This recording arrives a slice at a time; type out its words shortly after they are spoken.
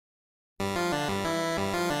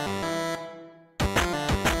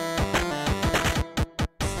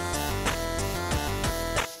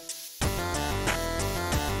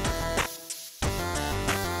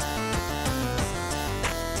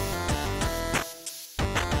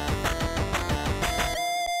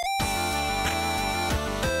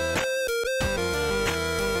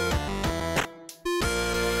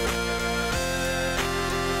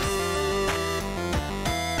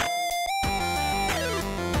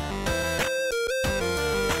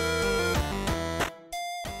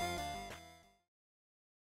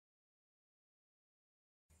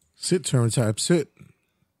Sit, turn type, sit.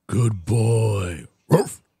 Good boy.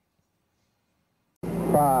 Ruff.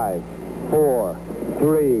 5, 4, 3,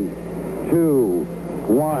 2,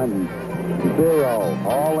 1, 0.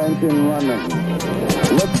 All engine running.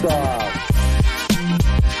 Liftoff.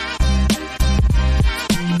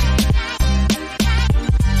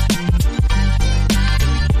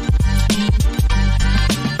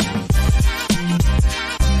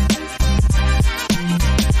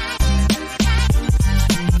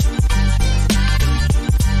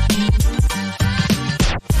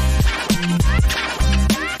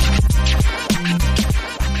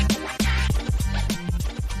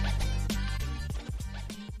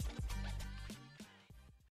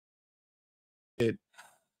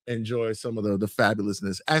 Enjoy some of the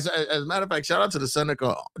fabulousness. As a matter of fact, shout out to the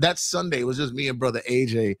Seneca. That Sunday was just me and brother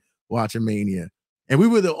AJ watching Mania, and we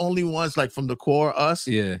were the only ones like from the core us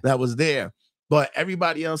that was there. But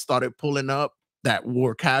everybody else started pulling up that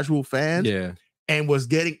were casual fans, and was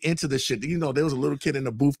getting into the shit. You know, there was a little kid in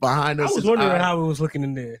the booth behind us. I was wondering how it was looking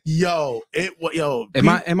in there. Yo.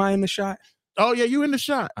 Am I in the shot? Oh yeah, you in the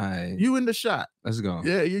shot. You in the shot. Let's go.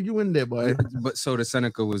 Yeah, you in there, boy. But so the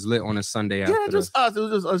Seneca was lit on a Sunday after. Yeah, just us. It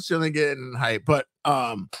was just us chilling, getting hype. But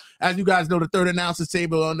as you guys know, the third announcers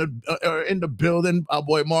table on the in the building. Our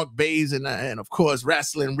boy Mark Bays and of course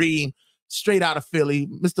Wrestling Reem, straight out of Philly.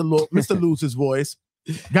 Mr. Los's voice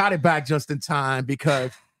got it back just in time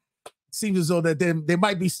because it seems as though that there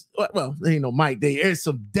might be Mike. There is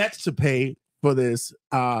some debts to pay for this.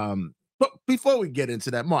 But before we get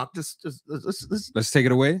into that, Mark, let's take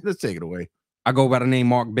it away. Let's take it away. I go by the name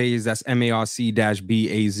Mark Baze. That's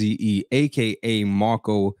MARC-BAZE, aka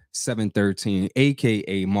Marco 713,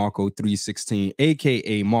 aka Marco 316,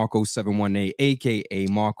 aka Marco 718, aka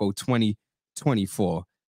Marco 2024,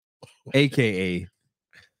 aka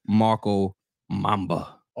Marco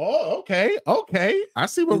Mamba. Oh, okay. I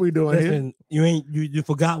see what we're doing here. You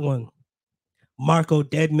forgot one. Marco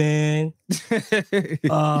Deadman,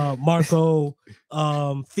 Marco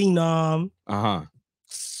Phenom.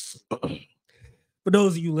 For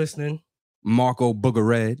those of you listening, Marco Booger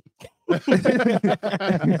Red.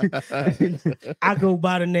 I go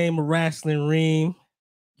by the name of Wrestling Reem.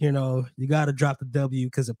 You know, you got to drop the W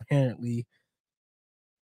because apparently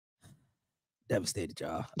devastated,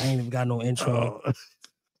 y'all. I ain't even got no intro.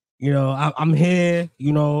 You know, I'm here.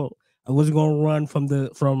 You know, I wasn't gonna run from the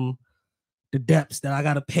depths that I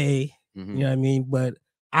gotta pay. You know what I mean? But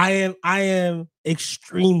I am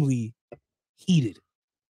extremely heated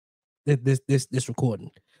this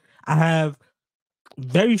recording. I have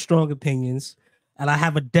very strong opinions and I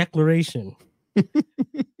have a declaration.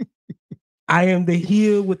 I am the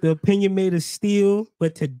heel with the opinion made of steel,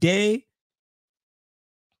 but today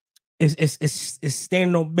it's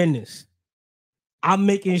standing on business. I'm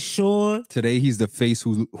making sure today he's the face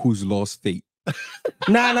who's lost faith.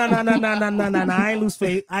 Nah. I ain't lose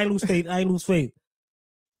faith. I ain't lose faith.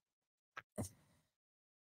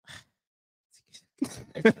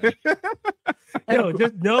 Let's get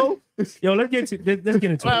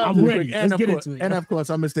into it. I'm ready. Let's get into it. And of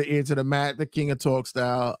course, I'm Mr. Ear to the Mat, the King of Talk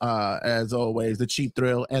Style, as always, the Cheap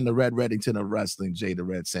Thrill and the Red Reddington of Wrestling, Jay the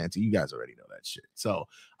Red Santa. You guys already know that shit. So,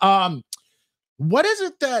 what is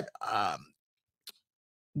it that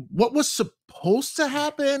what was supposed to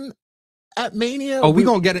happen at Mania? Oh, we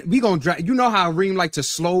gonna get it. We gonna drag. You know how Reem like to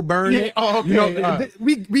slow burn it. Oh, okay. You know,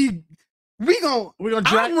 we gonna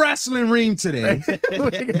drag. I'm Wrestling Reem today. we're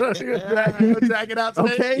gonna drag it out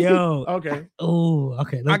today. Okay. Yo. Okay. Oh,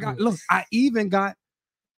 okay. I even got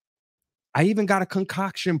a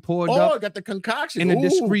concoction poured up. Oh, I got the concoction in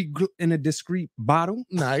a discreet bottle.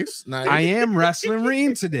 Nice. I am Wrestling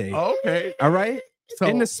Reem today. Okay. All right. So,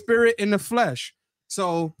 in the spirit, in the flesh.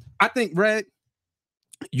 So I think, Red,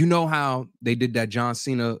 you know how they did that John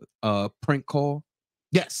Cena prank call?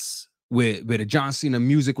 Yes. Where the John Cena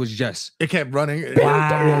music was just... It kept running.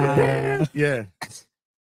 Wow. Yeah.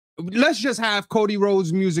 Let's just have Cody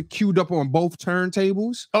Rhodes music queued up on both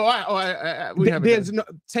turntables.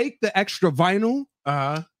 Take the extra vinyl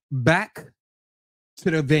back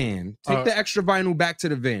to the van. Take the extra vinyl back to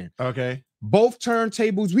the van. Okay. Both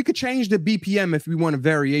turntables, we could change the BPM if we want a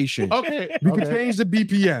variation. Okay. We could change the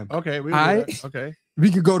BPM. Okay. Okay. We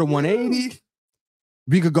could go to 180.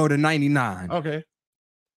 We could go to 99. Okay.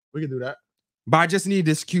 We can do that. But I just need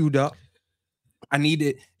this queued up. I need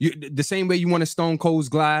it. The same way you want a Stone Cold's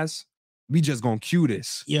glass, we just gonna cue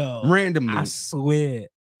this. Yo. Randomly. I swear.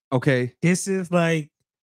 Okay. This is like,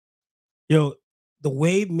 the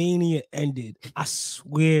way Mania ended, I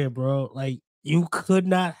swear, bro. Like, you could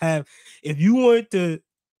not have, if you wanted to,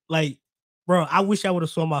 like, bro, I wish I would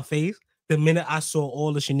have saw my face. the minute I saw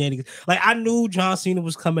all the shenanigans. Like, I knew John Cena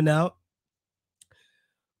was coming out,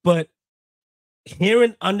 but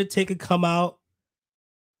hearing Undertaker come out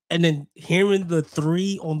and then hearing the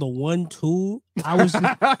 3 on the 1-2, I was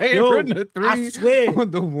hearing the 3 I swear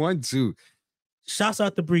on the 1-2. Shouts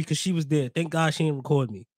out to Bree because she was there. Thank God she didn't record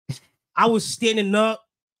me. I was standing up,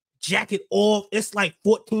 jacket off. It's like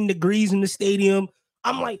 14 degrees in the stadium.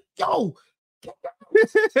 I'm like, yo, kick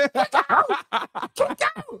out.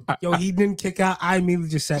 Yo, he didn't kick out. I immediately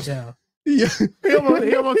just sat down. Yeah, he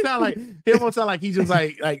almost sound like he just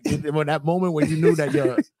like when that moment when you knew that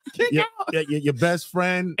your best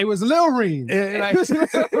friend. It was Lil Reem.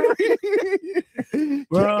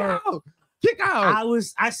 Bro, kick out.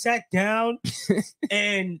 I sat down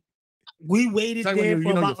and we waited like there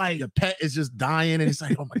for about your pet is just dying and it's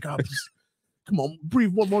like, oh my God, just, come on,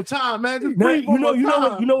 breathe one more time, man. Just now, breathe one more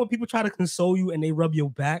time. You know when people try to console you and they rub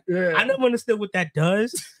your back? Yeah. I never understood what that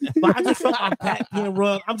does, but I just felt my back being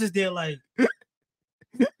rubbed. I'm just there like,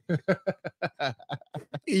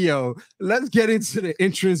 yo, let's get into the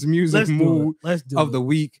entrance music mood of the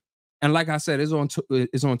week. And like I said, it's on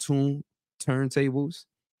Tune Turntables.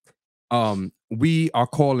 We are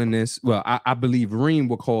calling this, well, I believe Reem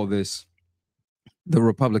will call this the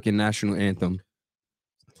Republican National Anthem.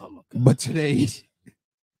 Oh, but today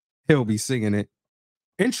he'll be singing it.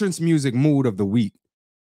 Entrance music mood of the week.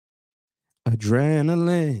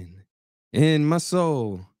 Adrenaline in my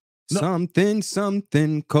soul. No.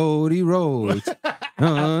 Something Cody Rhodes.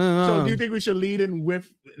 So do you think we should lead in with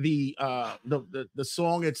the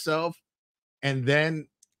song itself, and then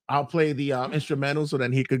I'll play the instrumental so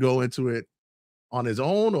then he could go into it on his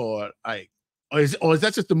own, or is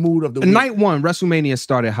that just the mood of the week? Night 1, WrestleMania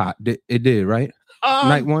started hot. It did, right?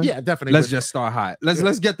 Night 1? Yeah, definitely. Let's just start hot.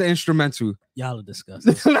 Let's get the instrumental. Y'all are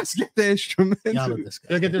disgusting. Let's get the instrumental. Y'all are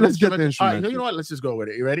disgusting. Let's get the instrumental. All right, you know what? Let's just go with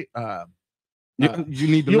it. You ready? You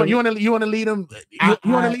need the you want to lead him. You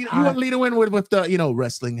want to lead him in with the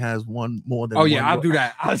wrestling has one more than. Oh yeah, one I'll do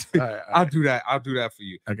that. I'll do that. I'll do that for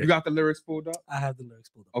you. Okay. You got the lyrics pulled up? I have the lyrics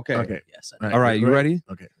pulled up. Okay. Yes. All right. You ready?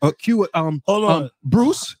 Okay. Cue it. Hold on,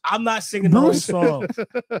 Bruce. I'm not singing the whole song.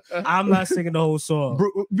 I'm not singing the whole song.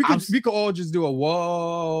 We could all just do a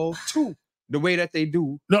whoa 2. The way that they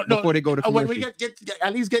do before they go to commercial. When we get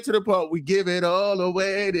at least get to the part, we give it all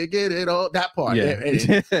away to get it all. That part.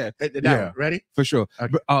 Yeah. Ready? For sure.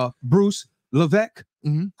 Okay. Bruce Levesque.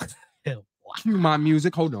 Mm-hmm. Cue my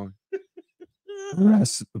music. Hold on.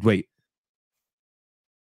 Wait.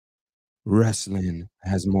 Wrestling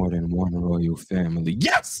has more than one royal family.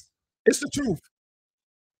 Yes! It's the truth.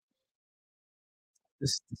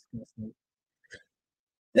 This is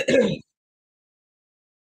disgusting.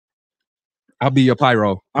 I'll be your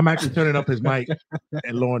pyro. I'm actually turning up his mic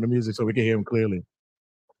and lowering the music so we can hear him clearly.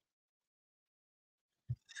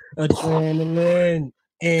 Adrenaline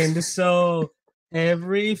in the soul,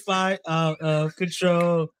 every fight out of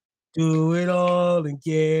control. Do it all and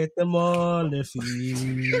get them on their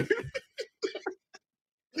feet.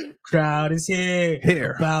 Crowd is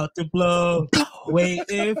here, about to blow,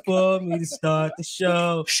 waiting for me to start the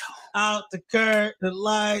show. Out the curtain, the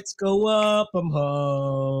lights go up, I'm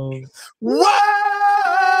home.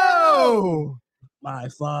 Whoa! My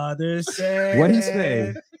father said, what'd he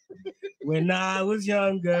say? When I was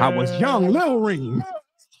younger, I was young, Lil Reem.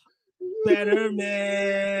 Better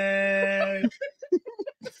man.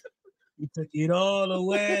 You took it all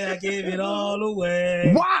away, I gave it all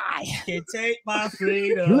away. Why? Can't take my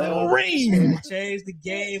freedom. Lil Reem. Change the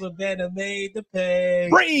game, I better made the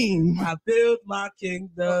pay. Reem. I built my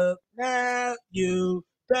kingdom, now you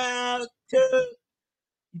bow to.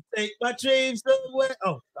 You take my dreams away.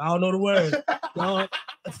 Oh, I don't know the words.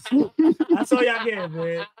 That's all y'all get,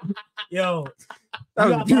 man. Yo, that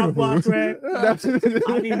you was got beautiful. mouthwash, right?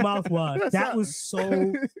 I need mouthwash. That was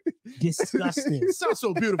so disgusting. It sounds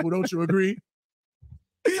so beautiful, don't you agree?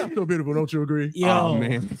 It sounds so beautiful, don't you agree? Yo, oh,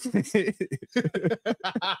 man.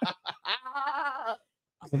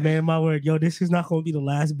 Man, my word. Yo, this is not going to be the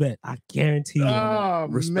last bet. I guarantee you. Oh,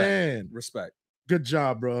 Respect. man. Respect. Good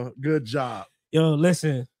job, bro. Good job. Yo,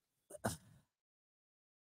 listen.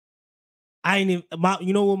 I ain't even,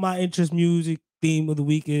 you know what my interest music theme of the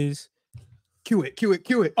week is? Cue it. Two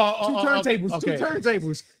turntables. Okay.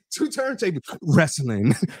 Two turntables.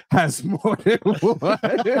 Wrestling has more than one.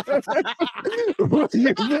 Y'all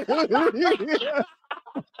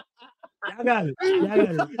got it.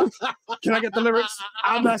 Can I get the lyrics?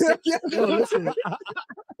 I'm not saying. Yo, listen.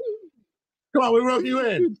 Come on, we rope you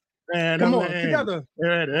in. Man, come on, together.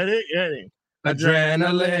 Ready.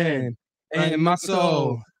 Adrenaline in my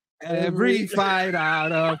soul. Every fight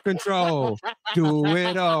out of control. Do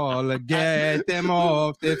it all to get them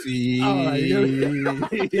off their feet.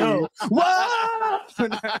 Yo, what?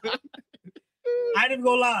 I didn't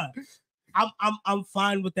go lie. I'm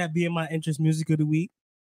fine with that being my interest music of the week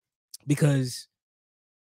because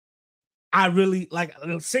I really like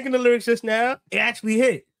singing the lyrics just now. It actually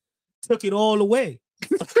hit, took it all away.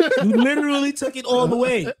 You literally took it all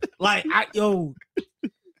away. Like y'all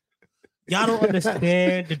don't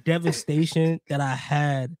understand the devastation that I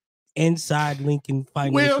had inside Lincoln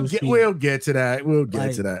Financial Street. We'll get to that. We'll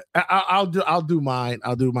get to that. I'll do mine.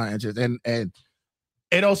 I'll do my interest, and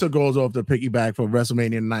it also goes off the piggyback for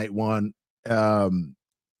WrestleMania Night 1,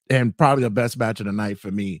 and probably the best match of the night for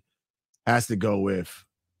me has to go with.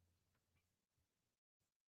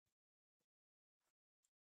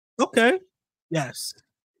 Okay. Yes.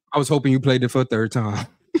 I was hoping you played it for a third time.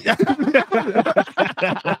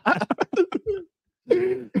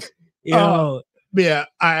 Yo, yeah,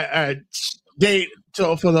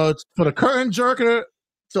 so for the curtain jerker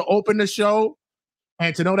to open the show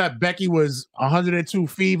and to know that Becky was 102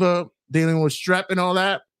 fever dealing with strep and all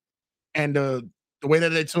that, and the way that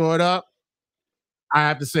they tore it up, I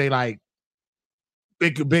have to say, like,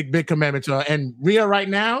 big commitment to her. And Rhea right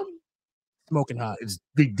now, smoking hot. It's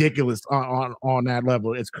ridiculous on that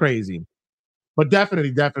level. It's crazy. But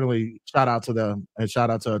definitely shout out to them and shout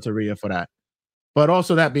out to Rhea for that. But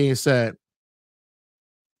also, that being said,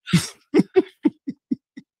 you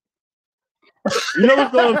know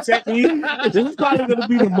what's going to upset me? This is probably going to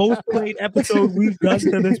be the most played episode we've done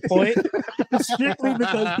to this point, strictly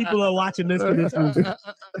because people are watching this for this reason.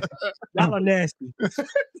 Y'all are nasty.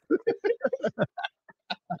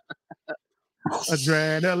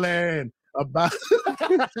 Adrenaline about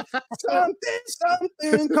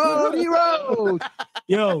something Cody Rhodes.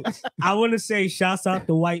 Yo, I want to say shouts out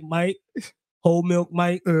to White Mike, Whole Milk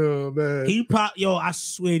Mike. Oh man, I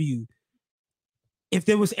swear to you, if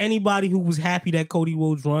there was anybody who was happy that Cody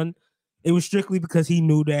Rhodes won, it was strictly because he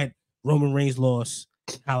knew that Roman Reigns lost.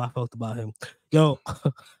 How I felt about him. Yo,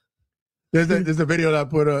 there's a video that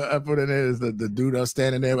I put in there. Is the dude that's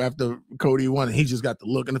standing there after Cody won, and he just got the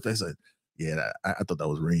look in the face like, yeah, I thought that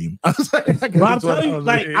was Reem. I was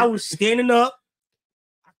like, I was standing up,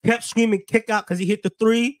 I kept screaming kick out because he hit the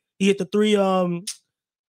three. He hit the three.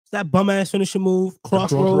 That bum ass finishing move,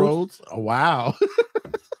 crossroads. Oh wow.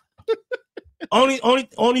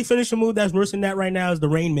 only finishing move that's worse than that right now is the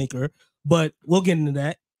Rainmaker, but we'll get into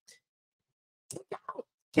that.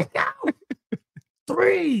 Kick out.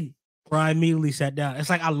 3. Where I immediately sat down. It's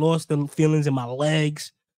like I lost the feelings in my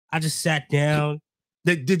legs. I just sat down.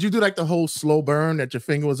 Did you do like the whole slow burn that your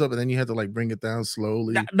finger was up and then you had to like bring it down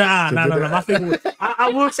slowly? Nah. My finger I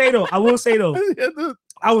will say though,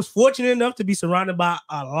 I was fortunate enough to be surrounded by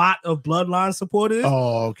a lot of Bloodline supporters.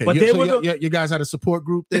 Oh, okay. But you guys had a support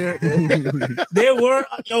group there? There were,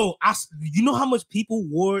 you know how much people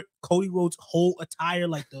wore Cody Rhodes' whole attire?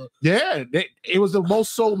 It was the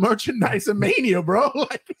most sold merchandise in Mania, bro.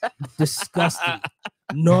 Disgusting.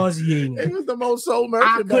 Nauseating. It was the most sold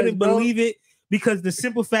merchandise. I couldn't believe it. Because the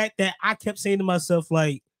simple fact that I kept saying to myself,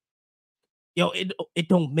 like, yo, it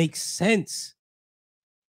don't make sense.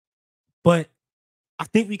 But I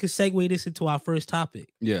think we could segue this into our first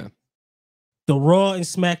topic. Yeah. The Raw and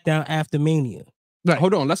SmackDown after Mania. Right.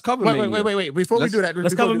 Hold on. Let's cover Mania. Wait. Before we do that,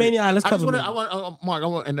 let's cover Mania. Let's cover Mania.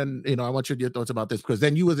 Mark, and then, I want your thoughts about this because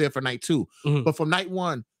then you were there for night 2. Mm-hmm. But from night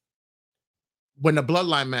 1, when the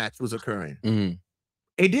Bloodline match was occurring, mm-hmm.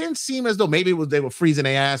 It didn't seem as though maybe they were freezing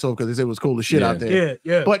their ass off because it was cool as shit out there.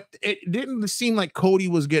 Yeah. But it didn't seem like Cody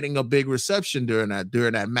was getting a big reception during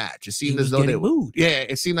that match. It seemed as though they booed. Yeah,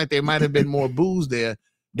 it seemed like there might have been more boos there.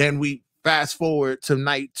 Then we fast forward to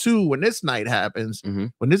night 2 when this night happens, mm-hmm.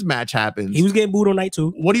 when this match happens. He was getting booed on night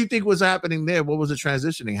 2. What do you think was happening there? What was the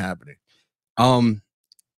transitioning happening?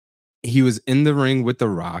 He was in the ring with The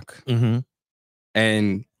Rock, mm-hmm.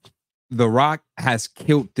 and The Rock has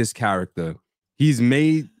killed this character. He's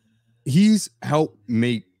helped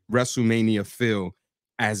make WrestleMania feel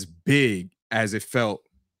as big as it felt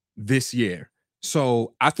this year.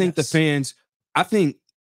 So I think the fans,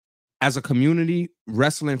 as a community,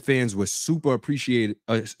 wrestling fans were super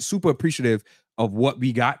appreciative of what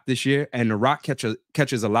we got this year. And The Rock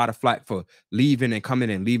catches a lot of flack for leaving and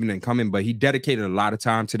coming, but he dedicated a lot of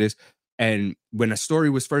time to this. And when the story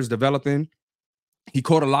was first developing, he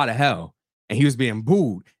caught a lot of hell and he was being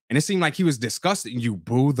booed. And it seemed like he was disgusted. You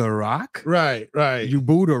boo The Rock? Right. You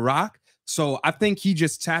boo The Rock? So I think he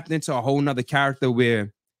just tapped into a whole nother character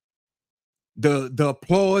where the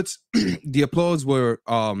applause were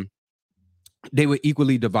they were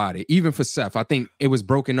equally divided. Even for Seth, I think it was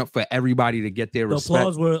broken up for everybody to get their respect. The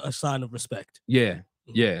applause were a sign of respect. Yeah,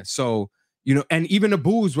 yeah. So, you know, and even the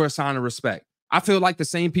boos were a sign of respect. I feel like the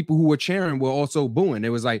same people who were cheering were also booing. It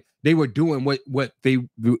was like they were doing what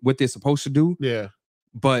they're supposed to do. Yeah.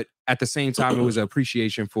 But at the same time, it was an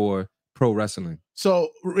appreciation for pro wrestling. So,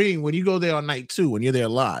 Reem, when you go there on night 2, when you're there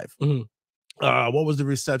live, what was the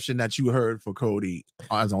reception that you heard for Cody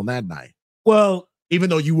as on that night? Well, even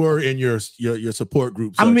though you were in your support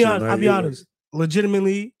group, I'll be honest.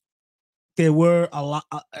 Legitimately, there were a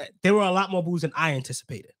lot more boos than I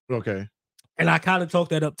anticipated. Okay. And I kind of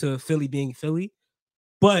chalked that up to Philly being Philly.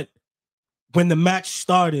 But when the match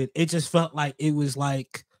started, it just felt like it was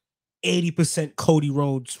like 80% Cody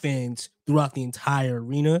Rhodes fans throughout the entire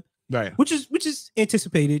arena. Right. Which is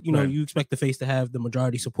anticipated. You know, you expect the face to have the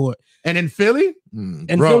majority support. And in Philly?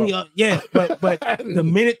 Philly, yeah. But the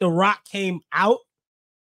minute The Rock came out,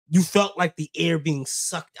 you felt like the air being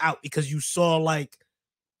sucked out because you saw like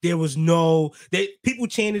there was people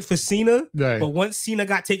chanted for Cena, right. But once Cena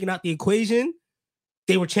got taken out the equation,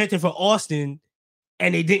 they were chanting for Austin,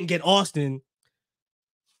 and they didn't get Austin.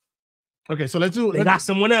 Okay, so let's got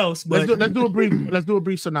someone else. But let's do a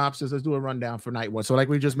brief synopsis. Let's do a rundown for night 1. So, like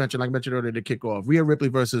we just mentioned, like I mentioned earlier, to kick off, Rhea Ripley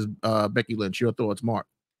versus Becky Lynch. Your thoughts, Mark?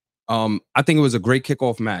 I think it was a great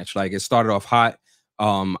kickoff match. Like, it started off hot.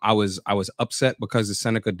 I was upset because the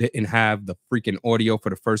Seneca didn't have the freaking audio for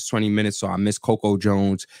the first 20 minutes, so I missed Coco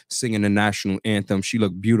Jones singing the national anthem. She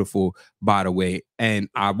looked beautiful, by the way, and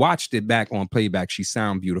I watched it back on playback. She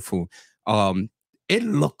sounded beautiful. It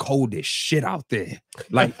looked cold as shit out there.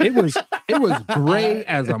 Like it was gray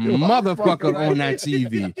as a motherfucker on that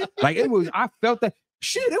TV. Like I felt that.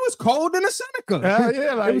 Shit, it was cold in the Seneca.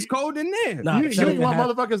 Yeah, like, it was cold in there. Nah, you didn't want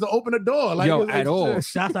motherfuckers to open the door. Like, yo, at all.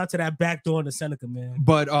 Shout out to that back door in the Seneca, man.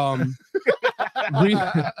 But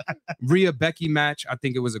Rhea Becky match, I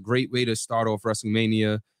think it was a great way to start off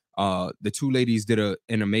WrestleMania. The two ladies did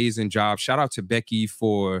an amazing job. Shout out to Becky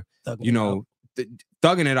for thugging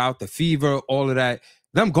it out, the fever, all of that.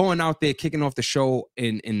 Them going out there, kicking off the show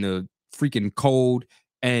in the freaking cold,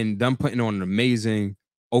 and them putting on an amazing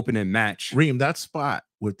opening match. Reem, that spot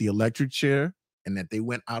with the electric chair and that they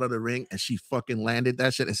went out of the ring and she fucking landed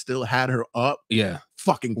that shit and still had her up. Yeah.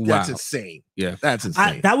 Fucking, that's insane. Yeah. That's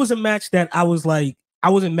insane. That was a match that I was like,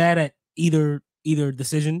 I wasn't mad at either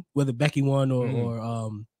decision, whether Becky won or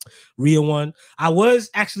Rhea won. I was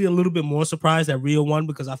actually a little bit more surprised that Rhea won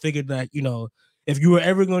because I figured that, you know, if you were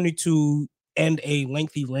ever going to end a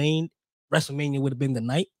lengthy reign, WrestleMania would have been the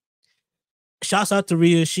night. Shouts out to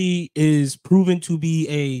Rhea. She is proven to be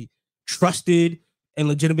a trusted and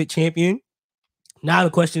legitimate champion. Now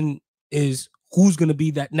the question is, who's going to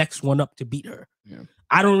be that next one up to beat her? Yeah.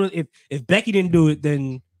 I don't know if Becky didn't do it,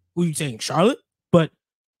 then who are you saying, Charlotte? But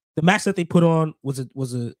the match that they put on was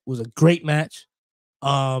a great match.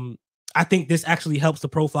 I think this actually helps the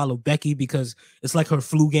profile of Becky because it's like her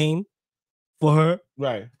flu game for her.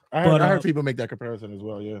 Right. I heard people make that comparison as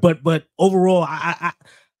well. Yeah. But overall,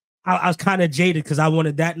 I was kind of jaded because I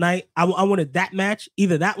wanted that night. I wanted that match,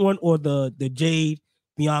 either that one or the Jade,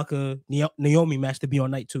 Bianca, Naomi match to be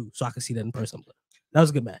on night 2, so I could see that in person. But that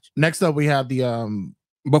was a good match. Next up, we have the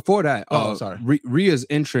before that. Sorry, Rhea's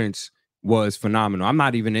entrance was phenomenal. I'm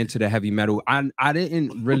not even into the heavy metal. I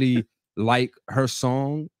didn't really like her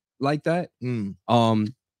song like that. Really?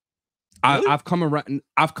 I've come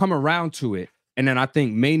around to it, and then I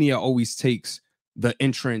think Mania always takes the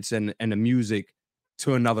entrance and the music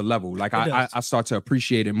to another level. Like I start to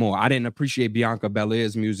appreciate it more. I didn't appreciate Bianca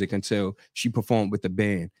Belair's music until she performed with the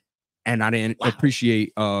band, and I didn't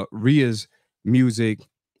appreciate Rhea's music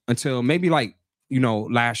until maybe like, you know,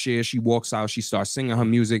 last year. She walks out, she starts singing her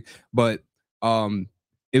music, but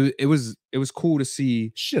it was cool to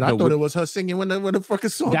see. Shit, I thought it was her singing when the fucking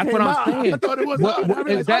song That's came what I'm out. saying. I thought it was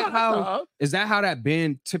is that how that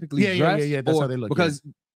band typically dress? Yeah, that's how they look. Because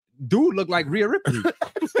dude looked like Rhea Ripley.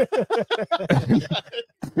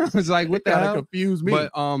 I was like, what the hell? Confused me.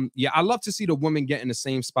 But yeah, I love to see the women get in the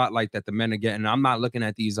same spotlight that the men are getting. I'm not looking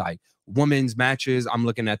at these like women's matches. I'm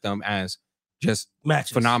looking at them as just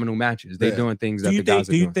phenomenal matches. They're doing things that the guys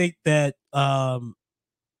are doing. Do you think that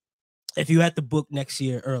if you had to book next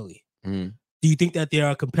year early, do you think that there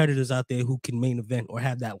are competitors out there who can main event or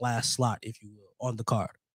have that last slot, if you will, on the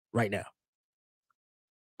card right now?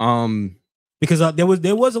 Because there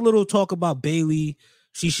was a little talk about Bayley.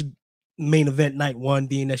 She should main event night 1,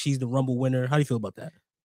 being that she's the Rumble winner. How do you feel about that?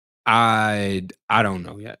 I don't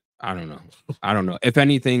know yet. I don't know. If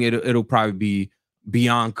anything, it'll probably be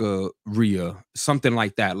Bianca, Rhea, something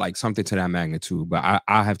like that, like something to that magnitude. But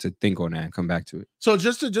I have to think on that and come back to it. So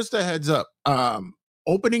just a heads up,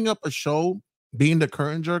 opening up a show being the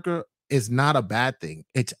curtain jerker is not a bad thing.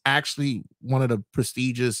 It's actually one of the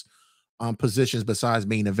prestigious positions besides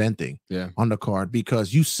main eventing on the card,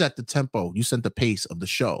 because you set the tempo, you set the pace of the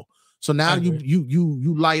show. So now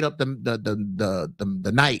you light up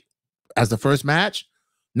the night as the first match.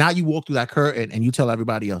 Now you walk through that curtain and you tell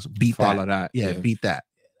everybody else, beat that. Yeah, beat that.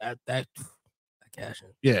 That cash in.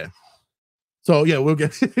 Yeah. So yeah, we'll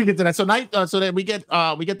get to that. So so then we get the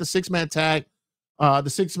 6-man tag, the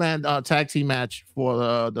 6-man tag team match for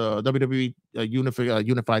the WWE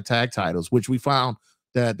unified tag titles, which we found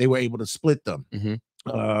that they were able to split them.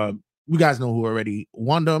 You guys know who already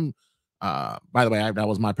won them. By the way, that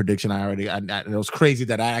was my prediction. It was crazy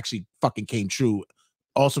that I actually fucking came true.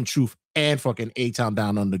 Awesome Truth and fucking A-Town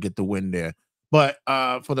Down Under get the win there. But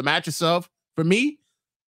for the match itself, for me,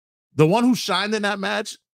 the one who shined in that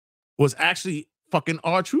match was actually fucking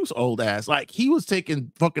R-Truth's old ass. Like, he was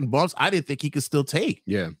taking fucking bumps I didn't think he could still take.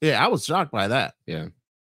 Yeah, I was shocked by that. Yeah,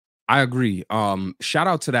 I agree. Shout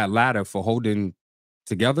out to that ladder for holding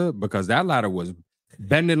together, because that ladder was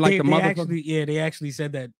bending like the motherfucker. They actually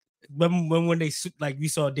said that when they like, we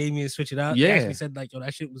saw Damien switch it out. They actually said like, yo,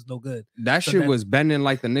 that shit was no good. That shit was bending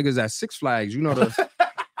like the niggas at Six Flags. You know,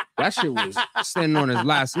 that shit was standing on his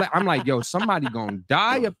last leg. I'm like, yo, somebody gonna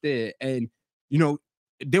die up there. And you know,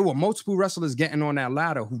 there were multiple wrestlers getting on that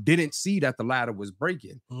ladder who didn't see that the ladder was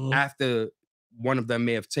breaking after one of them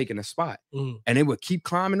may have taken a spot, and they would keep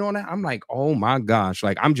climbing on that. I'm like, oh my gosh,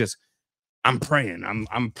 like I'm praying.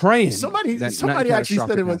 I'm praying. Somebody actually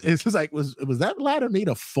said it was that ladder made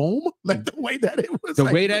of foam? Like the way that it was,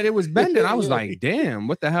 way that it was bending. I was like, damn,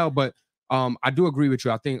 what the hell? But I do agree with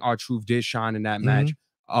you. I think R-Truth did shine in that match.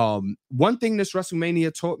 One thing this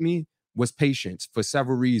WrestleMania taught me was patience for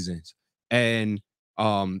several reasons. And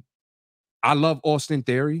I love Austin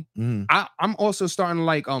Theory. I'm also starting to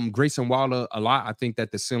like Grayson Waller a lot. I think that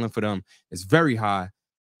the ceiling for them is very high.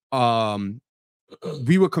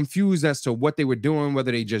 We were confused as to what they were doing,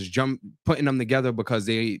 whether they just putting them together because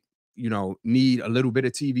they, you know, need a little bit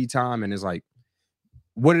of TV time, and it's like,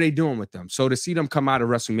 what are they doing with them? So to see them come out of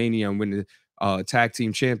WrestleMania and win the tag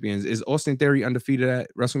team champions, is Austin Theory undefeated at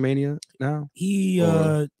WrestleMania now?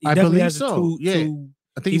 I believe so.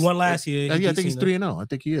 I think he won last year. I think he's 3-0. I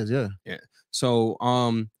think he is. Yeah. So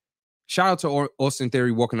shout out to Austin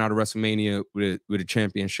Theory walking out of WrestleMania with a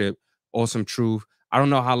championship. Awesome Truth. I don't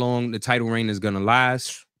know how long the title reign is gonna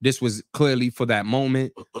last. This was clearly for that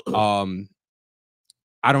moment.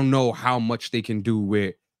 I don't know how much they can do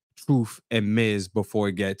with Truth and Miz before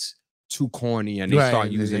it gets too corny and they start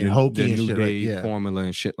using the New Day formula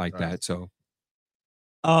and shit like that. So,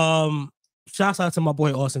 shouts out to my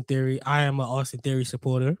boy Austin Theory. I am an Austin Theory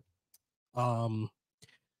supporter. I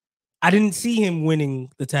didn't see him winning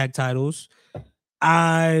the tag titles.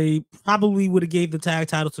 I probably would have gave the tag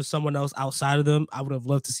title to someone else outside of them. I would have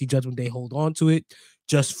loved to see Judgment Day hold on to it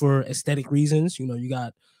just for aesthetic reasons. You know, you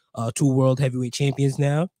got 2 world heavyweight champions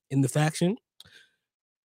now in the faction.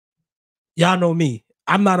 Y'all know me.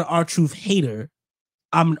 I'm not an R-Truth hater.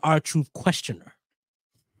 I'm an R-Truth questioner.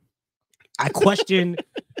 I question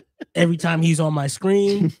every time he's on my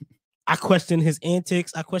screen. I question his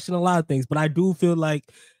antics. I question a lot of things, but I do feel like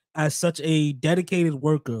as such a dedicated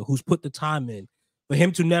worker who's put the time in, for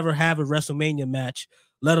him to never have a WrestleMania match,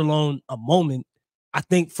 let alone a moment, I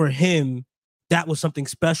think for him, that was something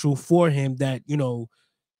special for him that, you know,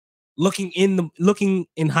 looking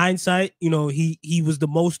in hindsight, you know, he was the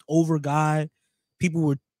most over guy. People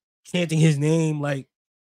were chanting his name. Like,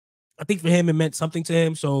 I think for him, it meant something to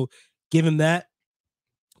him. So give him that.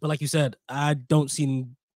 But like you said, I don't see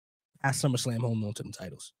him past SummerSlam holding on to them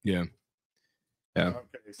titles. Yeah. Okay,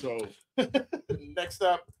 so next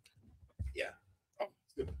up.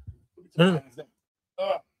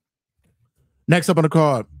 Next up on the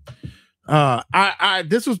card,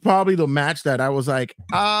 this was probably the match that I was like,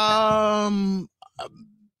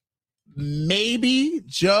 maybe,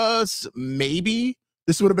 just maybe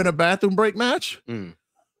this would have been a bathroom break match. We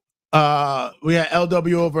had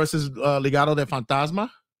LWO versus Legado del Fantasma.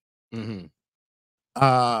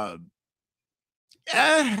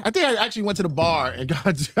 I think I actually went to the bar and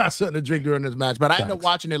got something to drink during this match, but I ended up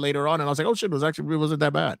watching it later on, and I was like, "Oh shit, it wasn't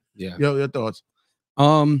that bad." Yeah. Your thoughts?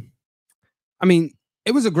 I mean,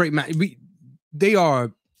 it was a great match. They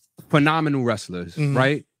are phenomenal wrestlers,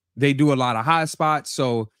 right? They do a lot of high spots,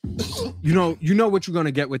 so you know what you're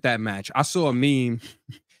gonna get with that match. I saw a meme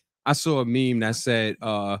that said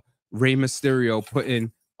Rey Mysterio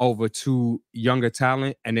putting over 2 younger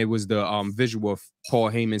talent, and it was the visual of Paul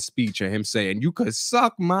Heyman's speech and him saying, "You could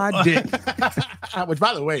suck my dick," which,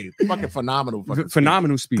 by the way, fucking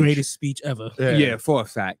phenomenal speech, greatest speech ever. Yeah, for a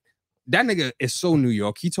fact. that nigga is so New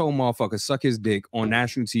York. He told motherfuckers suck his dick on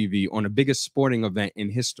national TV on the biggest sporting event in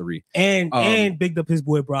history. And bigged up his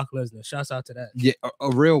boy Brock Lesnar. Shouts out to that. Yeah, a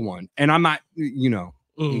real one. And I'm not,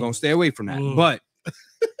 I'm gonna stay away from that. But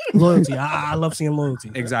loyalty. I love seeing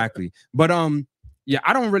loyalty. Exactly. But yeah,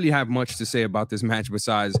 I don't really have much to say about this match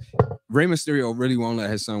besides Rey Mysterio really won't let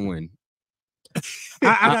his son win.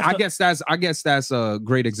 I guess that's a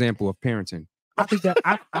great example of parenting. I think that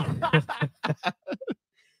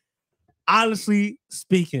honestly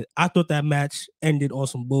speaking, I thought that match ended on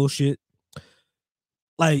some bullshit.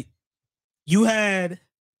 Like, you had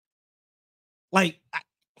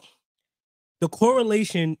the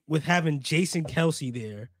correlation with having Jason Kelsey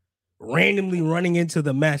there randomly running into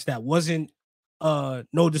the match that wasn't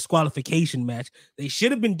no disqualification match. They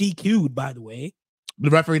should have been DQ'd, by the way. The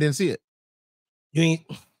referee didn't see it.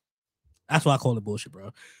 That's why I call it bullshit,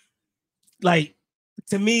 bro. Like,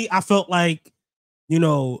 to me, I felt like,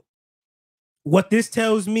 what this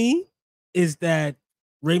tells me is that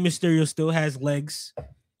Rey Mysterio still has legs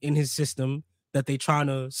in his system, that they trying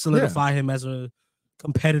to solidify him as a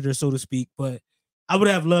competitor, so to speak. But I would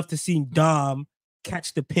have loved to see Dom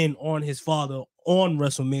catch the pin on his father on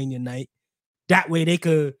WrestleMania night. That way they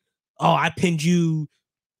could, I pinned you,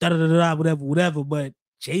 whatever. But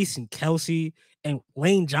Jason Kelsey and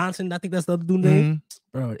Lane Johnson, I think that's the other dude's name.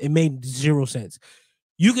 Bro, it made zero sense.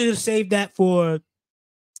 You could have saved that for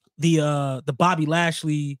the Bobby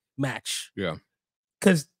Lashley match. Yeah.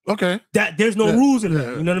 Because there's no rules in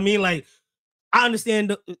that. You know what I mean? Like, I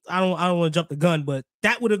understand. I don't want to jump the gun, but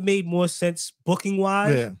that would have made more sense booking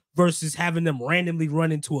wise versus having them randomly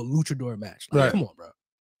run into a luchador match. Like, come on, bro.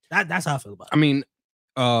 That's how I feel about it. I mean,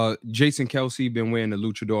 Jason Kelsey been wearing the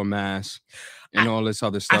luchador mask and all this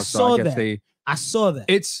other stuff. I saw that.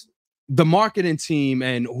 It's the marketing team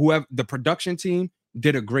and whoever the production team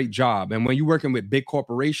did a great job. And when you're working with big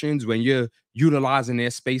corporations, when you're utilizing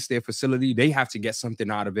their space, their facility, they have to get something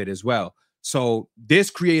out of it as well. So there's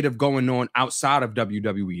creative going on outside of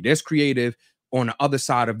WWE. There's creative on the other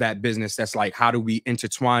side of that business. That's like, how do we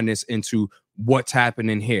intertwine this into what's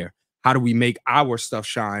happening here? How do we make our stuff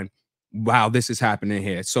shine while this is happening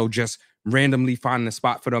here? So just randomly finding a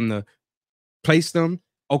spot for them to place them.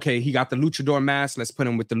 Okay, he got the luchador mask. Let's put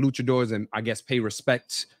him with the luchadors and I guess pay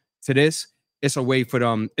respect to this. It's a way for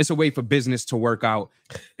them. It's a way for business to work out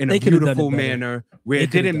in a beautiful manner where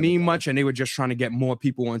it didn't mean much and they were just trying to get more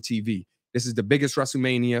people on TV. This is the biggest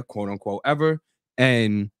WrestleMania, quote unquote, ever.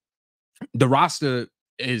 And the roster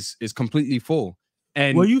is completely full.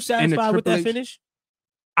 And were you satisfied with that finish?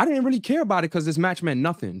 I didn't really care about it because this match meant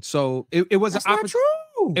nothing. So it was an opportunity.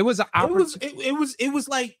 It was an opportunity. It was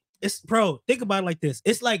like, think about it like this.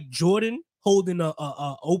 It's like Jordan holding a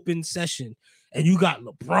open session and you got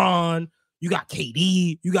LeBron, you got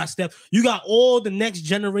KD, you got Steph, you got all the next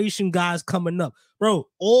generation guys coming up. Bro,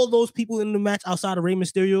 all those people in the match outside of Rey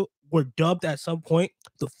Mysterio were dubbed at some point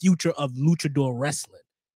the future of luchador wrestling.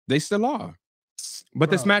 They still are. But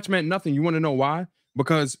this match meant nothing. You want to know why?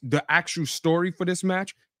 Because the actual story for this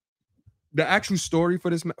match,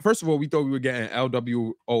 first of all, we thought we were getting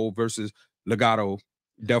LWO versus Legado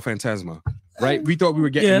del Fantasma, right? We thought we were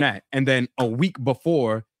getting that. And then a week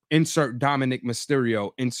before, insert Dominic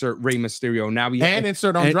Mysterio, insert Rey Mysterio. Now we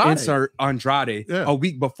insert Andrade. A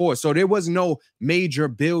week before. So there was no major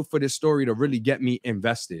build for this story to really get me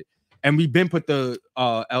invested. And we've been put the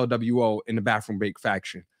LWO in the bathroom break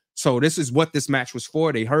faction. So this is what this match was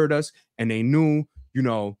for. They heard us and they knew,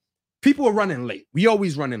 people are running late. We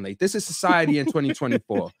always running late. This is society in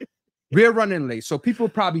 2024. We're running late. So people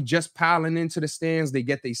probably just piling into the stands. They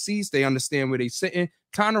get their seats. They understand where they're sitting.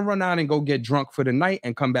 Time to run out and go get drunk for the night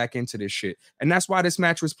and come back into this shit. And that's why this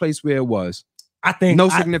match was placed where it was. I think no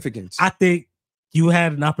significance. I think you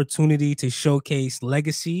had an opportunity to showcase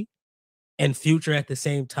legacy and future at the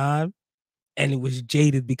same time. And it was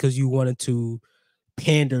jaded because you wanted to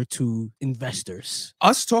pander to investors.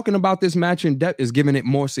 Us talking about this match in depth is giving it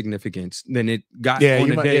more significance than it got on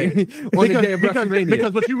the day. On the day of WrestleMania.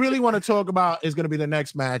 Because what you really want to talk about is going to be the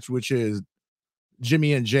next match, which is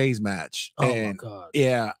Jimmy and Jay's match. Oh my God.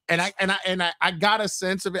 Yeah. And I got a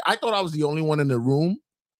sense of it. I thought I was the only one in the room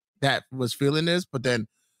that was feeling this, but then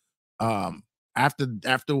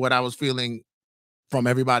after what I was feeling from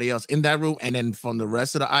everybody else in that room and then from the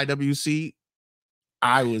rest of the IWC,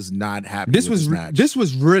 I was not happy. This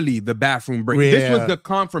was really the bathroom break. Yeah. This was the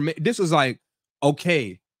confirmation. This was like,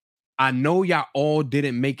 okay, I know y'all all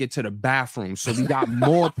didn't make it to the bathroom, so we got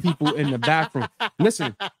more people in the bathroom.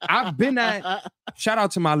 Listen, I've been at. Shout out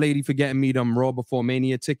to my lady for getting me them Raw Before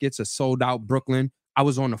Mania tickets. A sold out Brooklyn. I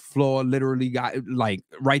was on the floor, literally got like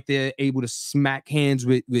right there, able to smack hands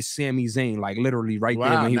with Sami Zayn, like literally right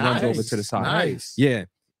there when he runs over to the side. Nice. Yeah,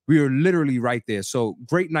 we were literally right there. So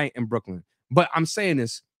great night in Brooklyn. But I'm saying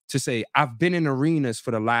this to say I've been in arenas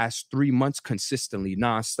for the last 3 months consistently,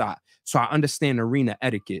 nonstop. So I understand arena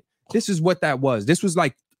etiquette. This is what that was. This was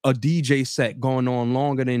like a DJ set going on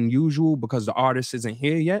longer than usual because the artist isn't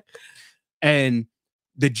here yet. And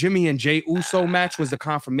the Jimmy and Jay Uso match was the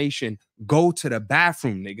confirmation. Go to the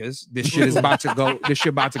bathroom, niggas. This shit is about to go. This shit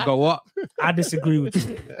about to go up. I disagree with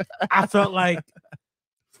you. I felt like,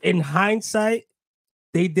 in hindsight,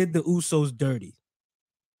 they did the Usos dirty.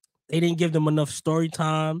 They didn't give them enough story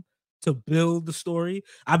time to build the story.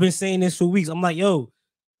 I've been saying this for weeks. I'm like, yo,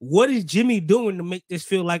 what is Jimmy doing to make this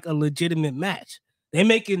feel like a legitimate match? They're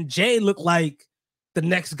making Jay look like the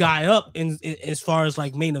next guy up in as far as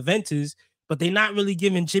like main eventers, but they're not really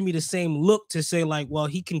giving Jimmy the same look to say like, well,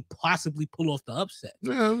 he can possibly pull off the upset.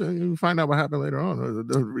 Yeah, you'll find out what happened later on. There's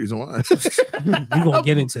the reason why. We're gonna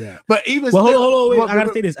get into that. But even well, hold on, wait.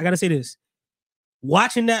 I gotta say this.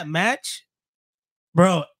 Watching that match,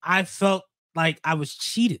 bro, I felt like I was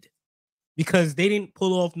cheated because they didn't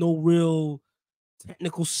pull off no real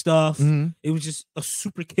technical stuff. Mm-hmm. It was just a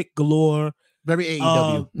super kick galore. Very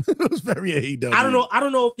AEW. It was very AEW. I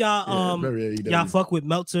don't know if y'all very AEW. y'all fuck with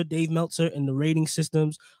Meltzer, Dave Meltzer, and the rating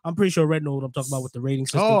systems. I'm pretty sure Red know what I'm talking about with the rating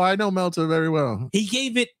system. Oh, I know Meltzer very well. He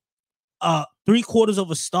gave it 3/4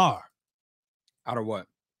 of a star. Out of what?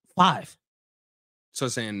 5. So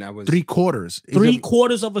saying that was 3/4.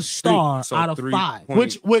 3/4 of a star so out of 5.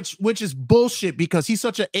 Which is bullshit because he's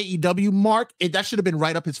such an AEW mark. That should have been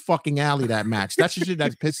right up his fucking alley, that match. That's the shit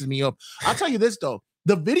that pisses me off. I'll tell you this though.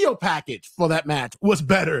 The video package for that match was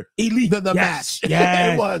better than the match.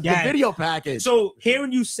 Yeah, it was the video package. So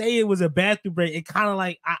hearing you say it was a bathroom break, it kind of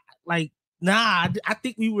like nah. I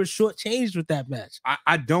think we were shortchanged with that match.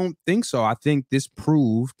 I don't think so. I think this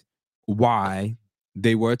proved why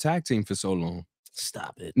they were a tag team for so long.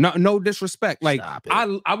 Stop it. No disrespect. Like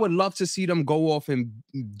I would love to see them go off and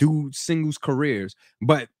do singles careers,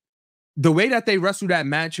 but the way that they wrestled that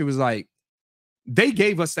match, it was like they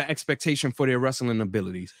gave us the expectation for their wrestling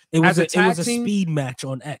abilities. It was a speed match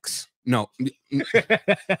on X. No,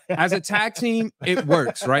 as a tag team, it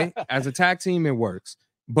works, right? As a tag team, it works.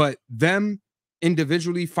 But them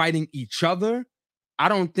individually fighting each other, I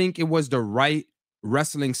don't think it was the right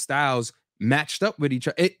wrestling styles matched up with each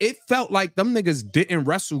other. It felt like them niggas didn't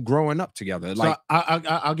wrestle growing up together. Like so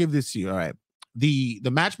I'll give this to you. All right, the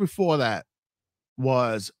match before that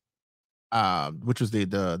was which was the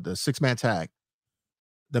 6-man tag.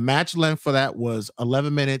 The match length for that was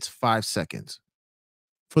 11 minutes 5 seconds.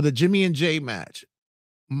 For the Jimmy and Jay match,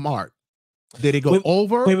 Mark, did it go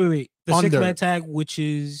over? Wait. The 6-man tag, which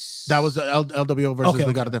is that was the LWO versus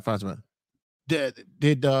the God of that 5 man. Did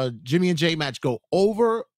Jimmy and Jay match go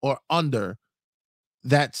over or under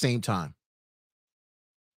that same time?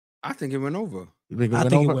 I think it went over. I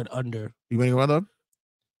think it went under. You think it went under?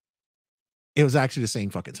 It was actually the same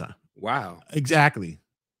fucking time. Wow. Exactly.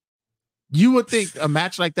 You would think a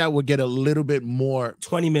match like that would get a little bit more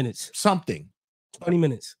 20 minutes. Something. 20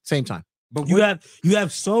 minutes. Same time. But you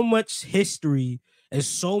have so much history and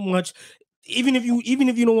so much, even if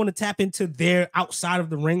you don't want to tap into their outside of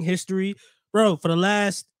the ring history, bro, for the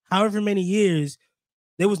last however many years,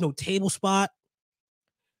 there was no table spot.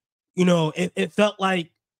 You know, it felt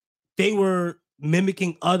like they were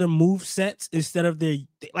mimicking other move sets instead of there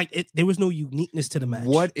was no uniqueness to the match.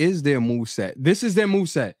 What is their move set? This is their move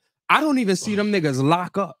set. I don't even see them niggas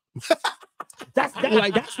lock up. That's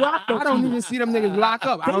why I don't even see them niggas lock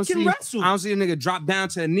up. I don't see a nigga drop down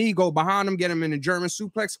to a knee, go behind him, get him in a German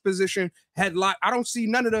suplex position, headlock. I don't see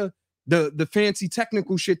none of the fancy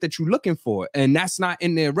technical shit that you're looking for, and that's not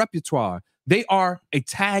in their repertoire. They are a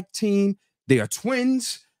tag team. They are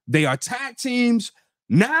twins. They are tag teams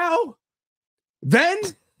now, then,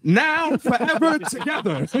 now, forever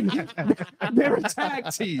together. They're a tag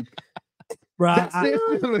team. Bro,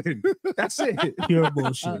 that's it. Pure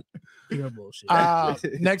bullshit.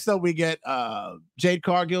 Next up, we get Jade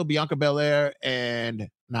Cargill, Bianca Belair, and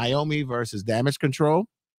Naomi versus Damage Control.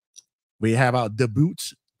 We have our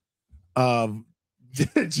debuts of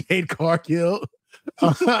Jade Cargill in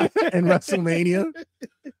WrestleMania.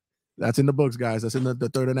 That's in the books, guys. That's in the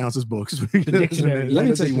third announcer's books. Let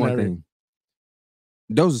me tell you one thing.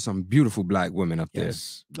 Those are some beautiful black women up there.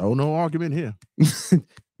 Yes. Oh, no argument here.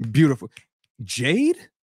 Beautiful. Jade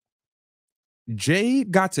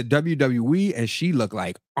got to WWE and she looked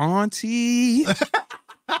like auntie.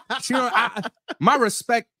 My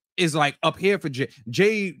respect is like up here for Jade.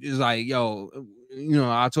 Jade is like, yo,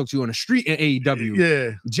 I'll talk to you on the street in AEW.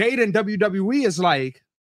 Yeah. Jade in WWE is like,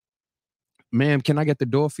 ma'am, can I get the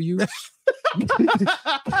door for you?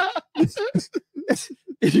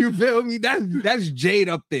 You feel me? That's Jade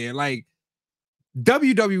up there. Like,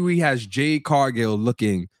 WWE has Jade Cargill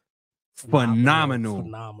looking phenomenal.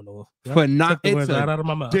 Yep. It's right out of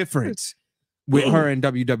my mouth. difference with her in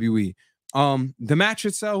WWE. The match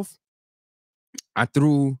itself, I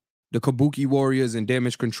threw the Kabuki Warriors and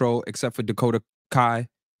Damage Control, except for Dakota Kai,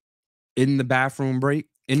 in the bathroom break,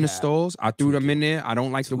 in the stalls. I threw them in there. I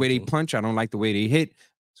don't like the way they punch. I don't like the way they hit.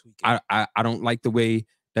 I don't like the way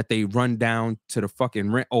that they run down to the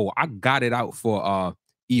fucking ring. Oh, I got it out for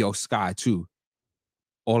Io Sky too.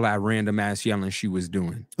 All that random ass yelling she was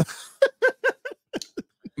doing.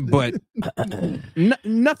 But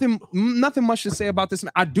nothing much to say about this.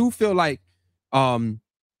 I do feel like the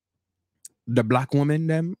black woman,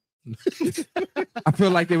 them, I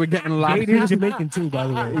feel like they were getting a lot of Jamaican too, by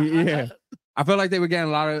the way. Yeah. I feel like they were getting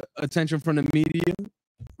a lot of attention from the media,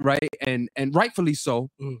 right? And rightfully so.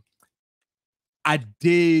 I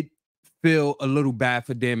did feel a little bad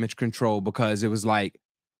for Damage Control because it was like,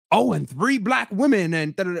 oh, and 3 black women,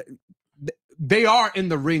 and they are in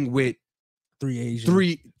the ring with 2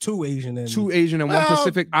 Asian and 1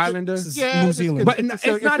 Pacific Islander. Yeah, New Zealand. But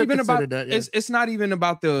it's not even about that, yeah. It's not even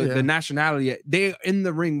about the nationality. They're in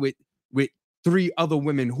the ring with 3 other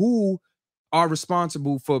women who are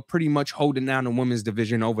responsible for pretty much holding down the women's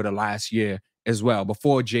division over the last year as well,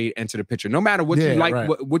 before Jade entered the picture. No matter what you like,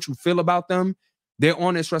 right, what you feel about them, they're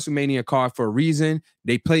on this WrestleMania card for a reason.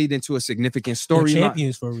 They played into a significant story. They're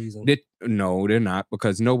champions for a reason. No, they're not,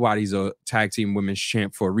 because nobody's a tag team women's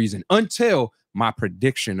champ for a reason. Until my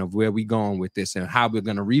prediction of where we going with this and how we're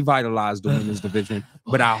going to revitalize the women's division.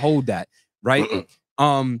 But I hold that, right?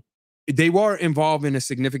 They were involved in a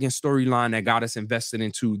significant storyline that got us invested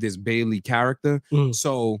into this Bayley character.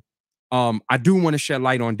 So I do want to shed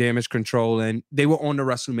light on Damage Control, and they were on the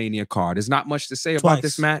WrestleMania card. There's not much to say about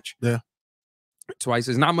this match. Yeah. Twice.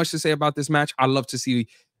 There's not much to say about this match. I love to see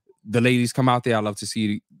the ladies come out there. I love to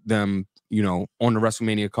see them, on the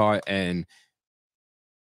WrestleMania card. And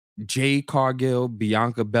Jade Cargill,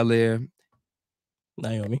 Bianca Belair,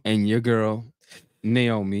 Naomi, and your girl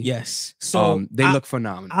Naomi. Yes. So they look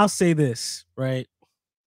phenomenal. I'll say this, right?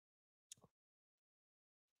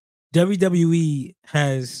 WWE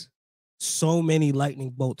has so many lightning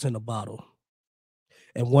bolts in a bottle,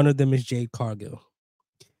 and one of them is Jade Cargill.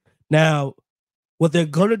 Now, what they're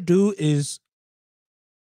gonna do is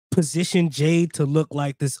position Jade to look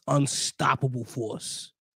like this unstoppable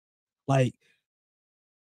force. Like,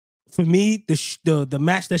 for me, the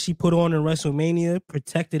match that she put on in WrestleMania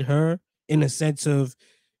protected her in a sense of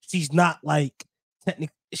she's not like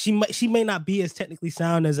she may not be as technically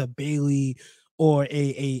sound as a Bayley or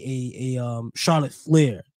a Charlotte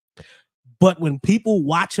Flair, but when people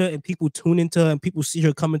watch her and people tune into her and people see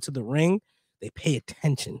her come into the ring, they pay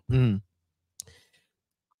attention.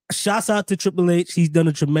 Shouts out to Triple H. He's done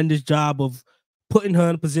a tremendous job of putting her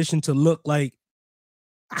in a position to look like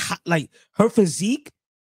her physique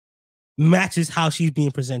matches how she's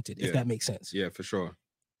being presented, if that makes sense. Yeah, for sure.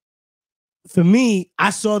 For me, I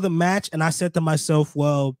saw the match and I said to myself,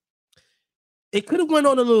 well, it could have went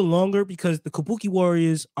on a little longer because the Kabuki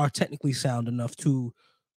Warriors are technically sound enough to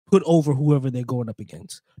put over whoever they're going up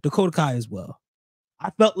against. Dakota Kai as well. I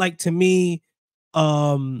felt like, to me,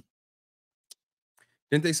 didn't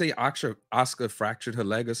they say Asuka fractured her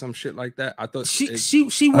leg or some shit like that? I thought she was.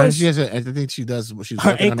 She has I think she does. She's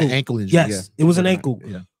working on an ankle injury. Yes, it was an ankle.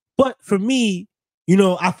 Yeah. But for me,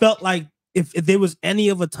 I felt like if there was any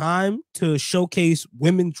of a time to showcase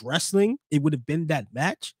women's wrestling, it would have been that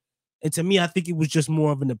match. And to me, I think it was just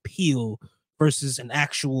more of an appeal versus an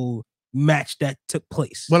actual match that took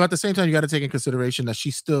place. Well, at the same time, you got to take in consideration that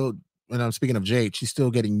she's still, and I'm speaking of Jade, she's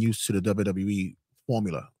still getting used to the WWE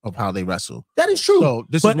formula of how they wrestle. That is true. So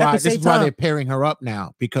this is why they're pairing her up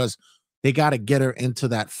now, because they got to get her into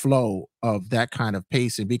that flow of that kind of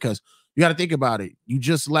pacing, because you got to think about it. You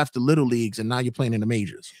just left the little leagues and now you're playing in the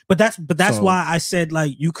majors. But that's why I said,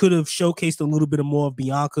 like, you could have showcased a little bit more of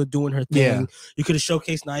Bianca doing her thing. Yeah. You could have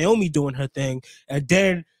showcased Naomi doing her thing, and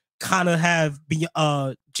then kind of have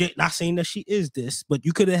Jade, not saying that she is this, but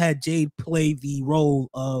you could have had Jade play the role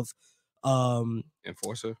of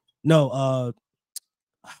Enforcer. No, I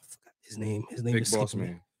forgot his name. His name Big is Boss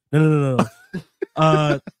Man. No.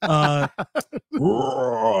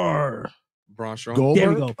 Roar. Braun Strowman. Goldberg? There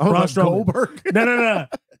we go. Braun Strowman. Goldberg? No.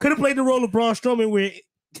 Could have played the role of Braun Strowman where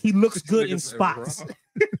he looks good in spots.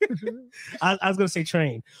 I was gonna say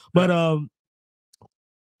train, but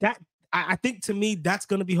I think to me that's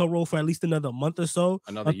gonna be her role for at least another month or so.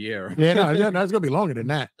 Another year. Yeah, no, it's gonna be longer than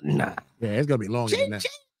that. Nah. Yeah, it's gonna be longer than that.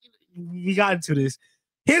 We got into this.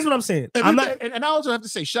 Here's what I'm saying. And I also have to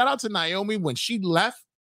say, shout out to Naomi when she left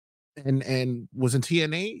and was in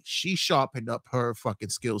TNA. She sharpened up her fucking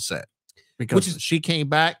skill set because she came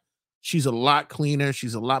back. She's a lot cleaner.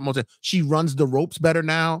 She's a lot more. She runs the ropes better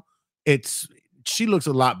now. She looks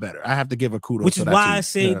a lot better. I have to give her kudos. Which is why I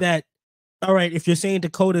say that. All right, if you're saying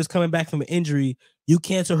Dakota is coming back from an injury, you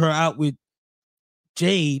cancel her out with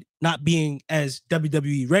Jade not being as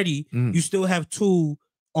WWE ready. You still have two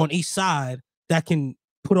on each side that can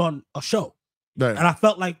put on a show. Right. And I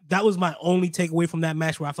felt like that was my only takeaway from that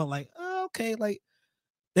match, where I felt like, oh, okay, like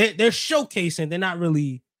they're showcasing, they're not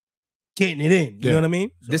really getting it in. You know what I mean?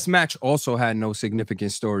 So. This match also had no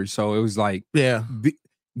significant story. So it was like,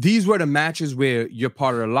 these were the matches where you're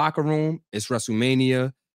part of the locker room. It's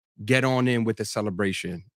WrestleMania. Get on in with the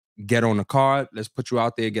celebration. Get on the card. Let's put you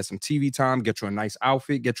out there, get some TV time, get you a nice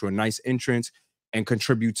outfit, get you a nice entrance, and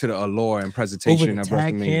contribute to the allure and presentation of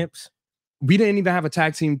WrestleMania. Camps. We didn't even have a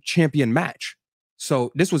tag team champion match.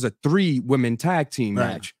 So this was a 3-women tag team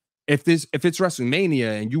match. If it's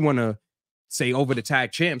WrestleMania and you want to say over the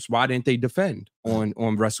tag champs, why didn't they defend on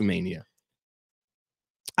WrestleMania?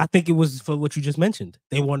 I think it was for what you just mentioned.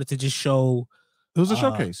 They wanted to just show. It was a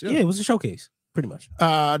showcase. Yeah, it was a showcase, pretty much.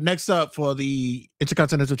 Next up for the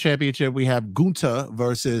Intercontinental Championship, we have Gunther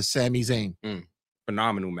versus Sami Zayn.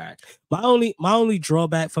 Phenomenal match. My only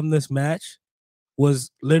drawback from this match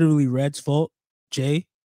was literally Red's fault. Jay,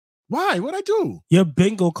 why? What'd I do? Your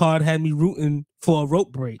bingo card had me rooting for a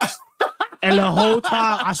rope break. And the whole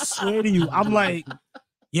time, I swear to you, I'm like,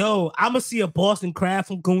 yo, I'm going to see a Boston Crab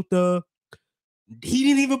from Gunther. He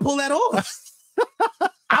didn't even pull that off.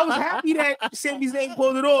 I was happy that Sami Zayn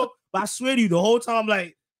pulled it off, but I swear to you, the whole time, I'm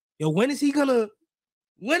like, yo, when is he gonna?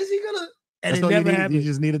 And it never happened. You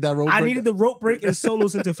just needed that rope break? I needed the rope break and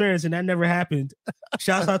Solo's interference, and that never happened.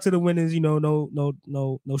 Shouts out to the winners,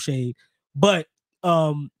 no shade. But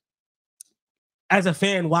as a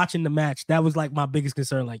fan watching the match, that was like my biggest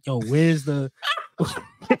concern. Like, yo, where's the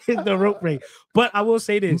rope break? But I will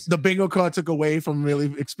say this: the bingo card took away from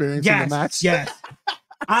really experiencing the match. Yes,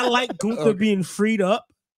 I like Gunther being freed up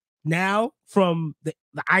now from the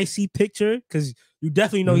IC picture, because you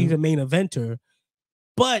definitely know he's a main eventer.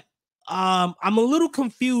 But I'm a little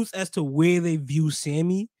confused as to where they view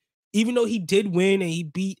Sammy, even though he did win and he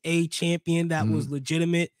beat a champion that was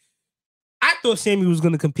legitimate. I thought Sammy was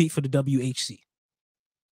going to compete for the WHC.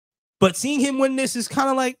 But seeing him win this is kind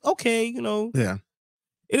of like, okay, Yeah.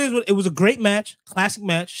 It was a great match, classic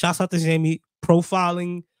match. Shouts out to Sammy.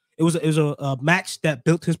 Profiling. It was a match that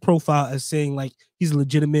built his profile as saying like he's a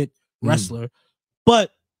legitimate wrestler.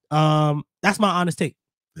 But that's my honest take.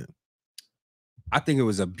 Yeah. I think it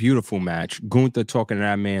was a beautiful match. Gunther talking to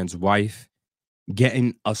that man's wife,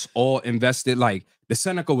 getting us all invested. Like the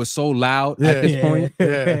Seneca was so loud at this point.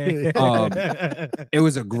 It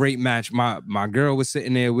was a great match. My girl was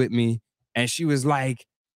sitting there with me, and she was like,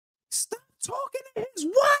 "Stop talking to his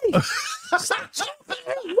wife. Stop talking to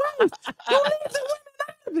his wife. You leave the women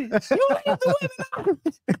out of it. You leave the women out of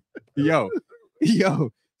it."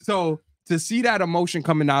 Yo. So to see that emotion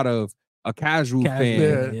coming out of a casual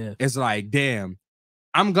fan, it's like, damn.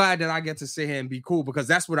 I'm glad that I get to sit here and be cool, because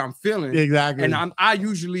that's what I'm feeling. Exactly. And I'm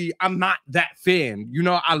not that fan.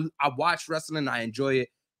 I watch wrestling, I enjoy it.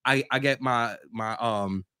 I get my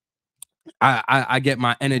I get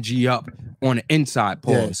my energy up on the inside,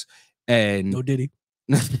 pause. And no Diddy.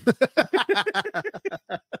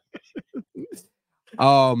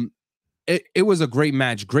 It was a great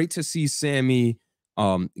match. Great to see Sammy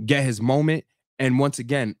get his moment. And once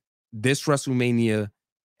again, this WrestleMania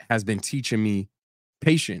has been teaching me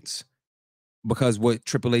patience, because what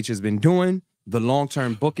Triple H has been doing, the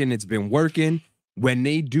long-term booking, it's been working. When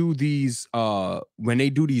they do these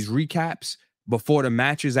recaps before the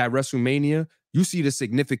matches at WrestleMania, you see the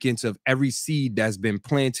significance of every seed that's been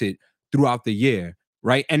planted throughout the year,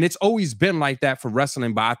 right? And it's always been like that for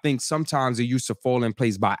wrestling, but I think sometimes it used to fall in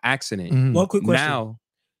place by accident. One quick question. Now,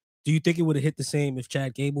 do you think it would have hit the same if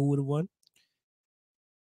Chad Gable would have won?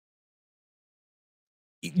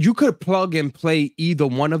 You could plug and play either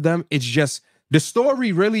one of them. It's just the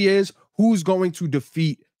story really is who's going to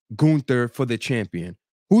defeat Gunther for the champion.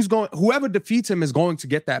 Whoever defeats him is going to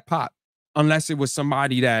get that pop, unless it was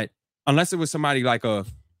somebody like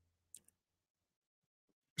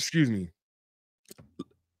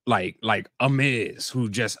like a Miz, who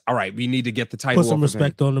just, all right, we need to get the title. Put some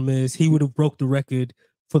respect on the Miz. He would have broke the record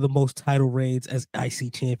for the most title reigns as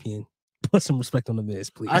IC champion. Put some respect on the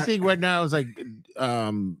Miz, please. I think right now it's like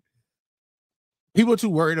people are too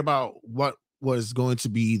worried about what was going to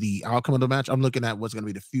be the outcome of the match. I'm looking at what's going to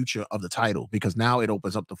be the future of the title, because now it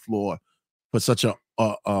opens up the floor for such a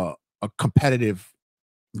competitive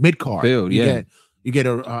mid card. You get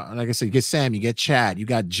like I said, you get Sam, you get Chad, you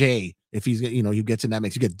got Jay. If he's, you get to that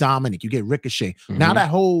mix, you get Dominic, you get Ricochet. Now that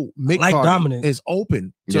whole mid card is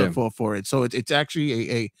open for it. So it's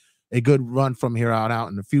actually a good run from here out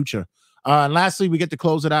in the future. And lastly, we get to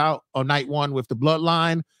close it out on night one with the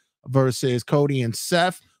Bloodline versus Cody and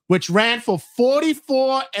Seth, which ran for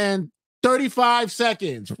 44 and 35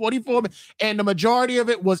 seconds, 44, and the majority of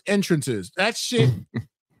it was entrances. That shit.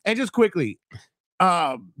 And just quickly,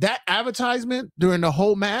 that advertisement during the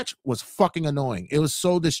whole match was fucking annoying. It was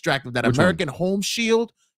so distracting. That American Home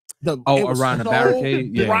Shield, around the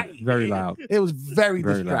barricade, very loud. It was very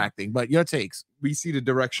distracting. Loud. But your takes? We see the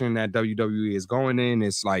direction that WWE is going in.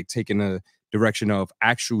 It's like taking a direction of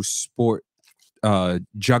actual sport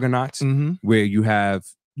juggernauts, where you have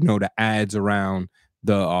the ads around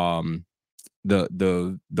the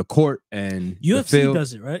court, and UFC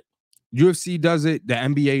does it, right? UFC does it. The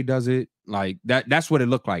NBA does it. Like that's what it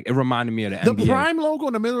looked like. It reminded me of the NBA. The Prime logo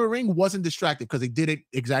in the middle of the ring wasn't distracted because they did it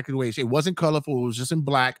exactly the way it wasn't colorful. It was just in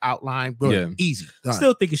black outline. Good, easy. I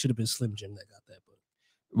still think it should have been Slim Jim that got that. But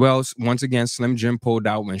well, once again, Slim Jim pulled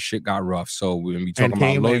out when shit got rough. So when we talking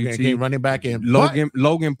about loyalty, running back in,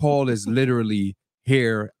 Logan Paul is literally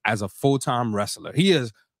here as a full-time wrestler. He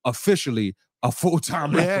is officially a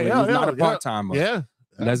full-time wrestler. He's not a part-timer. Yeah.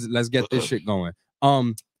 Let's get this shit going.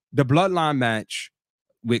 The Bloodline match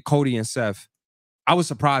with Cody and Seth, I was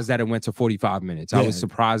surprised that it went to 45 minutes. I was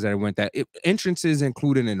surprised that it went entrances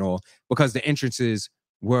included and all, because the entrances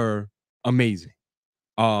were amazing.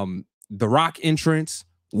 The Rock entrance,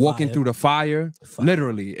 walking through the fire.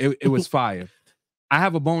 Literally, it was fire. I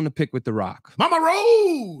have a bone to pick with The Rock. Mama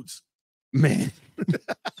Rhodes! Man.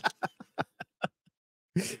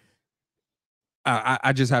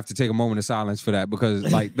 I just have to take a moment of silence for that,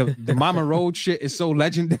 because like the Mama Rhodes shit is so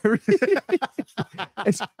legendary.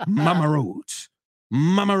 It's Mama Rhodes.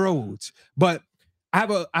 But I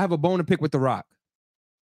have a bone to pick with The Rock.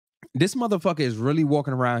 This motherfucker is really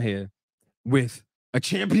walking around here with a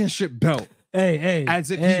championship belt. As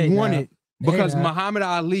if he won it because Muhammad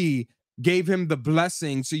Ali gave him the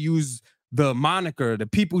blessing to use the moniker, the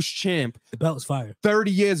People's Champ. The belt is fire.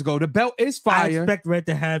 30 years ago. The belt is fire. I expect Red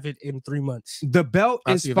to have it in 3 months. The belt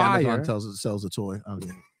is fire. Amazon sells a toy.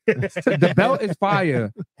 The belt is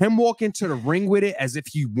fire. Him walking to the ring with it as if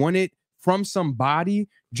he won it from somebody,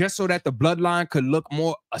 just so that the Bloodline could look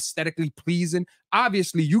more aesthetically pleasing.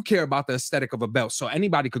 Obviously, you care about the aesthetic of a belt, so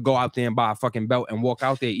anybody could go out there and buy a fucking belt and walk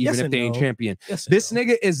out there, even if they ain't champion. This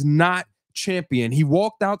nigga is not champion. He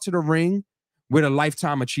walked out to the ring with a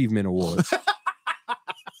Lifetime Achievement Award.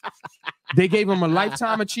 They gave him a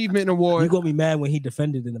Lifetime Achievement Award. You're going to be mad when he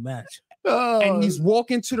defended in the match. And he's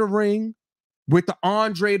walking to the ring with the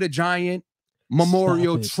Andre the Giant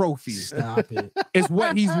Memorial Trophy. Stop it. It's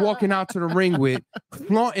what he's walking out to the ring with,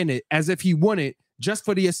 flaunting it as if he won it just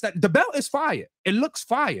for the aesthetic. The belt is fire. It looks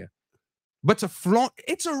fire. But to flaunt,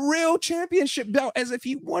 it's a real championship belt as if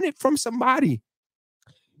he won it from somebody.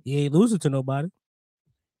 He ain't losing to nobody.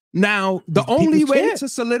 Now, the only way to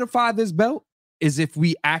solidify this belt is if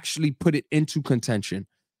we actually put it into contention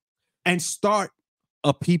and start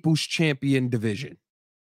a People's Champion division.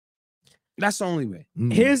 That's the only way.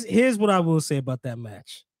 Here's what I will say about that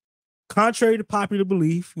match. Contrary to popular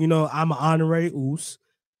belief, I'm an honorary Oos.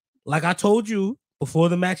 Like I told you before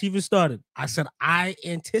the match even started, I said I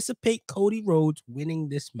anticipate Cody Rhodes winning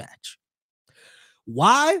this match.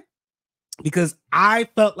 Why? Because I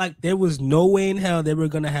felt like there was no way in hell they were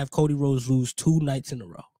going to have Cody Rhodes lose 2 nights in a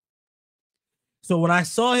row. So when I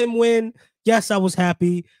saw him win, yes, I was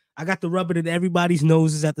happy. I got to rub it in everybody's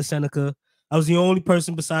noses at the Seneca. I was the only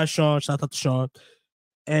person besides Sean. Shout out to Sean.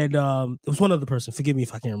 And it was one other person. Forgive me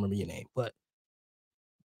if I can't remember your name. But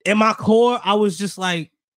in my core, I was just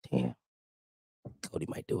like, damn, Cody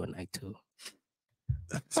might do it night 2.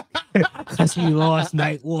 Because he lost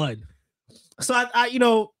night 1. So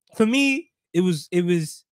I for me, it was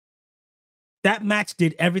that match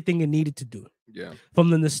did everything it needed to do. Yeah. From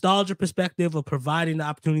the nostalgia perspective of providing the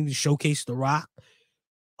opportunity to showcase The Rock,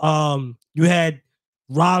 you had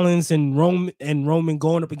Rollins and Roman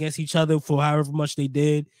going up against each other for however much they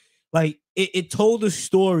did. Like it told a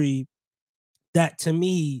story that to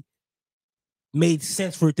me made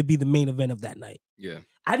sense for it to be the main event of that night. Yeah.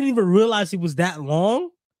 I didn't even realize it was that long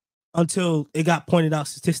until it got pointed out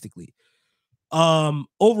statistically.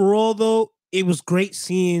 Overall though, it was great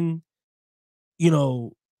seeing,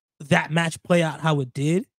 that match play out how it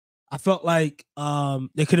did. I felt like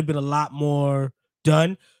there could have been a lot more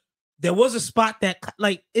done. there was a spot that,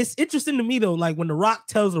 like, it's interesting to me though. Like when The Rock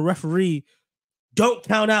tells the referee, "Don't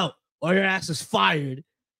count out or your ass is fired."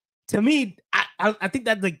 To me, I think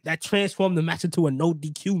that like that transformed the match into a no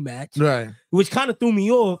DQ match, right? Which kind of threw me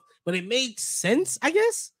off, but it made sense, I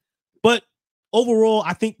guess. But overall,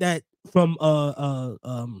 I think that from a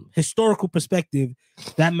historical perspective,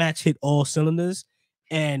 that match hit all cylinders,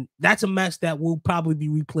 and that's a match that will probably be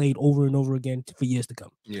replayed over and over again for years to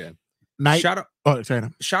come. Yeah. Shout out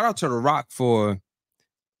to The Rock for,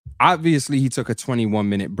 obviously he took a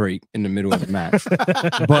 21-minute break in the middle of the match,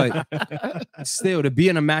 but still to be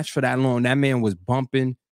in a match for that long, that man was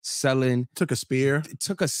bumping, selling, took a spear.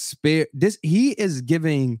 He is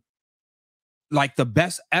giving like the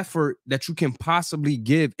best effort that you can possibly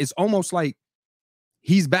give. It's almost like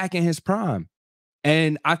he's back in his prime.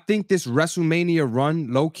 And I think this WrestleMania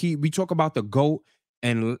run, low key, we talk about the GOAT,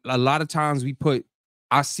 and a lot of times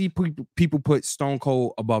I see people put Stone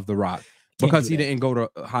Cold above The Rock because he didn't go to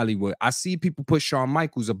Hollywood. I see people put Shawn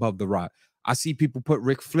Michaels above The Rock. I see people put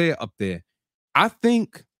Ric Flair up there. I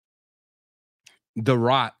think The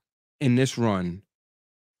Rock in this run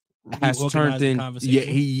has turned in. Yeah,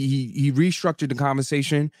 he restructured the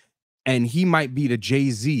conversation, and he might be the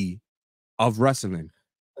Jay-Z of wrestling.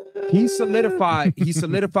 He solidified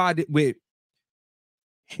it with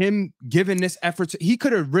him giving this effort. He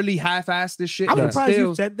could have really half-assed this shit. I'm surprised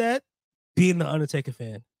you said that, being the Undertaker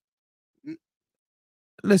fan.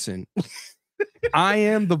 Listen, I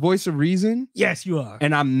am the voice of reason. Yes, you are.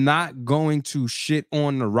 And I'm not going to shit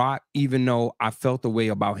on The Rock, even though I felt the way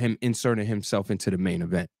about him inserting himself into the main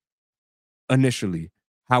event initially.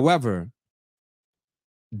 However,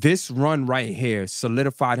 this run right here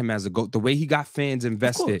solidified him as a GOAT. The way he got fans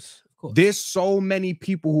invested. Of course. There's so many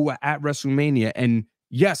people who are at WrestleMania, and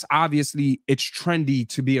yes, obviously it's trendy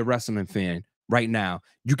to be a wrestling fan right now.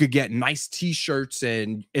 You could get nice t-shirts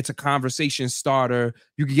and it's a conversation starter.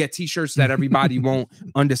 You could get t-shirts that everybody won't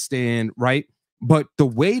understand, right? But the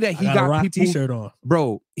way that he got Rock people, t-shirt on,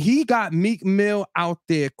 bro, he got Meek Mill out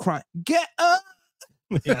there crying, "Get up,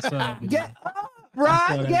 get up,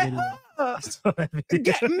 right, get up."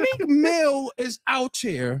 Meek Mill is out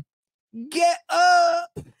here, get up.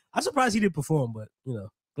 I'm surprised he didn't perform, but you know,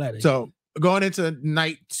 glad. So going into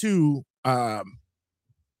night 2,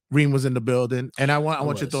 Reem was in the building, and I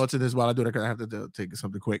want your thoughts on this while I do that, because I have to take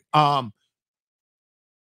something quick.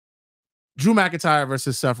 Drew McIntyre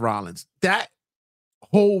versus Seth Rollins. That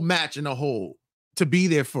whole match in a whole, to be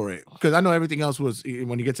there for it, because I know everything else was,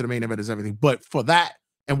 when you get to the main event, is everything, but for that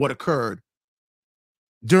and what occurred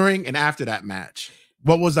during and after that match,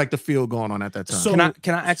 what was like the feel going on at that time? So,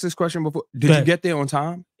 can I ask this question before? Did you get there on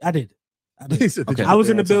time? I did. Okay. I was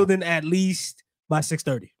in the building at least by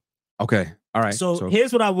 6:30. Okay. All right. So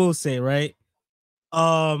here's what I will say, right?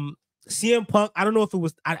 CM Punk, I don't know if it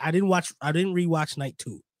was, I didn't rewatch night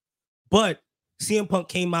 2, but CM Punk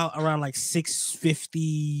came out around like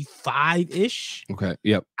 6:55-ish. Okay.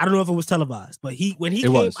 Yep. I don't know if it was televised, but when he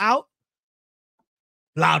came out,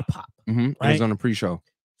 loud pop. Right? It was on the pre-show.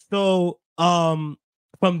 So from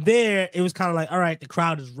there, it was kind of like, all right, the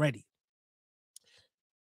crowd is ready.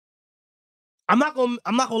 I'm not gonna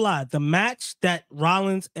lie. The match that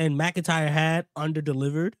Rollins and McIntyre had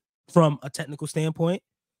under-delivered from a technical standpoint,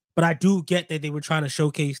 but I do get that they were trying to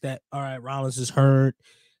showcase that, all right, Rollins is hurt.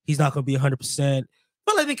 He's not gonna be 100%.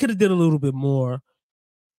 But like they could have did a little bit more.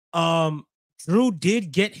 Drew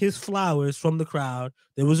did get his flowers from the crowd.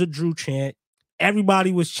 There was a Drew chant.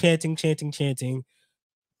 Everybody was chanting.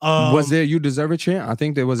 Was there "You Deserve a" chant? I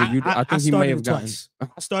think there was a "You." I think he may have gotten. I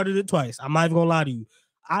started it twice. I'm not even gonna lie to you.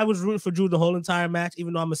 I was rooting for Drew the whole entire match,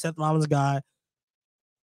 even though I'm a Seth Rollins guy.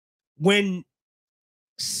 When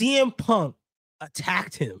CM Punk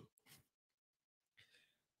attacked him,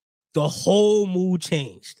 the whole mood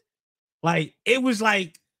changed. Like, it was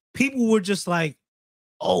like people were just like,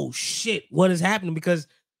 "Oh shit, what is happening?" Because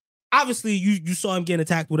obviously you saw him getting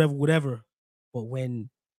attacked, whatever. But when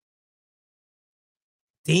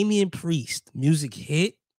Damian Priest music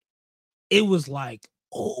hit, it was like,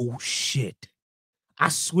 oh shit. I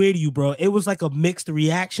swear to you, bro. It was like a mixed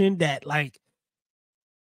reaction that, like,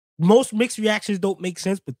 most mixed reactions don't make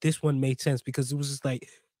sense, but this one made sense because it was just like,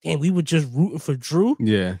 damn, we were just rooting for Drew.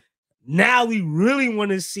 Yeah. Now we really want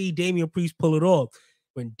to see Damian Priest pull it off.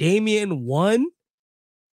 When Damian won,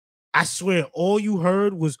 I swear all you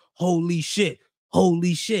heard was holy shit,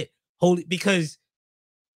 because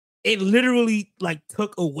it literally like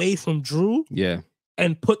took away from Drew,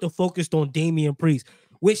 and put the focus on Damian Priest,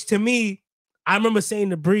 which to me, I remember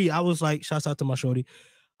saying to Bree, I was like, shouts out to my shorty.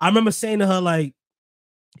 I remember saying to her, like,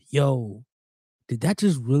 yo, did that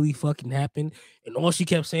just really fucking happen? And all she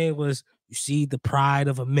kept saying was, you see the pride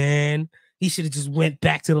of a man. He should have just went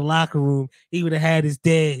back to the locker room. He would have had his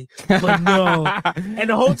day. But no. And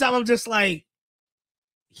the whole time I'm just like,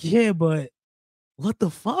 yeah, but what the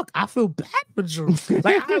fuck? I feel bad for Drew.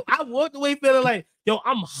 Like I walked away feeling like, yo,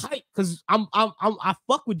 I'm hyped because I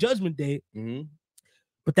fuck with Judgment Day. Mm-hmm.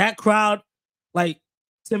 But that crowd, like,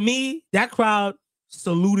 to me, that crowd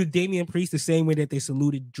saluted Damian Priest the same way that they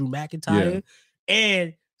saluted Drew McIntyre. Yeah.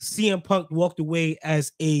 And CM Punk walked away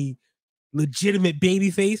as a legitimate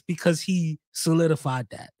babyface because he solidified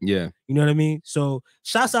that. Yeah. You know what I mean? So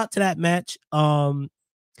shouts out to that match. My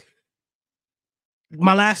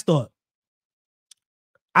last thought.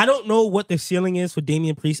 I don't know what the ceiling is for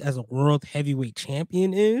Damian Priest as a world heavyweight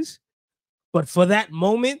champion is, but for that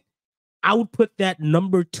moment, I would put that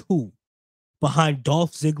number 2 behind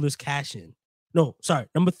Dolph Ziggler's cash-in. No, sorry,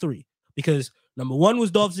 number 3. Because number 1 was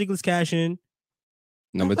Dolph Ziggler's cash-in.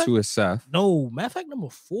 Number 2 is Seth. No, matter of fact, number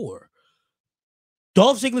 4.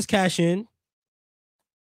 Dolph Ziggler's cash-in.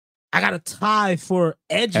 I got a tie for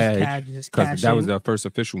Edge's cash-in. Because that was the first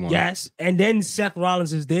official one. Yes, and then Seth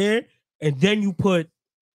Rollins is there, and then you put,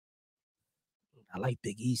 I like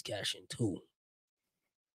Big E's cash-in too.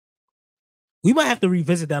 We might have to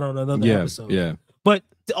revisit that on another episode. Yeah. But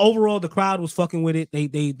overall, the crowd was fucking with it.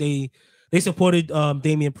 They supported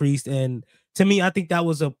Damian Priest, and to me, I think that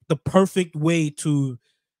was the perfect way to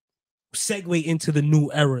segue into the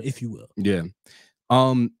new era, if you will. Yeah.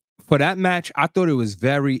 For that match, I thought it was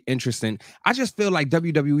very interesting. I just feel like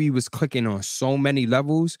WWE was clicking on so many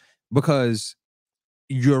levels because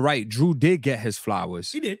you're right. Drew did get his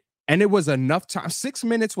flowers. He did. And it was enough time. 6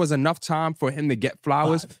 minutes was enough time for him to get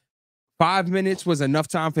flowers. 5 minutes was enough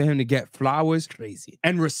time for him to get flowers. Crazy.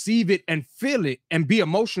 And receive it and feel it and be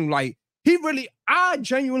emotional. Like, I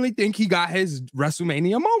genuinely think he got his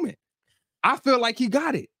WrestleMania moment. I feel like he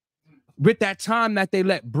got it. With that time that they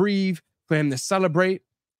let breathe for him to celebrate,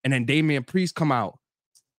 and then Damian Priest come out.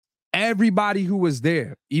 Everybody who was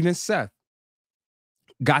there, even Seth,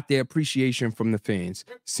 got their appreciation from the fans.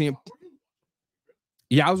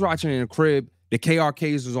 Yeah, I was watching in the crib. The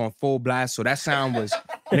KRKs was on full blast, so that sound was,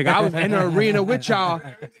 nigga, I was in the arena with y'all.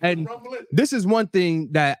 And this is one thing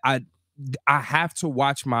that I have to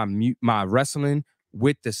watch my wrestling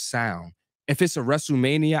with the sound. If it's a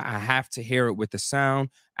WrestleMania, I have to hear it with the sound.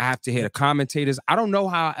 I have to hear the commentators. I don't know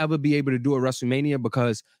how I'll ever be able to do a WrestleMania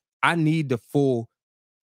because I need the full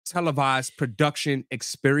televised production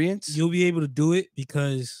experience. You'll be able to do it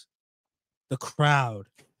because the crowd.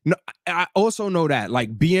 No, I also know that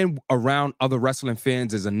like being around other wrestling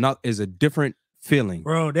fans is a different feeling,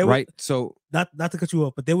 bro. Right? So not to cut you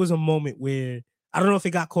off, but there was a moment where I don't know if it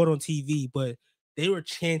got caught on TV, but they were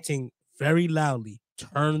chanting very loudly,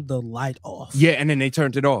 "Turn the light off." Yeah, and then they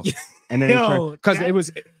turned it off, and then because it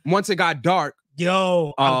was once it got dark.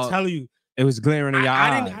 Yo, I'm telling you, it was glaring in your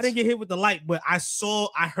eyes. I didn't get hit with the light, but I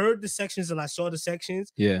heard the sections and I saw the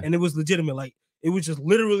sections. Yeah, and it was legitimate. Like it was just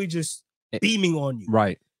literally just beaming on you.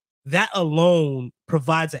 Right. That alone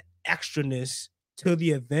provides an extraness to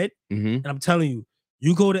the event. Mm-hmm. And I'm telling you,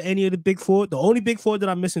 you go to any of the big 4. The only big 4 that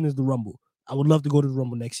I'm missing is the Rumble. I would love to go to the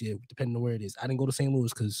Rumble next year, depending on where it is. I didn't go to St.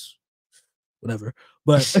 Louis because whatever.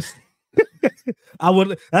 But I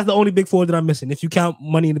would. That's the only big 4 that I'm missing. If you count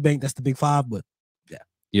Money in the Bank, that's the big 5. But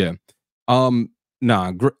yeah.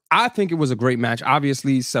 I think it was a great match.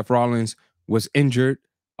 Obviously, Seth Rollins was injured.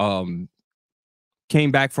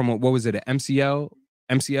 Came back from what was it? An MCL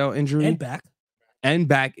injury and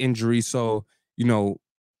back injury. So, you know,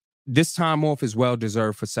 this time off is well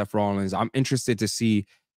deserved for Seth Rollins. I'm interested to see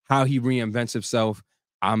how he reinvents himself.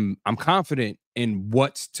 I'm confident in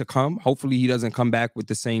what's to come. Hopefully he doesn't come back with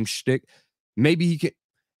the same shtick. Maybe he can.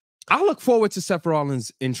 I look forward to Seth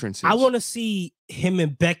Rollins' entrances. I want to see him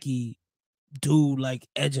and Becky do like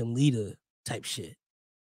Edge and Lita type shit.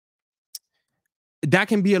 That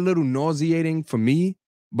can be a little nauseating for me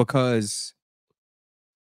because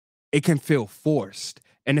it can feel forced.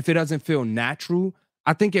 And if it doesn't feel natural,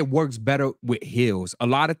 I think it works better with heels. A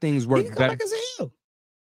lot of things work better. Back as a heel.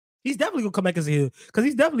 He's definitely gonna come back as a heel because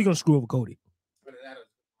he's definitely gonna screw over Cody.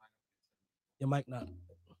 Your mic not.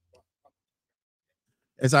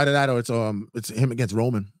 It's either that or it's him against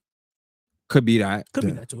Roman. Could be that. Could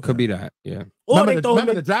be that too. Could be that. Yeah. Or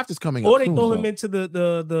remember the draft is coming or up. Or they throw him into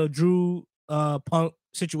the Drew Punk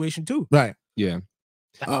situation too. Right. Yeah.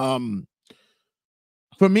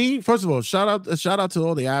 For me, first of all, shout out to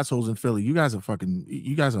all the assholes in Philly. You guys are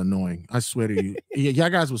annoying. I swear to you.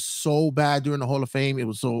 Y'all guys was so bad during the Hall of Fame. It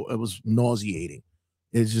was nauseating.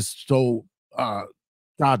 It's just so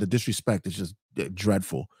God, the disrespect is just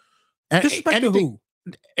dreadful. Disrespect to who?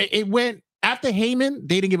 It went after Heyman,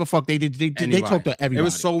 they didn't give a fuck. They talked to everybody.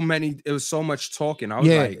 It was so much talking. I was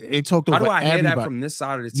like, it talked over everybody. How do I hear that from this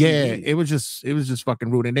side of the TV? Yeah, it was just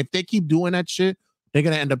fucking rude. And if they keep doing that shit, they're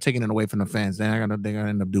gonna end up taking it away from the fans. They're gonna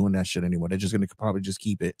end up doing that shit anymore. They're just gonna probably just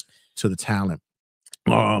keep it to the talent.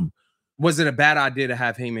 Was it a bad idea to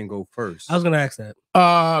have Heyman go first? I was gonna ask that.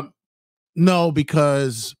 No,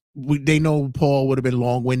 because they know Paul would have been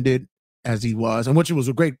long-winded as he was, and which was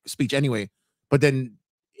a great speech anyway. But then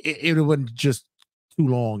it wasn't just too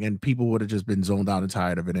long, and people would have just been zoned out and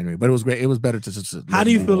tired of it anyway. But it was great. It was better to just. How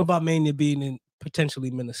do you feel about Mania being in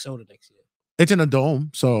potentially Minnesota next year? It's in a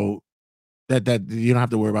dome, so that you don't have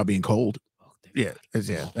to worry about being cold. Yeah,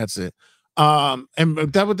 that's it. And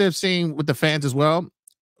that what they're saying with the fans as well.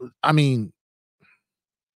 I mean,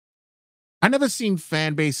 I never seen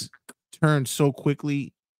fan base turn so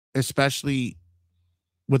quickly, especially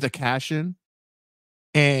with a cash in.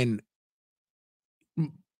 And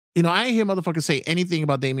I ain't hear motherfuckers say anything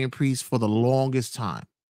about Damian Priest for the longest time.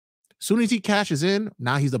 As soon as he cashes in,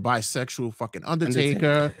 now he's a bisexual fucking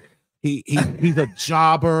Undertaker. He's a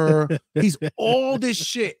jobber. He's all this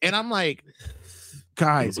shit. And I'm like,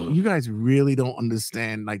 guys, you guys really don't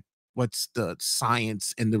understand like what's the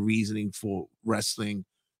science and the reasoning for wrestling.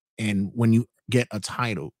 And when you get a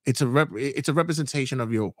title, it's a representation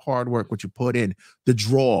of your hard work, what you put in, the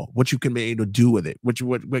draw, what you can be able to do with it, what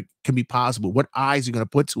can be possible, what eyes you're gonna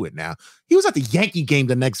put to it. Now he was at the Yankee game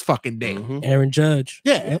the next fucking day. Aaron Judge.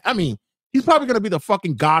 Yeah, I mean, he's probably gonna be the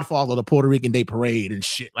fucking godfather of the Puerto Rican Day Parade and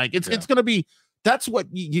shit. Like it's gonna be. That's what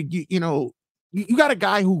you got a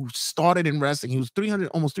guy who started in wrestling. He was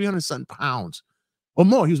almost 300 something pounds or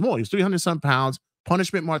more. He was 300 something pounds.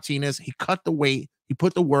 Punishment Martinez. He cut the weight. He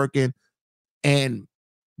put the work in, and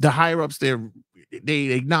the higher ups there, they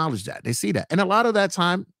acknowledge that. They see that, and a lot of that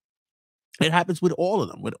time, it happens with all of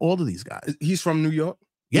them, with all of these guys. He's from New York.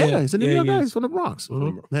 Yeah, he's a New York guy. He's from the Bronx.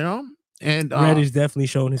 And Red is definitely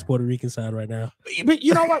showing his Puerto Rican side right now. But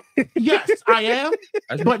you know what? Yes, I am.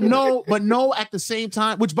 But no, at the same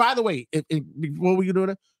time. Which, by the way, before we do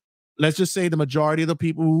that, let's just say the majority of the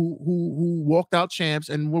people who walked out champs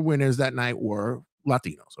and were winners that night were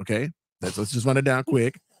Latinos. Okay, let's just run it down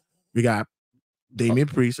quick. We got Damian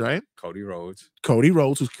Priest, right? Cody Rhodes,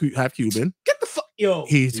 who's half Cuban. Get the fuck, yo.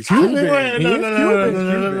 He's Cuban.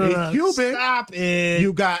 No. He's Cuban. Stop it.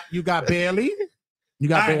 You got Bailey. You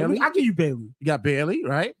got Bailey. I'll give you Bailey. You got Bailey,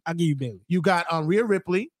 right? I'll give you Bailey. You got Rhea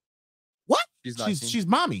Ripley. What? She's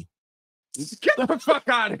mommy. Get the fuck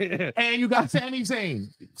out of here. And you got Sami Zayn.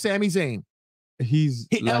 He's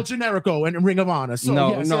El Generico in Ring of Honor. So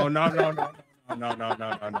no.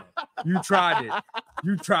 You tried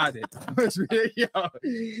it. Yo. All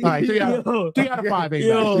right, 3 out of 5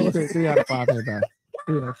 ain't bad. 3 out of 5 ain't bad.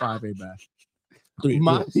 3 out of 5 ain't bad.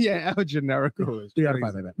 El Generico is 3 out of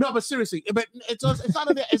 5 ain't bad. No, but seriously, but it's not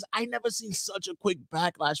of that. I never seen such a quick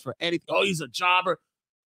backlash for anything. Oh, he's a jobber.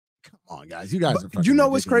 Come on, guys. You guys are fucking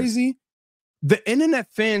what's crazy? The internet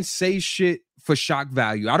fans say shit for shock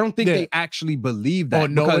value. I don't think they actually believe that. Or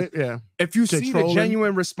know it, yeah. If you see the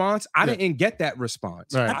genuine response, I didn't get that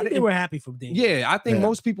response. Right. I think they were happy for Damian. Yeah, I think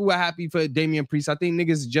most people were happy for Damian Priest. I think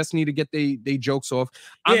niggas just need to get they jokes off.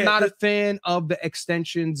 I'm not a fan of the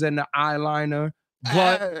extensions and the eyeliner,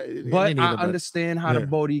 but I understand how the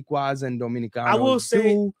Boricuas and Dominicanos I will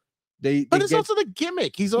say but it's also the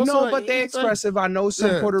gimmick. He's also but they're expressive. I know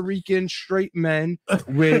some Puerto Rican straight men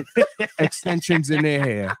with extensions in their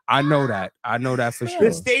hair. I know that for sure.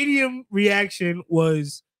 The stadium reaction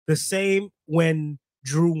was the same when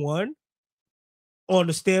Drew won, on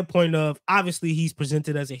the standpoint of obviously he's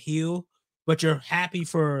presented as a heel, but you're happy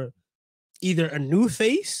for either a new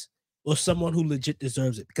face or someone who legit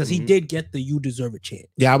deserves it, because he did get the "You Deserve It" chant.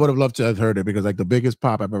 Yeah, I would have loved to have heard it, because like the biggest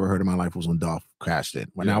pop I've ever heard in my life was when Dolph crashed it.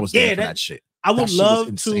 When I was there for that shit. I would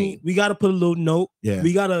love to. We got to put a little note. Yeah,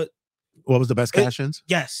 we gotta. What was the best cash-ins?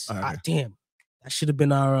 Yes. Damn, that should have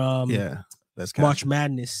been our March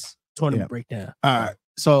Madness tournament breakdown. All right.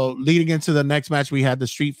 So leading into the next match, we had the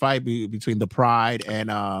street fight between the Pride and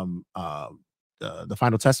the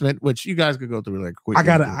Final Testament, which you guys could go through really quick.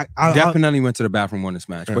 I definitely went to the bathroom on this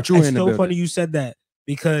match, but you were in the building. So funny you said that,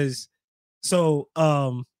 because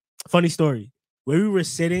funny story. Where we were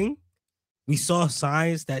sitting, we saw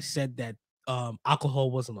signs that said that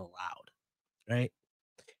alcohol wasn't allowed, right?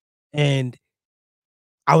 And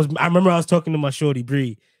I remember I was talking to my shorty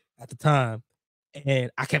Bree at the time,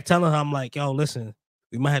 and I kept telling her, I'm like, yo, listen,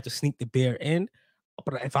 we might have to sneak the beer in.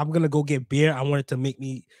 But if I'm gonna go get beer, I want to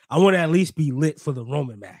at least be lit for the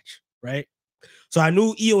Roman match, right? So I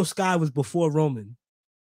knew Io Sky was before Roman,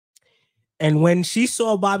 and when she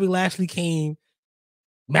saw Bobby Lashley came,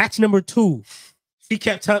 match number 2, She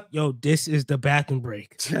kept telling, yo, this is the bathroom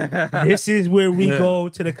break. This is where we go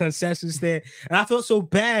to the concession stand. And I felt so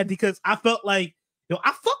bad because I felt like, yo,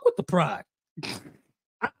 I fuck with the Pride.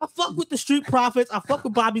 I fuck with the Street Profits. I fuck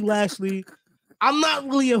with Bobby Lashley. I'm not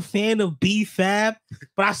really a fan of B-Fab,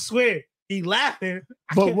 but I swear, he laughing.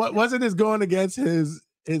 But what wasn't this going against his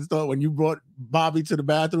thought when you brought Bobby to the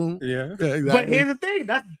bathroom? Yeah. Exactly. But here's the thing.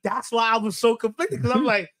 That's why I was so conflicted, because I'm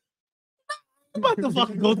like, I'm about to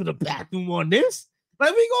fucking go to the bathroom on this.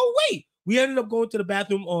 Like, we gonna wait. We ended up going to the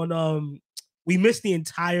bathroom on we missed the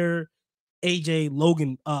entire LA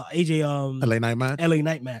Night match.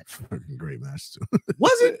 Fucking great match too.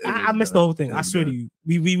 Was it? I missed the whole thing. I swear to you.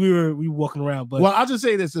 We were walking around, but well, I'll just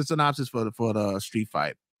say this: the synopsis for the street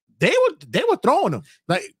fight. They were throwing them.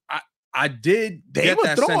 Like I did get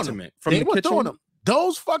that sentiment from the kitchen. Throwing them.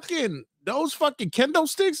 Those fucking kendo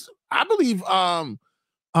sticks. I believe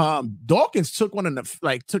Dawkins took one in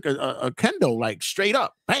the took a kendo like straight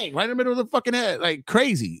up, bang, right in the middle of the fucking head, like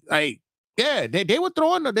crazy. Like, yeah, they were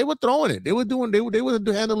throwing it. They were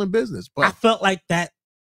handling business. But I felt like that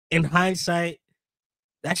in hindsight,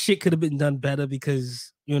 that shit could have been done better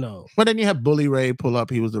because, you know. But then you have Bully Ray pull up,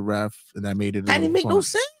 he was the ref, and that made it. That didn't make no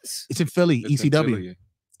sense. It's in Philly, ECW.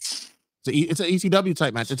 It's an ECW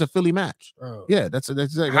type match. It's a Philly match. Oh. Yeah, that's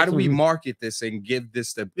how do we market this and give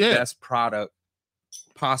this the best product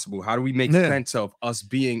possible? How do we make sense of us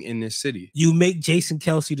being in this city? You make Jason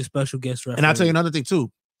Kelsey the special guest referee. And I'll tell you another thing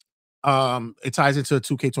too. It ties into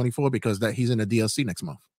 2K24 because he's in the DLC next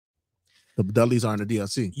month. The Dudleys are in the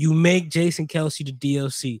DLC. You make Jason Kelsey the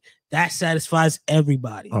DLC. That satisfies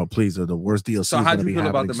everybody. Oh, please, the worst DLC. So how do you feel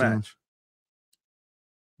about the match?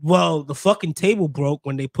 Well, the fucking table broke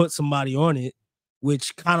when they put somebody on it,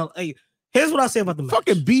 which kind of, hey, here's what I say about the match.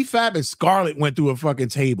 Fucking B-Fab and Scarlett went through a fucking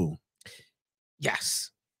table. Yes.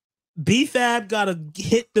 B-Fab gotta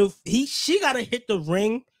hit she gotta hit the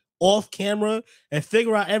ring off camera and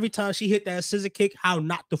figure out every time she hit that scissor kick how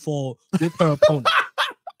not to fall with her opponent.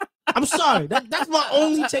 I'm sorry. That's my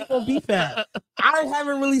only take on B-Fab. I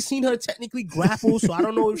haven't really seen her technically grapple, so I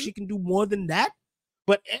don't know if she can do more than that.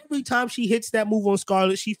 But every time she hits that move on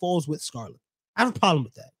Scarlett, she falls with Scarlett. I have a problem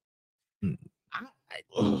with that.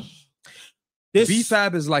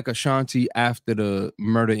 B-Fab is like Ashanti after the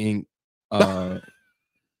Murder Inc.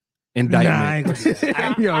 Indictment. Nah, I ain't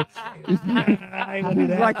gonna do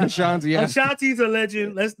that. Like Ashanti. Yeah. Ashanti's a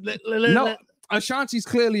legend. No, Ashanti's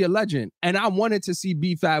clearly a legend, and I wanted to see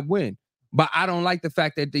B-Fab win, but I don't like the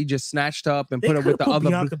fact that they just snatched her up and put her with the other.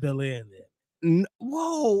 Bianca Belair in there.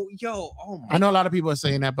 Whoa, yo, oh my! I know a lot of people are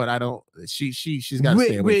saying that, but I don't. She's got to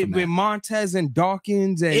stay away from that. With Montez and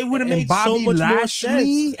Dawkins and it would have made Bobby so much Lashley more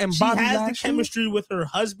sense. and she Bobby has Lashley. the chemistry with her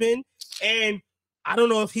husband, and I don't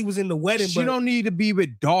know if he was in the wedding. She don't need to be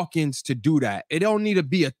with Dawkins to do that. It don't need to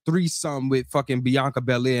be a threesome with fucking Bianca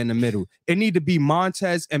Belair in the middle. It need to be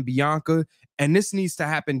Montez and Bianca, and this needs to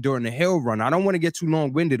happen during the Hell Run. I don't want to get too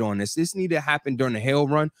long-winded on this. This need to happen during the Hell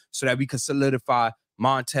Run so that we can solidify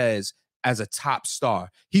Montez as a top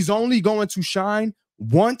star. He's only going to shine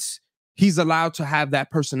once he's allowed to have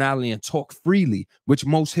that personality and talk freely, which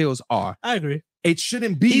most heels are. I agree. It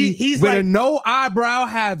shouldn't be he's with like, a no eyebrow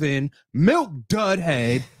having milk dud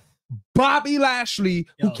head Bobby Lashley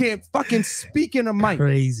who can't fucking speak in a mic.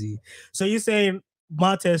 Crazy. So you're saying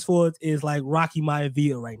Montez Ford is like Rocky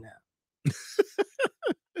Maivia right now?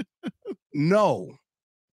 No.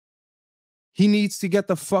 He needs to get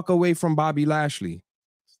the fuck away from Bobby Lashley.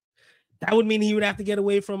 That would mean he would have to get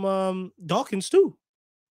away from Dawkins too.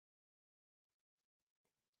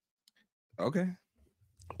 Okay.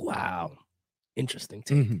 Wow. Interesting.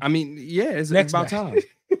 Mm-hmm. I mean, yeah, it's about time.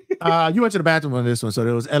 You went to the bathroom on this one, so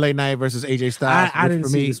there was LA Knight versus AJ Styles. I didn't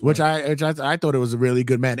see this, I thought it was a really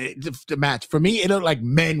good match. The match for me, it looked like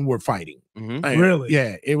men were fighting. Mm-hmm. Like, really?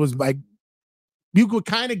 Yeah, it was like you were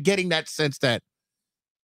kind of getting that sense that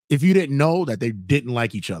if you didn't know that they didn't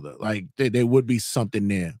like each other, like there would be something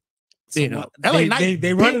there. So you know, they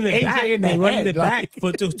running it back. They running it like,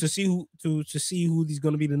 back to see who he's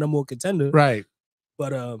going to be the number one contender. Right.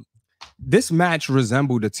 But this match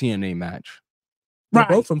resembled a TNA match. They're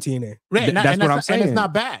both from TNA. Right. That's what I'm saying. And it's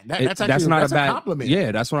not bad. That's not a bad compliment.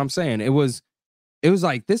 Yeah, that's what I'm saying. It was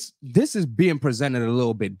like this is being presented a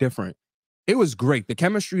little bit different. It was great. The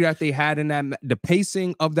chemistry that they had in that, the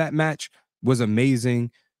pacing of that match was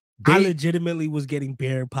amazing. I legitimately was getting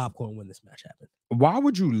beer and popcorn when this match happened. Why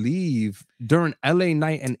would you leave during LA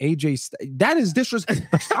Knight and AJ? That is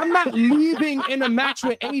disrespectful. I'm not leaving in a match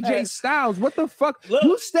with AJ Styles. What the fuck? Look,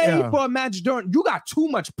 you stayed for a match during. You got too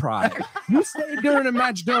much pride. You stayed during a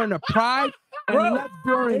match during a pride. And left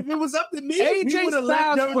during, if it was up to me, AJ we would have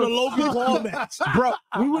left during the Logan Paul match. Bro,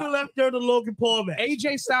 we would have left during the Logan Paul match.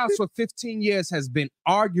 AJ Styles for 15 years has been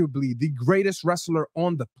arguably the greatest wrestler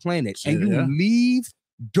on the planet. And you leave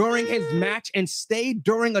during his match and stay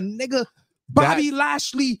during a nigga. Bobby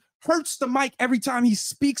Lashley hurts the mic every time he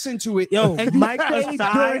speaks into it. Yo, and Mike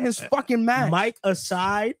aside, during his fucking match. Mike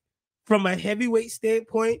aside, from a heavyweight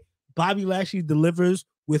standpoint, Bobby Lashley delivers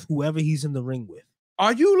with whoever he's in the ring with.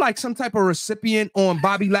 Are you like some type of recipient on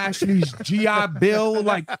Bobby Lashley's GI Bill?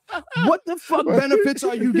 Like, what the fuck benefits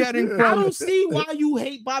are you getting from? I don't see why you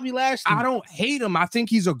hate Bobby Lashley. I don't hate him. I think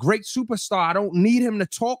he's a great superstar. I don't need him to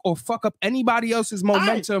talk or fuck up anybody else's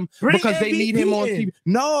momentum because they need him on TV.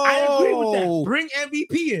 No, I agree with that. Bring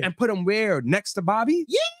MVP in and put him where? Next to Bobby?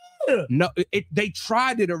 Yeah. No, they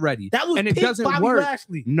tried it already. That was and it doesn't Bobby work.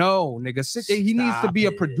 Lashley. No, nigga, sit there. He needs to be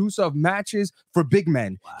a producer of matches for big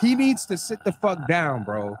men. Wow. He needs to sit the fuck down,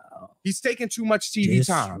 bro. He's taking too much TV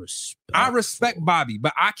time. I respect Bobby,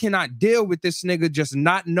 but I cannot deal with this nigga just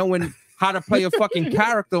not knowing how to play a fucking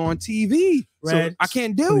character on TV. So I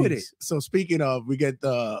can't deal with it. So speaking of, we get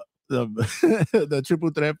the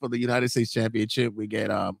triple threat for the United States Championship. We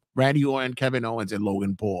get Randy Orton, Kevin Owens, and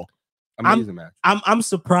Logan Paul. Amazing match. I'm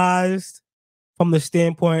surprised from the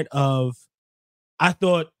standpoint of I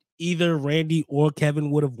thought either Randy or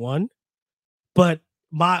Kevin would have won, but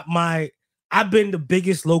I've been the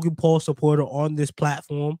biggest Logan Paul supporter on this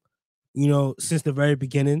platform, you know, since the very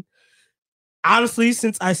beginning. Honestly,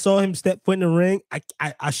 since I saw him step foot in the ring,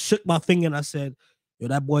 I shook my finger and I said, yo,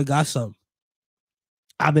 that boy got something.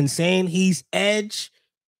 I've been saying he's Edge.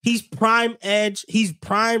 He's prime Edge. He's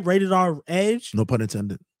prime rated R Edge. No pun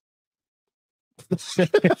intended.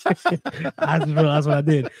 I just realized what I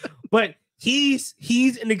did. But he's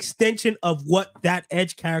an extension of what that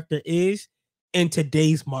Edge character is in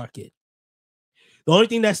today's market. The only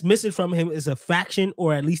thing that's missing from him is a faction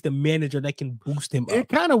or at least a manager that can boost him up. They're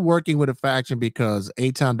kind of working with a faction because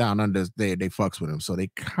A-Town Down Under, they fucks with him. So they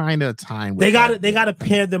kind of time with they gotta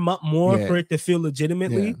pair them up more for it to feel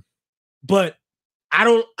legitimately. Yeah. But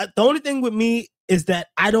the only thing with me is that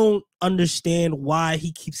I don't understand why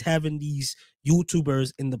he keeps having these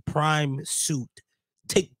YouTubers in the prime suit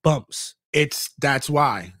take bumps. That's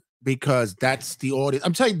why, because that's the audience.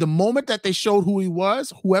 I'm telling you, the moment that they showed who he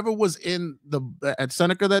was, whoever was at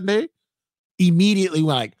Seneca that day, immediately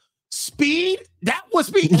went like, Speed? That was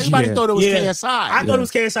Speed. Everybody thought it was KSI. I thought it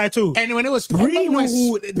was KSI too. And when it was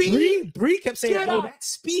Bree kept saying, "Oh, that's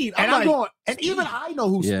Speed." I'm going, and even I know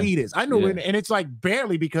who Speed is. I know, and it's like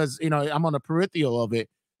barely because I'm on the peripheral of it.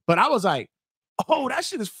 But I was like, "Oh, that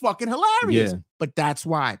shit is fucking hilarious." Yeah. But that's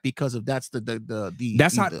why, because of that's the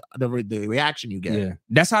reaction you get. Yeah,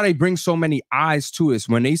 that's how they bring so many eyes to us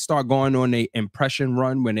when they start going on a impression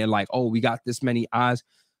run. When they're like, "Oh, we got this many eyes."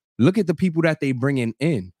 Look at the people that they bringing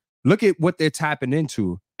in. Look at what they're tapping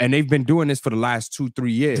into. And they've been doing this for the last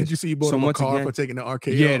 2-3 years. Did you see you bought him a car for taking the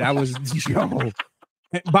RKO? Yeah, that was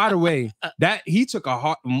By the way, that he took a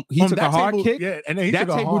hard kick. Yeah, and then he that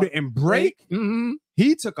took table didn't break. Mm-hmm.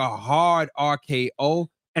 He took a hard RKO.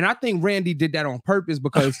 And I think Randy did that on purpose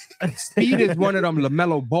because Speed is one of them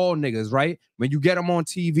LaMelo Ball niggas, right? When you get them on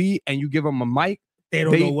TV and you give them a mic, they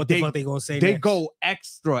don't know what the fuck they gonna say. They go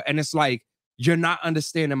extra. And it's like, you're not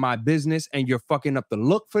understanding my business and you're fucking up the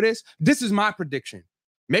look for this. This is my prediction.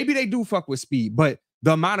 Maybe they do fuck with Speed, but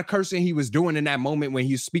the amount of cursing he was doing in that moment when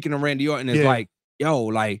he was speaking to Randy Orton is like, yo,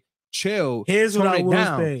 like, chill. Here's what I will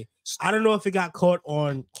say. I don't know if it got caught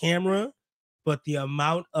on camera, but the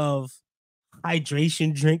amount of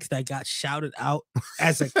hydration drinks that got shouted out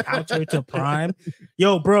as a counter to Prime.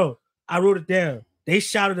 Yo, bro, I wrote it down. They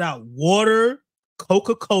shouted out water,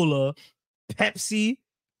 Coca-Cola, Pepsi,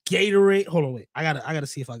 Gatorade. Hold on, wait. I gotta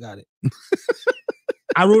see if I got it.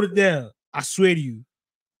 I wrote it down. I swear to you.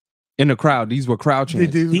 In the crowd, these were crowd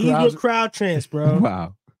chants. These were crowd chants, bro.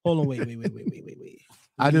 Wow. Hold on, wait.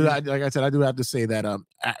 I do. Like I said, I do have to say that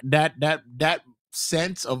that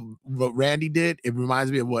sense of what Randy did, it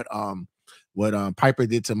reminds me of what Piper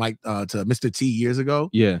did to Mr. T years ago.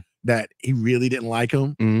 Yeah. That he really didn't like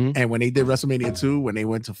him. Mm-hmm. And when they did WrestleMania 2, when they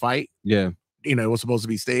went to fight, it was supposed to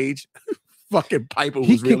be staged. Fucking Piper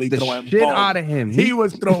was really throwing shit out of him. He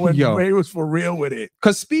was throwing, he was for real with it.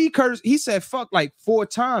 Because Speed cursed, he said fuck like 4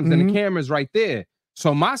 times, and the camera's right there.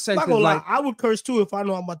 So my sense is like, I would curse too if I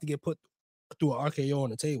know I'm about to get put threw an RKO on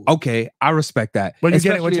the table. Okay, I respect that. But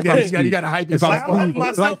you got to hype yourself. I hype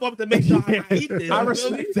myself up to make sure I eat this. I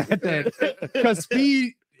respect that. Because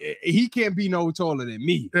Speed, he can't be no taller than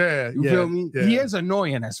me. Yeah, you feel me? Yeah. He is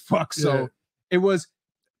annoying as fuck. So it was.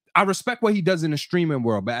 I respect what he does in the streaming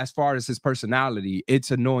world, but as far as his personality,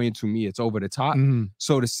 it's annoying to me. It's over the top.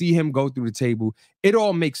 So to see him go through the table, it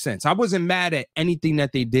all makes sense. I wasn't mad at anything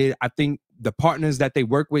that they did. I think the partners that they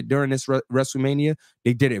worked with during this WrestleMania,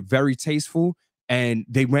 they did it very tasteful, and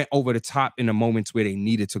they went over the top in the moments where they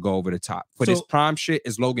needed to go over the top. For this prime shit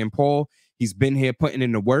is Logan Paul. He's been here putting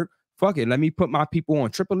in the work. Fuck it, let me put my people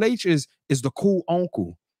on. Triple H is the cool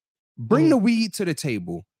uncle. Bring the weed to the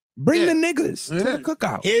table. Bring the niggas to the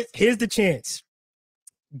cookout. Here's the chance.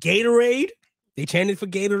 Gatorade. They chanted for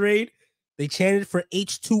Gatorade. They chanted for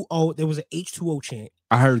H2O. There was an H2O chant.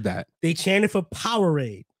 I heard that. They chanted for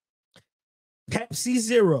Powerade. Pepsi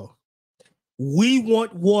Zero. We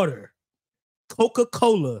want water.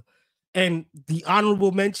 Coca-Cola. And the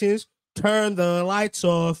honorable mentions, turn the lights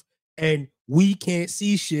off and we can't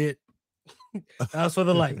see shit. That was for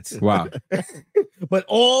the lights. Wow. But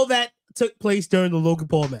all that took place during the Logan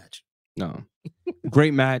Paul match. No.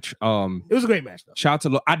 Great match. It was a great match, though. Shout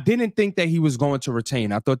out to I didn't think that he was going to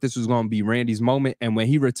retain. I thought this was going to be Randy's moment. And when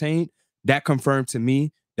he retained, that confirmed to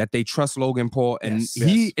me that they trust Logan Paul. And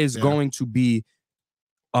he is going to be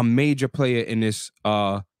a major player in this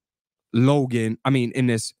in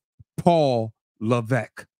this Paul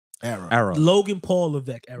Levesque era. Logan Paul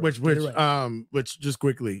Levesque era. Which just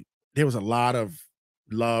quickly, there was a lot of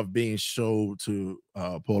love being showed to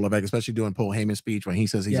Paul Levesque, especially during Paul Heyman's speech when he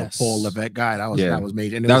says he's a Paul Levesque guy. That was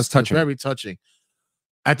major. And that was touching. Very touching.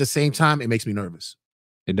 At the same time, it makes me nervous.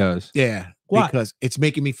 It does. Yeah. Why? Because it's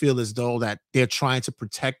making me feel as though that they're trying to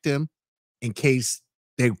protect him in case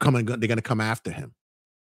they're going to come after him.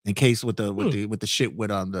 In case with the shit with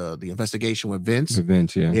the investigation with Vince.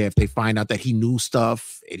 If they find out that he knew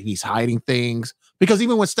stuff and he's hiding things. Because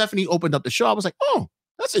even when Stephanie opened up the show, I was like, oh,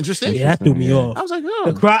 that's interesting. Yeah, that threw me off. I was like,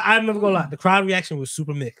 oh. The crowd, I'm never gonna lie, the crowd reaction was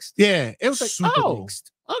super mixed. Yeah, it was like, super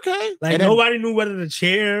mixed. Okay. Like nobody knew whether the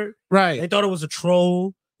chair, right? They thought it was a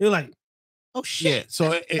troll. They were like, oh shit. Yeah,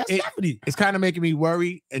 so it's kind of making me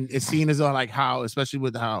worry, and it's seen as though like how, especially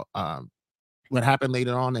with how what happened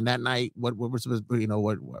later on in that night, what was what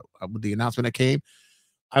the announcement that came,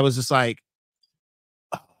 I was just like,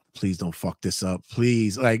 oh, please don't fuck this up,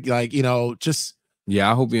 please, just.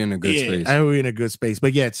 Yeah, I hope you're in a good space. I hope we're in a good space.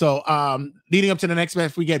 But yeah, so leading up to the next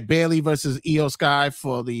match, we get Bayley versus Io Sky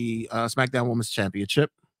for the SmackDown Women's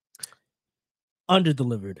Championship.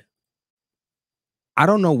 Underdelivered. I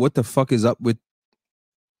don't know what the fuck is up with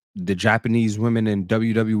the Japanese women in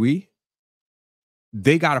WWE.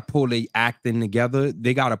 They got to pull their acting together.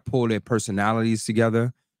 They got to pull their personalities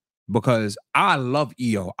together, because I love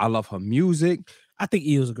Io. I love her music. I think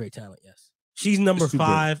Io's a great talent, yes. She's number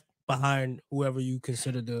 5 behind whoever you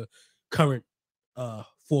consider the current 4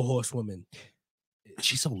 horsewomen.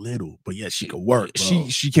 She's so little, but yeah, she can work.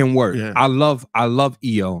 She can work. Yeah. I love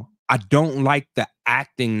Io. I don't like the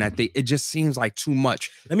acting that it just seems like too much.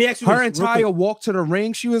 Let me ask you her entire walk to the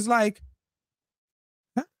ring, she was like,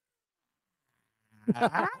 huh?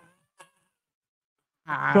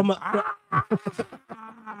 From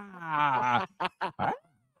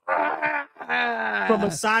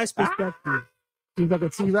a size perspective, she's like a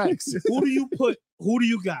T-Rex. Who do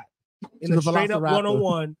you got in a straight up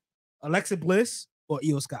 1-on-1? Alexa Bliss or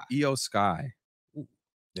Io Sky? Io Sky.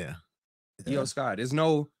 Yeah. Io Sky. There's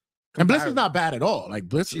no. And Bliss is not bad at all. Like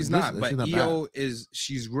Bliss, she's not. But Io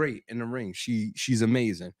she's great in the ring. She's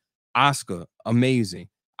amazing. Asuka, amazing.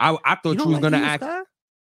 I thought you was gonna act.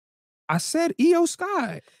 I said Io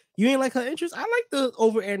Sky. You ain't like her interest? I like the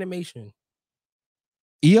over animation.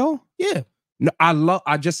 Io? Yeah. No,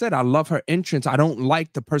 I just said I love her entrance. I don't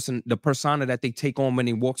like the persona that they take on when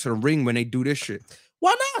they walk to the ring when they do this shit.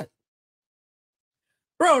 Why not?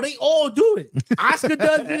 Bro, they all do it. Asuka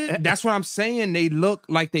does it. That's what I'm saying. They look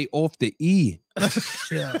like they off the E.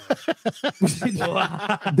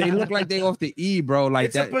 They look like they off the E, bro. Like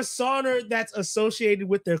it's a persona that's associated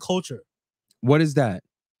with their culture. What is that?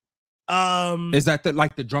 Is that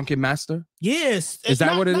like the drunken master? Yes. Is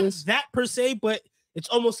that what it is? That per se, but it's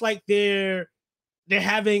almost like they're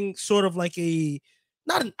having sort of like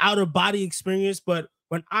not an outer body experience, but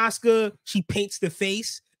when Asuka, she paints the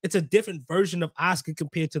face, it's a different version of Asuka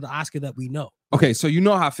compared to the Asuka that we know. Okay, so you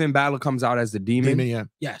know how Finn Balor comes out as the demon? Yeah.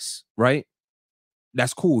 Yes. Right?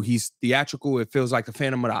 That's cool. He's theatrical. It feels like the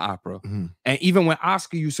Phantom of the Opera. Mm-hmm. And even when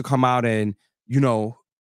Asuka used to come out and,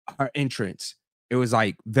 her entrance, it was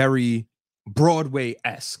like very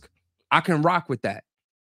Broadway-esque. I can rock with that.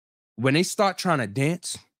 When they start trying to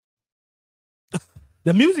dance,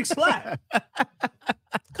 The music slap.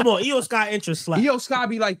 Come on, Io Sky entrance slap. Io Sky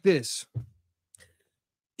be like this.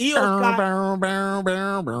 Io Sky.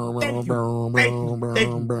 Thank you.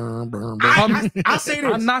 I'll say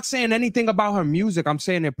this. I'm not saying anything about her music. I'm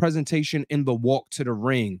saying their presentation in the walk to the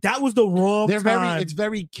ring. That was the wrong time. It's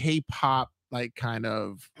very K-pop, like kind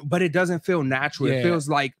of. But it doesn't feel natural. Yeah. It feels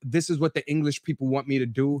like this is what the English people want me to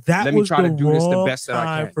do. Let me try to do this the best that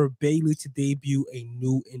I can. For Bayley to debut a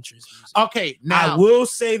new entrance music. Okay, now I will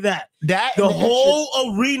say that the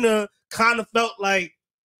whole arena kind of felt like,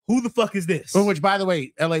 who the fuck is this? Which, by the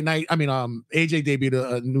way, AJ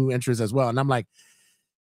debuted a new entrance as well, and I'm like,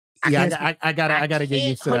 yeah, I gotta get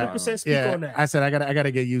used to that. 100% speak on that. I said I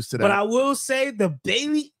gotta get used to that. But I will say the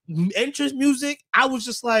Bayley entrance music, I was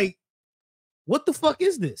just like, what the fuck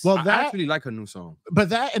is this? Well, I actually like a new song. But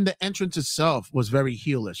that and the entrance itself was very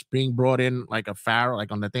heelish, being brought in like a pharaoh,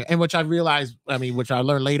 like on the thing, and which I realized, which I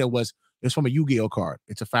learned later was it's from a Yu-Gi-Oh card.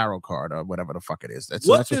 It's a pharaoh card or whatever the fuck it is.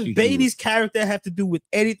 What does Bayley's character have to do with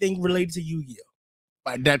anything related to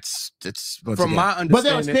Yu-Gi-Oh? That's from my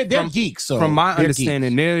understanding. But they're geeks. So from my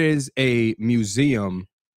understanding, there is a museum,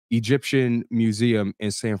 Egyptian museum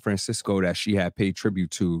in San Francisco that she had paid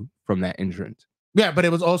tribute to from that entrance. Yeah, but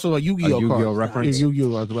it was also a Yu-Gi-Oh card. Reference.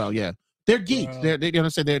 Yu-Gi-Oh as well. Yeah, they're geeks. They're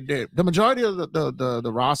the majority of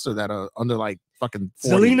the roster that are under like fucking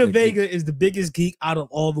 40, Zelina Vega is the biggest geek out of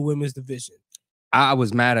all the women's division. I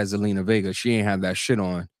was mad at Zelina Vega. She ain't have that shit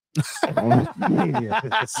on.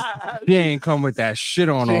 She ain't come with that shit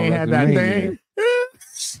on. She ain't had that thing.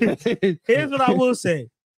 Here's what I will say.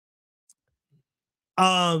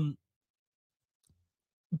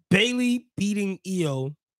 Bayley beating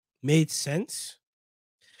Io made sense,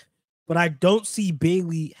 but I don't see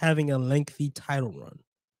Bayley having a lengthy title run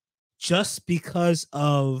just because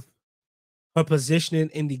of her positioning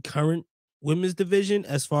in the current women's division.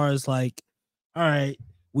 As far as like, all right,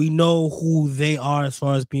 we know who they are as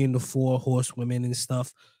far as being the 4 horsewomen and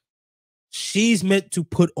stuff. She's meant to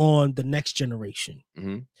put on the next generation.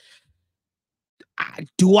 Mm-hmm.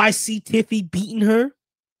 Do I see Tiffy beating her?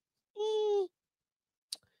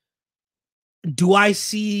 Do I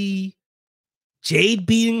see Jade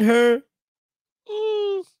beating her?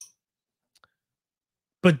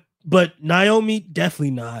 But Naomi,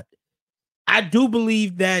 definitely not. I do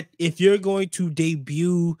believe that if you're going to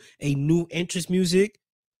debut a new entrance music,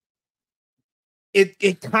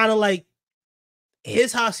 it kind of like,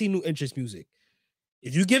 here's how I see new entrance music.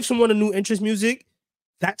 If you give someone a new entrance music,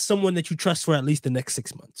 that's someone that you trust for at least the next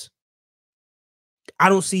 6 months. I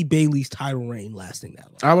don't see Bayley's title reign lasting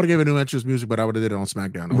that long. I would have given new entrance music, but I would have did it on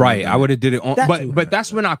SmackDown. Right, I would have did it on, but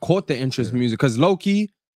that's when I caught the entrance music, because low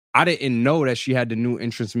key, I didn't know that she had the new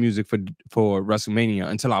entrance music for WrestleMania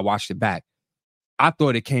until I watched it back. I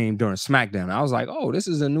thought it came during SmackDown. I was like, oh, this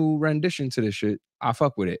is a new rendition to this shit. I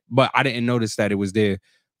fuck with it. But I didn't notice that it was there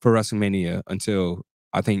for WrestleMania until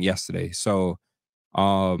I think yesterday. So,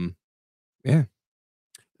 yeah.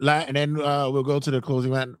 And then we'll go to the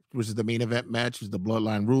closing match, which is the main event match, which is the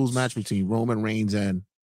Bloodline Rules match between Roman Reigns and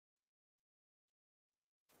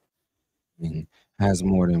has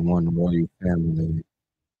more than one royal family.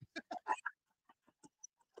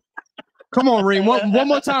 Come on, Ring. One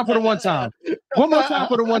more time for the one time. One more time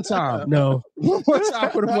for the one time. No. One more time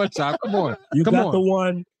for the one time. Come on. You got the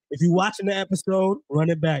one. If you're watching the episode, run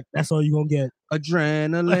it back. That's all you're going to get.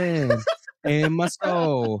 Adrenaline in my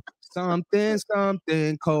soul. Something,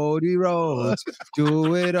 Cody Rhodes.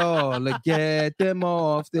 Do it all to get them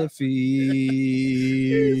off their feet.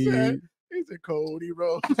 He's a Cody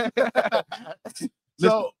Rhodes.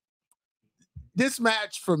 So, this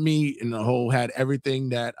match for me in the whole had everything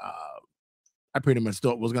that I pretty much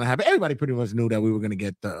thought was going to happen. Everybody pretty much knew that we were going to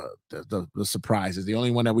get the surprises. The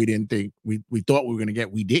only one that we didn't think we thought we were going to get,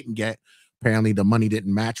 we didn't get. Apparently, the money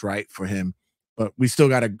didn't match right for him, but we still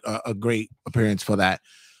got a great appearance for that.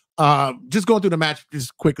 Just going through the match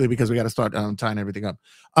just quickly because we got to start tying everything up.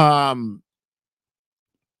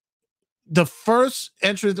 The first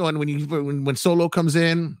entrance when Solo comes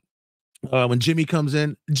in, when Jimmy comes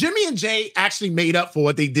in, Jimmy and Jay actually made up for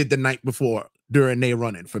what they did the night before during their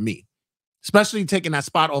running for me. Especially taking that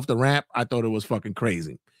spot off the ramp, I thought it was fucking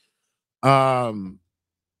crazy. Who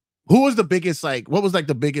was the biggest, what was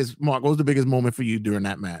the biggest, Mark, what was the biggest moment for you during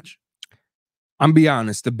that match? I'm be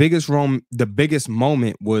honest, the biggest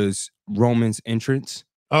moment was Roman's entrance.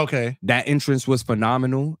 Okay. That entrance was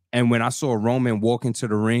phenomenal. And when I saw Roman walk into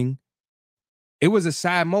the ring, it was a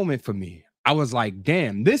sad moment for me. I was like,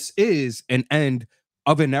 damn, this is an end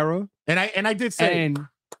of an era. And I did say,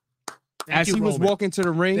 as he was walking to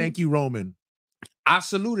the ring, thank you, Roman. I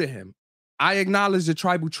saluted him. I acknowledge the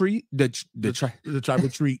tribal treat, the tribal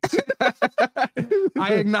treat.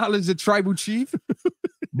 I acknowledge the tribal chief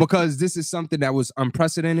because this is something that was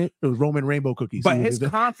unprecedented. It was Roman rainbow cookies. But his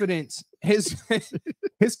confidence, his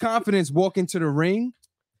confidence walking to the ring,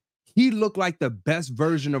 he looked like the best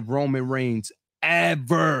version of Roman Reigns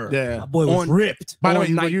ever. Yeah, my boy was ripped. By the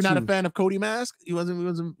way, were you not a fan of Cody Mask? He wasn't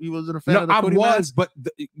a fan of the Cody Mask? But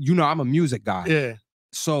you know, I'm a music guy. Yeah.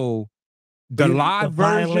 So the live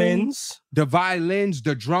versions, the violins,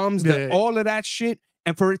 the drums, all of that shit,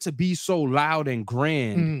 and for it to be so loud and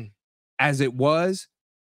grand as it was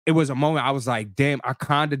a moment I was like, damn, I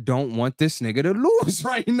kind of don't want this nigga to lose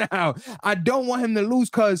right now. I don't want him to lose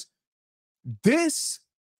because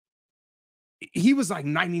he was like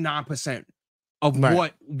 99% of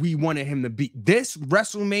what we wanted him to be. This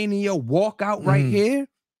WrestleMania walkout right here,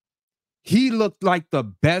 he looked like the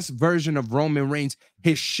best version of Roman Reigns.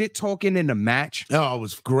 His shit talking in the match, it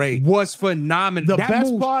was great. Was phenomenal.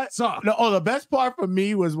 The best part for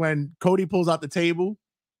me was when Cody pulls out the table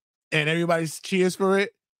and everybody cheers for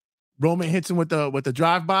it. Roman hits him with the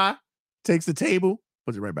drive-by, takes the table,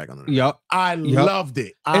 puts it right back on the ring. Yep. I loved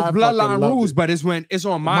it. It's Bloodline Rules, but it's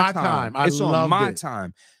on my time. It's on my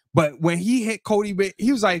time. But when he hit Cody,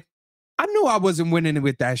 he was like, I knew I wasn't winning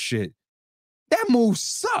with that shit. That move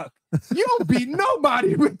sucked. You don't beat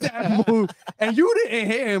nobody with that move. And you didn't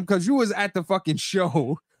hear him because you was at the fucking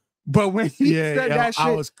show. But when he said that shit,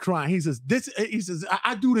 I was crying. He says,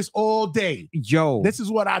 I do this all day. Yo. This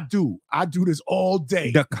is what I do. I do this all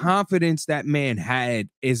day. The confidence that man had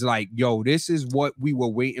is like, yo, this is what we were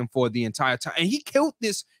waiting for the entire time. And he killed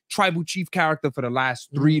this tribal chief character for the last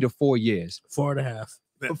 3 to 4 years. 4.5.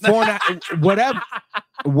 4.5,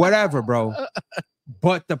 whatever, bro.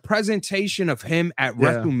 But the presentation of him at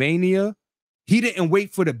WrestleMania, he didn't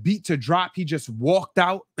wait for the beat to drop. He just walked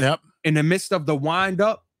out in the midst of the wind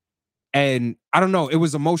up. And I don't know, it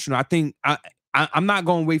was emotional. I think I'm not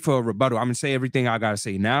going to wait for a rebuttal. I'm going to say everything I got to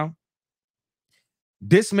say now.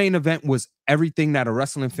 This main event was everything that a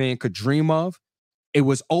wrestling fan could dream of. It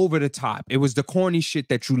was over the top. It was the corny shit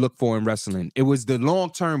that you look for in wrestling. It was the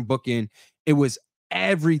long-term booking. It was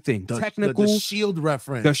everything. Technical. The Shield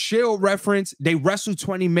reference. The Shield reference. They wrestled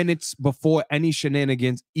 20 minutes before any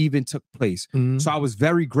shenanigans even took place. So I was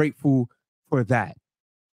very grateful for that.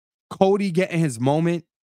 Cody getting his moment.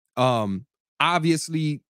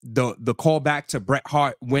 Obviously, the callback to Bret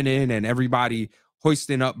Hart winning and everybody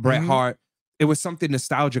hoisting up Bret Hart. It was something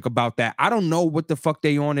nostalgic about that. I don't know what the fuck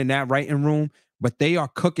they on in that writing room, but they are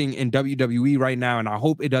cooking in WWE right now, and I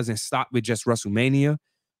hope it doesn't stop with just WrestleMania.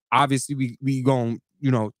 Obviously, we gonna,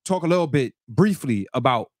 talk a little bit briefly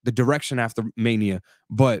about the direction after Mania,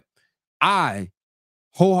 but I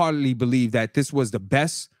wholeheartedly believe that this was the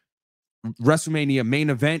best WrestleMania main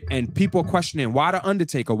event, and people are questioning why the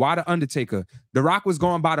Undertaker? Why the Undertaker? The Rock was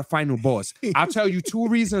going by the final boss. I'll tell you 2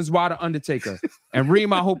 reasons why the Undertaker. And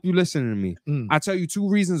Reem, I hope you listen to me. I'll tell you 2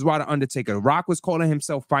 reasons why the Undertaker. The Rock was calling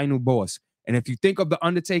himself final boss. And if you think of the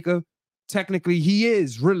Undertaker, technically he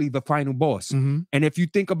is really the final boss. And if you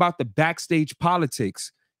think about the backstage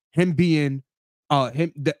politics, him being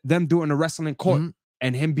them doing the wrestling court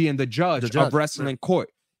and him being the judge of wrestling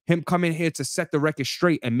court, him coming here to set the record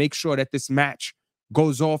straight and make sure that this match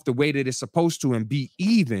goes off the way that it's supposed to and be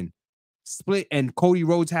even, split, and Cody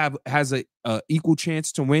Rhodes has a equal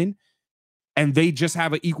chance to win, and they just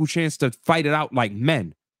have an equal chance to fight it out like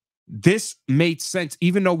men. This made sense,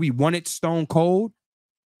 even though we wanted Stone Cold.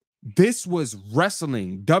 This was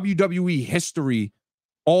wrestling, WWE history,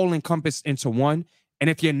 all encompassed into one. And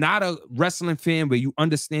if you're not a wrestling fan where you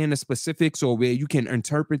understand the specifics or where you can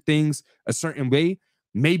interpret things a certain way,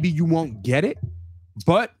 maybe you won't get it.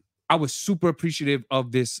 But I was super appreciative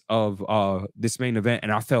of this main event,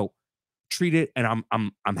 and I felt treated, and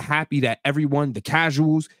I'm happy that everyone, the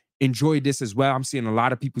casuals, enjoyed this as well. I'm seeing a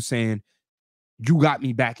lot of people saying, you got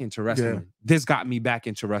me back into wrestling. Yeah. This got me back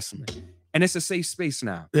into wrestling. And it's a safe space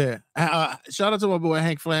now. Yeah. Shout out to my boy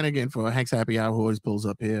Hank Flanagan for Hank's Happy Hour, who always pulls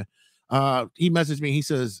up here. He messaged me. He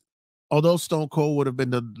says, although Stone Cold would have been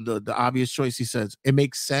the obvious choice, he says, it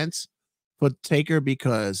makes sense for Taker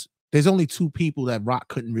because there's only 2 people that Rock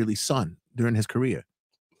couldn't really son during his career.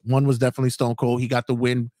 One was definitely Stone Cold. He got the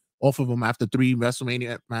win off of him after 3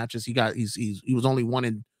 WrestleMania matches. He was only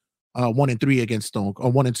 1-3 against Stone,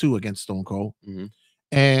 or 1-2 against Stone Cold.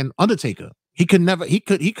 And Undertaker, he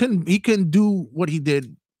couldn't do what he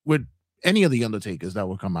did with any of the Undertakers that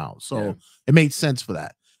would come out. So it made sense for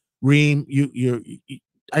that. Reem,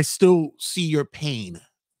 I still see your pain.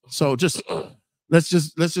 So let's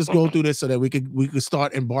just go through this so that we could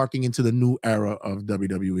start embarking into the new era of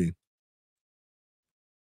WWE.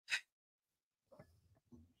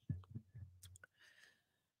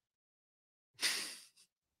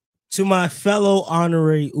 To my fellow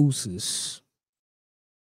honorary Usos.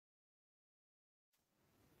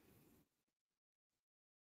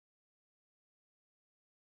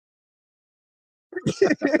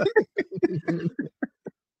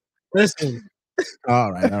 Listen.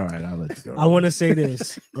 All right. I'll let you go. I want to say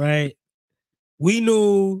this, right? We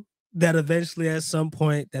knew that eventually at some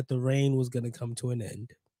point that the reign was going to come to an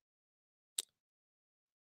end.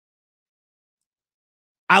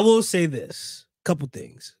 I will say this, couple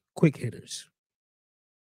things, quick hitters.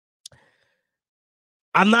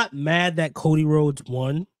 I'm not mad that Cody Rhodes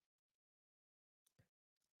won.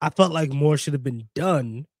 I felt like more should have been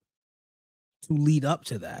done to lead up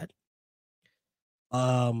to that.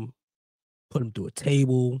 Put him through a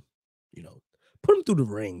table, put him through the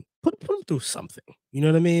ring, put him through something. You know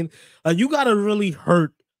what I mean? You got to really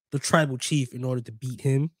hurt the tribal chief in order to beat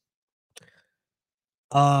him.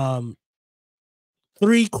 3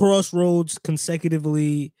 crossroads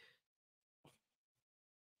consecutively.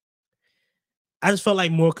 I just felt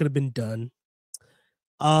like more could have been done.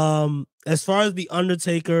 As far as the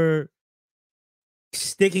Undertaker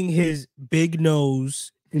sticking his big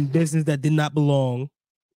nose in business that did not belong,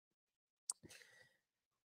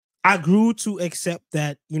 I grew to accept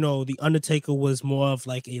that, the Undertaker was more of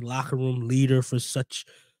like a locker room leader for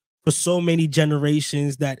so many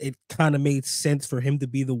generations that it kind of made sense for him to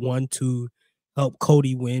be the one to help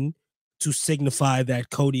Cody win, to signify that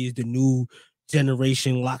Cody is the new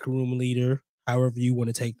generation locker room leader, however you want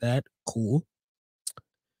to take that. Cool.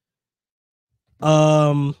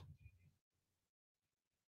 The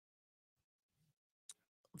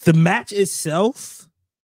match itself,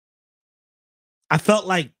 I felt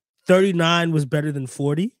like 39 was better than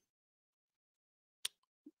 40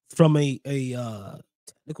 from a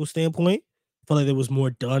technical standpoint. I felt like there was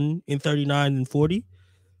more done in 39 than 40.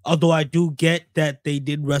 Although I do get that they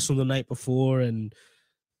did wrestle the night before and,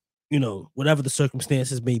 whatever the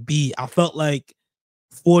circumstances may be, I felt like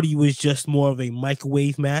 40 was just more of a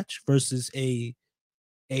microwave match versus a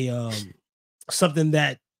something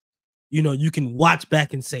that, you can watch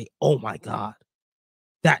back and say, oh my God,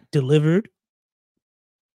 that delivered.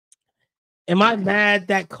 Am I mad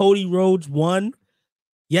that Cody Rhodes won?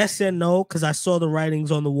 Yes and no, because I saw the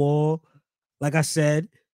writings on the wall. Like I said,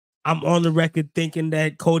 I'm on the record thinking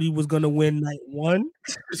that Cody was going to win night 1.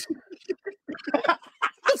 What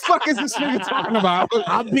the fuck is this nigga talking about?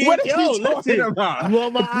 What is he talking about? You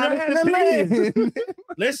want my honest opinion?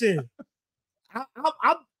 Listen,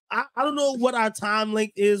 I don't know what our time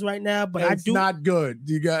length is right now, but it's not good.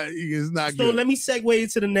 It's not good. So let me segue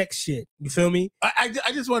into the next shit. You feel me? I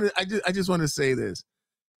just want to say this.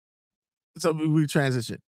 So we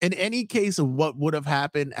transition. In any case of what would have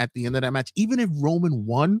happened at the end of that match, even if Roman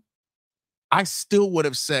won, I still would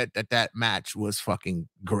have said that match was fucking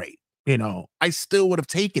great. I still would have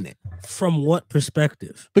taken it. From what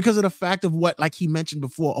perspective? Because of the fact of what, like he mentioned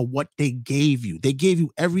before, of what they gave you. They gave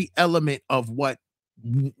you every element of what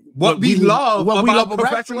we love about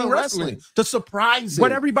professional wrestling. The surprises.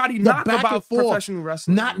 What everybody knocked about professional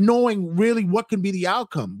wrestling. Not knowing really what can be the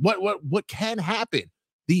outcome. What can happen.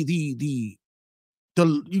 You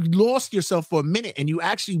lost yourself for a minute and you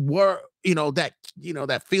actually were,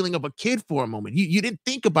 that feeling of a kid for a moment. You didn't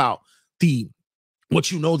think about the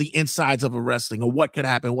insides of a wrestling or what could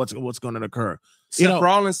happen, what's going to occur. Seth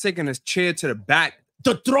Rollins taking his chair to the back.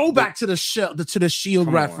 The throwback to the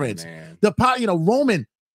Shield reference. Roman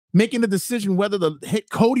making the decision whether to hit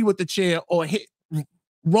Cody with the chair or hit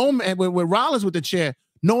Roman with Rollins with the chair,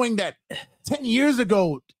 knowing that 10 years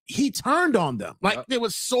ago he turned on them. There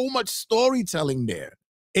was so much storytelling there.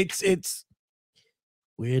 It's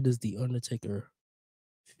where does the Undertaker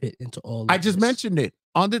fit into all? I just mentioned it.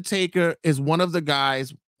 Undertaker is one of the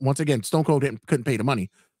guys. Once again, Stone Cold couldn't pay the money.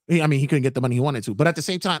 He couldn't get the money he wanted to. But at the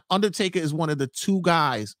same time, Undertaker is one of the 2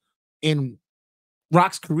 guys in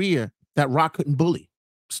Rock's career that Rock couldn't bully.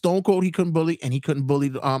 Stone Cold he couldn't bully, and he couldn't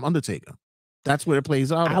bully Undertaker. That's where it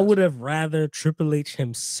plays out. I would have rather Triple H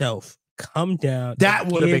himself come down. That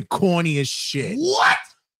would have been corny as shit. What?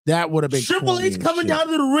 That would have been Triple H coming down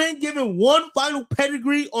to the ring, giving one final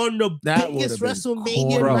pedigree on the biggest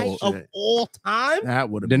WrestleMania night of all time. That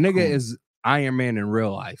would have been the nigga is Iron Man in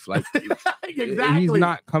real life. Like exactly. He's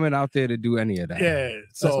not coming out there to do any of that. Yeah.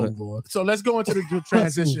 So let's go into the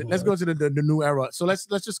transition. Let's go to the new era. So let's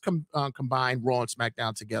just combine Raw and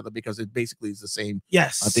SmackDown together because it basically is the same.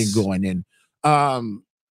 Yes. I think going in.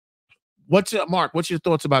 What's your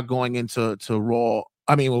thoughts about going into Raw?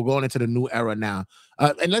 We're going into the new era now.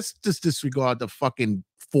 And let's just disregard the fucking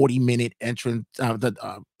 40-minute entrance,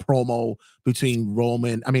 the promo between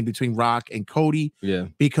Rock and Cody. Yeah.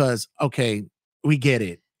 Because, okay, we get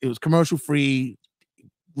it. It was commercial free.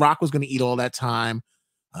 Rock was going to eat all that time.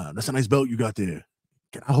 That's a nice belt you got there.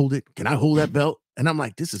 Can I hold it? Can I hold that belt? And I'm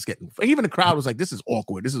like, this is getting, even the crowd was like, this is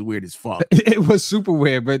awkward. This is weird as fuck. It was super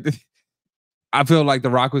weird, but I feel like The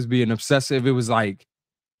Rock was being obsessive. It was like,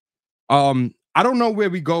 I don't know where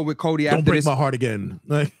we go with Cody after this. Don't break my heart again.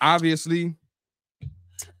 Like, obviously,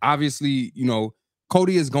 you know,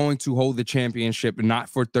 Cody is going to hold the championship not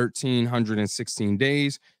for 1,316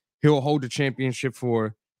 days. He'll hold the championship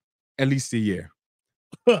for at least a year.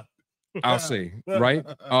 I'll say, right?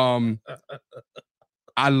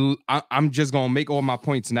 I'm just gonna make all my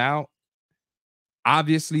points now.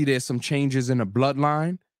 Obviously, there's some changes in the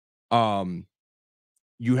bloodline.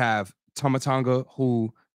 You have Tama Tonga,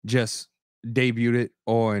 who just debuted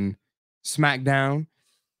on SmackDown.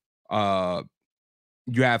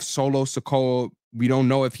 You have Solo Sikoa. We don't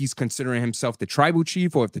know if he's considering himself the tribal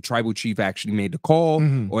chief or if the tribal chief actually made the call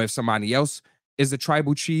or if somebody else is the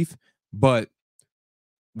tribal chief. But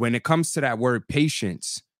when it comes to that word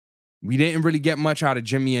patience, we didn't really get much out of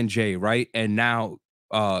Jimmy and Jay, right? And now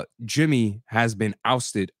Jimmy has been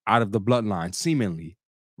ousted out of the bloodline, seemingly,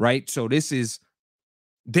 right? So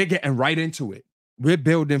they're getting right into it. We're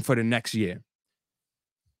building for the next year.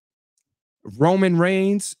 Roman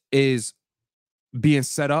Reigns is being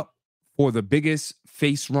set up for the biggest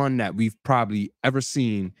face run that we've probably ever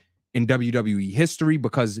seen in WWE history,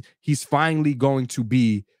 because he's finally going to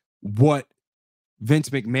be what Vince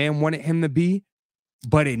McMahon wanted him to be,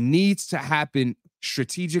 but it needs to happen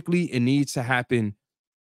strategically. It needs to happen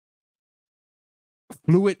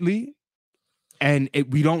fluidly, and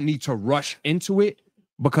we don't need to rush into it,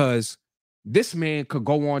 because this man could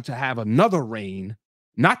go on to have another reign,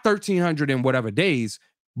 not 1,300 and whatever days,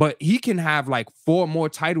 but he can have like 4 more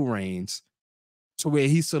title reigns to where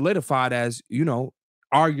he's solidified as, you know,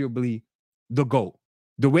 arguably the GOAT.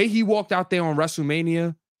 The way he walked out there on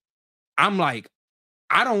WrestleMania, I'm like,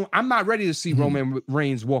 I'm not ready to see Roman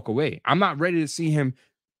Reigns walk away. I'm not ready to see him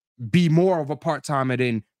be more of a part-timer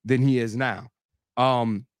than he is now.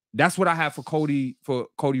 That's what I have for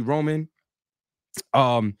Cody Roman.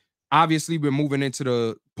 Obviously, we're moving into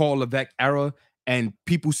the Paul Levesque era, and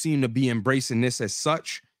people seem to be embracing this as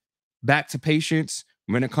such. Back to patience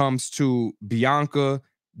when it comes to Bianca,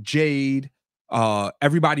 Jade.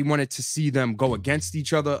 Everybody wanted to see them go against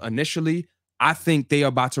each other initially. I think they are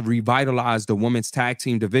about to revitalize the women's tag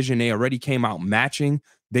team division. They already came out matching.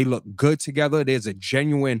 They look good together. There's a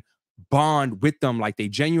genuine bond with them. Like, they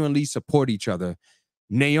genuinely support each other.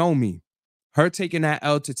 Naomi, her taking that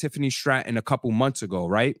L to Tiffany Stratton a couple months ago,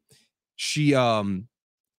 right? She, I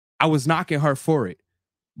was knocking her for it.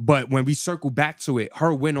 But when we circle back to it,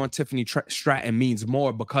 her win on Tiffany Stratton means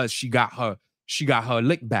more because she got her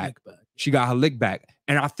lick back. She got her lick back.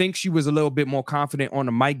 And I think she was a little bit more confident on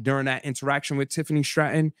the mic during that interaction with Tiffany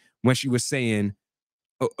Stratton when she was saying,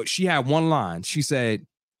 she had one line. She said,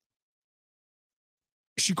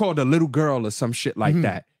 she called a little girl or some shit like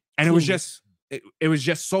that. And it was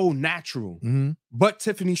just so natural. But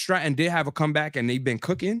Tiffany Stratton did have a comeback, and they've been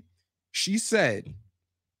cooking. She said,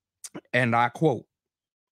 and I quote,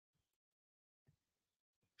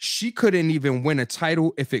 she couldn't even win a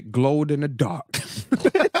title if it glowed in the dark.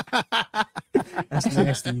 That's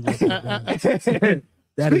nasty.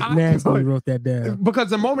 That is nasty. You wrote that down. Because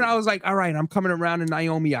the moment I was like, all right, I'm coming around to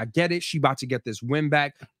Naomi. I get it. She about to get this win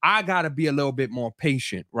back. I got to be a little bit more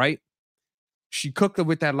patient, right? She cooked her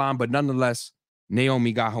with that line, but nonetheless,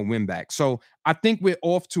 Naomi got her win back. So I think we're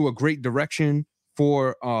off to a great direction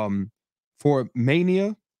for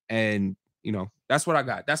Mania. And, you know, that's what I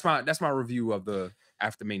got. That's my review of the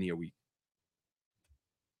after Mania week.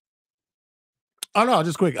 Oh no,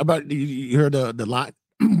 just quick about you heard the line,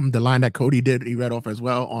 the line that Cody did. He read off as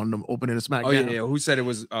well on the opening of SmackDown. Oh yeah. Who said it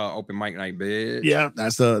was open mic night, bitch? Yeah,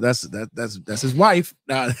 that's his wife.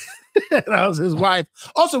 That was his wife.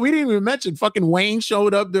 Also, we didn't even mention fucking Wayne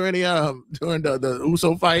showed up during the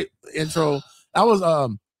Uso fight intro. That was a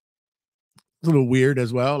little weird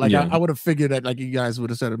as well. Like, I would have figured that, like, you guys would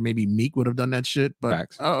have said maybe Meek would have done that shit, but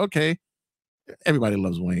okay. Everybody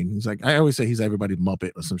loves Wayne. He's like, I always say he's everybody's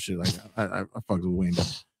Muppet or some shit like that. I fuck with Wayne.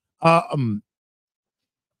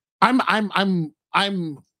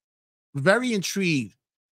 I'm very intrigued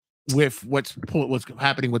with what's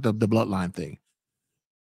happening with the bloodline thing.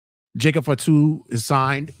 Jacob Fatu is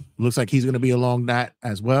signed. Looks like he's going to be along that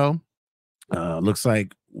as well. Looks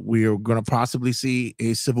like we're going to possibly see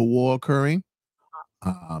a civil war occurring.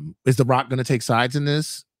 Is The Rock going to take sides in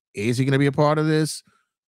this? Is he going to be a part of this?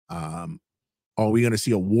 Are we going to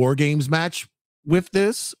see a War Games match with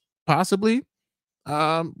this? Possibly.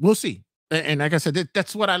 We'll see. And like I said,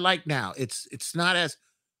 that's what I like now. It's not as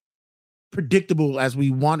predictable as we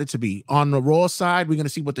want it to be. On the Raw side, we're going to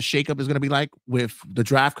see what the shakeup is going to be like with the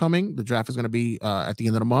draft coming. The draft is going to be at the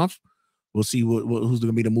end of the month. We'll see who's going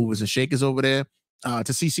to be the movers and shakers over there.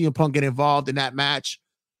 To see CM Punk get involved in that match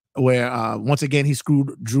where once again he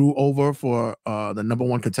screwed Drew over for the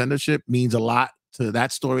 #1 contendership means a lot to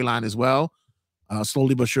that storyline as well.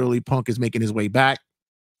 Slowly but surely, Punk is making his way back,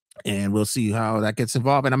 and we'll see how that gets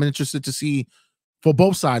involved. And I'm interested to see for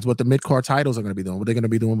both sides what the mid-card titles are going to be doing, what they're going to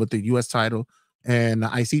be doing with the U.S. title and the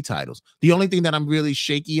IC titles. The only thing that I'm really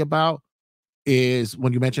shaky about is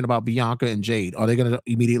when you mentioned about Bianca and Jade. Are they going to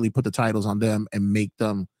immediately put the titles on them and make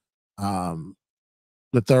them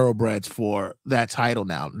the thoroughbreds for that title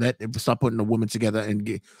now? Start putting the women together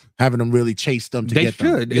and having them really chase them to get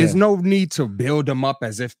them. They should. There's no need to build them up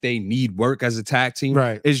as if they need work as a tag team.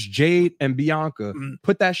 Right. It's Jade and Bianca.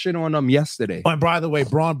 Put that shit on them yesterday. Oh, and by the way,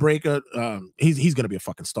 Braun Breaker, he's going to be a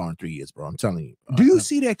fucking star in 3 years, bro. I'm telling you. Do you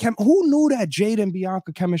see that? Who knew that Jade and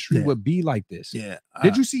Bianca chemistry would be like this? Yeah.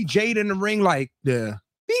 Did you see Jade in the ring? Like, yeah.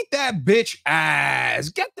 Beat that bitch ass.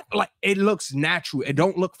 Get that. Like, it looks natural. It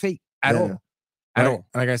don't look fake at all. At all.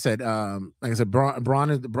 Like I said, Braun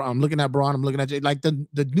is. I'm looking at Braun. I'm looking at Jade. Like the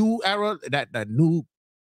new era, that new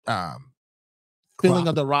filling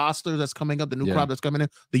of the roster that's coming up, the new crop that's coming in,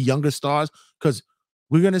 the younger stars, because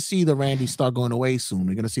we're gonna see the Randy start going away soon.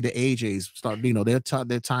 We're gonna see the AJs start. You know, their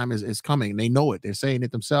time is coming. They know it. They're saying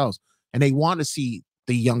it themselves, and they want to see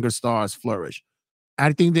the younger stars flourish.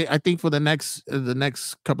 I think for the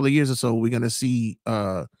next couple of years or so, we're gonna see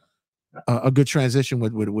a good transition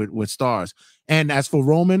with stars. And as for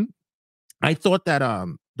Roman, I thought that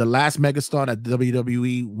the last megastar that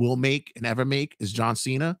WWE will make and ever make is John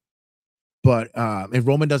Cena. But if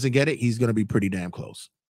Roman doesn't get it, he's gonna be pretty damn close.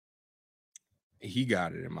 He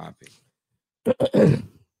got it, in my opinion.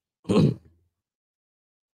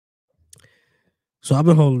 So I've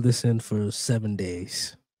been holding this in for 7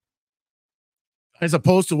 days. As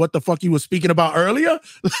opposed to what the fuck you were speaking about earlier?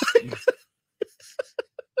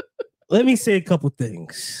 Let me say a couple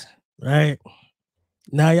things, right?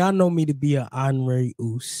 Now, y'all know me to be an honorary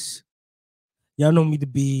oos. Y'all know me to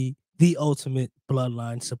be the ultimate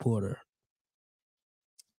bloodline supporter.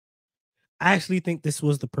 I actually think this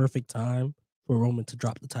was the perfect time for Roman to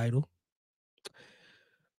drop the title.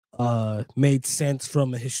 Made sense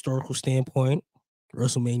from a historical standpoint.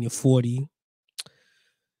 WrestleMania 40.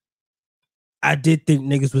 I did think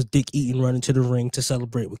niggas was dick eating running to the ring to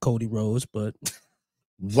celebrate with Cody Rhodes, but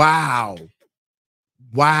wow.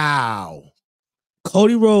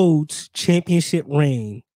 Cody Rhodes' championship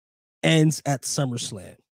reign ends at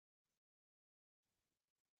SummerSlam.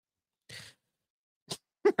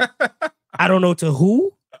 I don't know to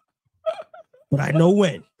who, but I know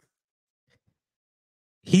when.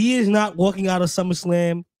 He is not walking out of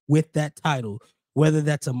SummerSlam with that title, whether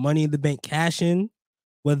that's a Money in the Bank cash-in,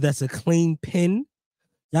 whether that's a clean pin.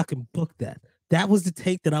 Y'all can book that. That was the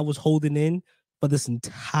take that I was holding in for this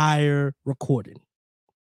entire recording.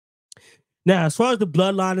 Now, as far as the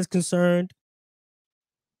bloodline is concerned,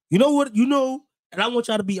 you know what? You know, and I want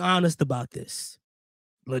y'all to be honest about this.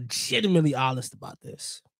 Legitimately honest about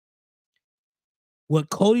this. What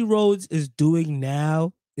Cody Rhodes is doing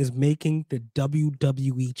now is making the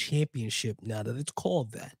WWE Championship, now that it's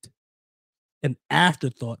called that, an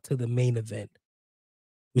afterthought to the main event,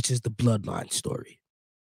 which is the bloodline story.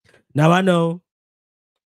 Now, I know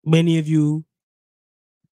many of you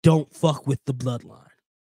don't fuck with the bloodline.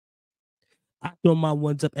 I throw my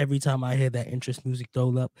ones up every time I hear that interest music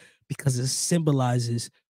thrown up because it symbolizes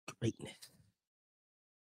greatness.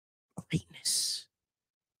 Greatness.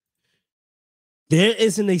 There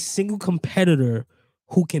isn't a single competitor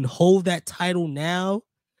who can hold that title now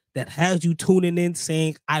that has you tuning in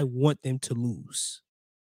saying, I want them to lose.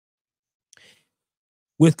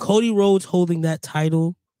 With Cody Rhodes holding that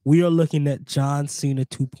title, we are looking at John Cena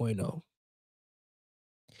 2.0.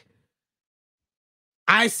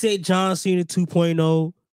 I say John Cena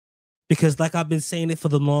 2.0 because, like I've been saying it for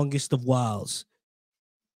the longest of whiles,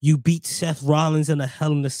 you beat Seth Rollins in a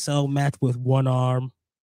Hell in a Cell match with one arm.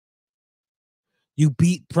 You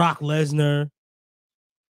beat Brock Lesnar,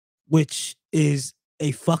 which is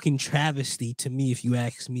a fucking travesty to me, if you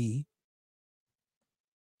ask me.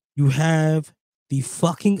 You have the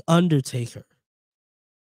fucking Undertaker,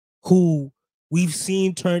 who we've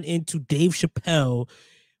seen turn into Dave Chappelle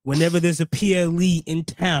whenever there's a PLE in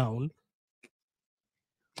town.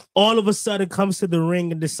 All of a sudden comes to the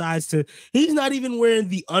ring and decides to, he's not even wearing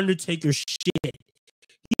the Undertaker shit.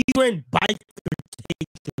 He's wearing biker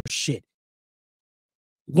shit.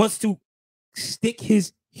 Wants to stick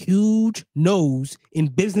his huge nose in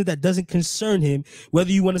business that doesn't concern him, whether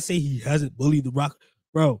you want to say he hasn't bullied The Rock.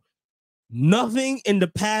 Bro, Nothing in the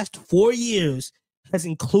past 4 years has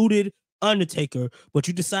included Undertaker, but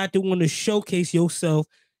you decide to want to showcase yourself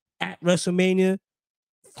at WrestleMania,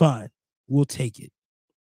 fine, we'll take it.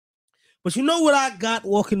 But you know what I got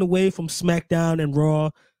walking away from SmackDown and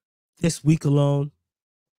Raw this week alone?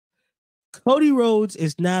 Cody Rhodes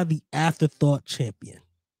is now the afterthought champion.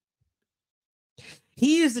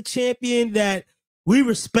 He is the champion that we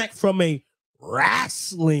respect from a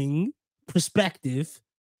wrestling perspective,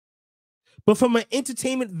 but from an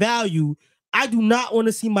entertainment value, I do not want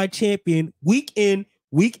to see my champion week in,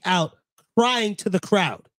 week out, crying to the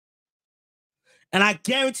crowd. And I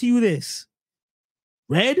guarantee you this,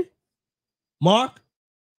 Red, Mark,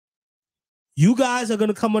 you guys are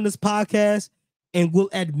going to come on this podcast and will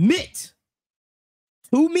admit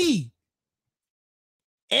to me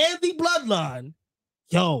and the bloodline,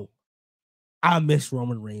 yo, I miss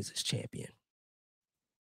Roman Reigns as champion.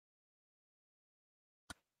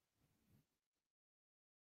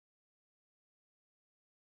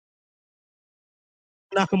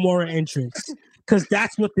 Nakamura entrance, because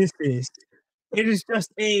that's what this is. It is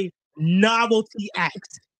just a novelty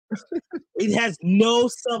act. It has no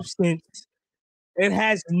substance. It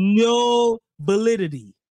has no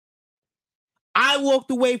validity. I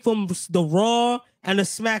walked away from the Raw and the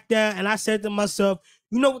SmackDown, and I said to myself,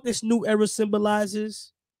 you know what this new era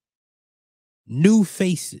symbolizes? New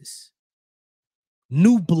faces,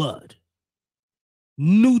 new blood,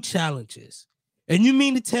 new challenges. And you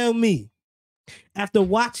mean to tell me, after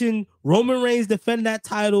watching Roman Reigns defend that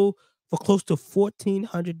title for close to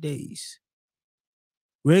 1,400 days,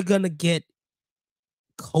 we're going to get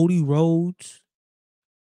Cody Rhodes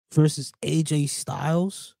versus AJ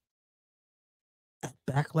Styles at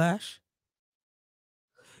Backlash?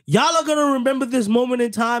 Y'all are going to remember this moment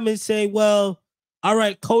in time and say, well, all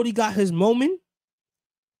right, Cody got his moment,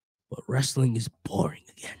 but wrestling is boring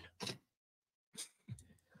again.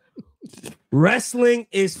 Wrestling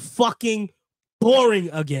is fucking boring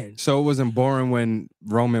again. So it wasn't boring when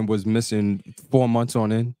Roman was missing 4 months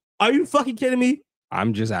on end? Are you fucking kidding me?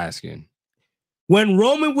 I'm just asking. When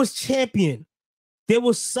Roman was champion, there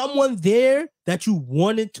was someone there that you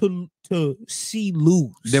wanted to see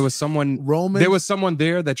lose. There was someone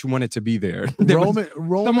there that you wanted to be there. Roman,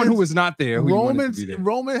 someone who was not there.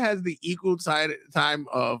 Roman has the equal time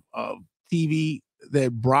of TV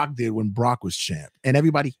that Brock did when Brock was champ, and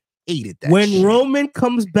everybody hated that. When shit. Roman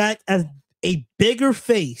comes back as a bigger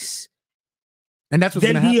face, and that's what's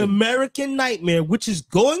than gonna happen. The American Nightmare, which is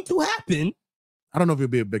going to happen. I don't know if he'll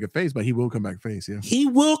be a bigger face, but he will come back face. Yeah, he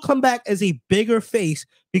will come back as a bigger face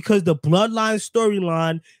because the bloodline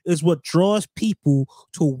storyline is what draws people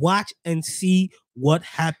to watch and see what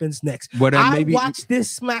happens next. I watched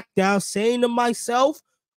this SmackDown saying to myself,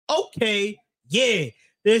 okay, yeah,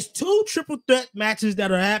 there's 2 triple threat matches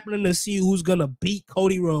that are happening to see who's gonna beat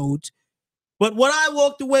Cody Rhodes. But what I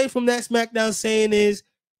walked away from that SmackDown saying is,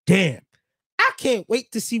 damn, I can't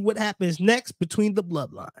wait to see what happens next between the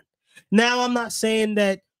bloodline. Now, I'm not saying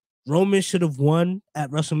that Roman should have won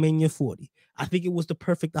at WrestleMania 40. I think it was the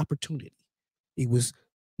perfect opportunity. It was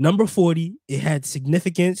number 40. It had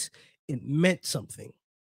significance. It meant something.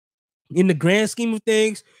 In the grand scheme of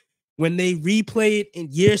things, when they replay it in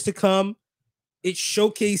years to come, it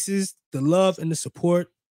showcases the love and the support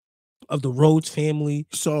of the Rhodes family.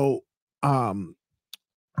 So,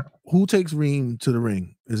 who takes Reem to the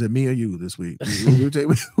ring? Is it me or you this week?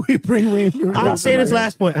 We bring Reem. I'll say this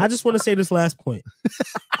last point. I just want to say this last point.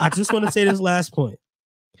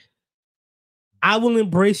 I will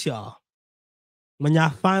embrace y'all when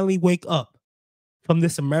y'all finally wake up from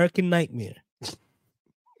this American nightmare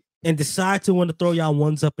and decide to want to throw y'all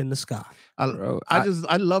ones up in the sky. I love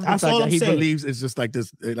the fact that he believes it's just like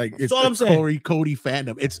this, like it's Cody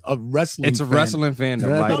fandom. It's a wrestling. It's a wrestling fandom.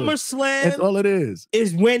 SummerSlam. That's all it is.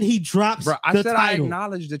 Is when he drops. Bro, I said I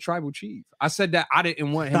acknowledged the tribal chief. I said that I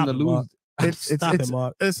didn't want him to lose.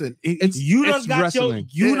 Mark. Listen, you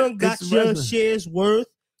done got your shares worth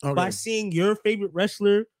by seeing your favorite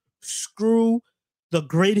wrestler screw the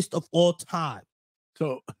greatest of all time.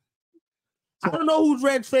 So I don't know who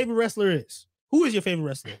Red's favorite wrestler is. Who is your favorite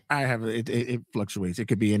wrestler? I have it fluctuates. It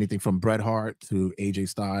could be anything from Bret Hart to AJ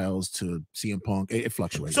Styles to CM Punk. It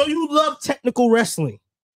fluctuates. So you love technical wrestling?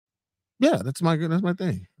 Yeah, that's my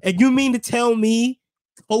thing. And you mean to tell me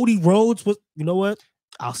Cody Rhodes was? You know what?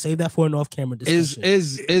 I'll save that for an off-camera discussion.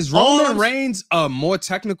 Is Roman Reigns a more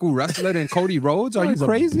technical wrestler than Cody Rhodes? Are you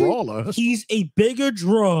crazy? He's a bigger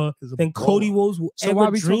draw than Cody Rhodes will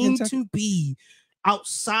ever dream to be.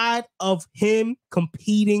 outside of him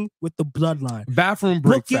competing with the Bloodline. Bathroom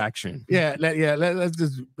break faction. Let's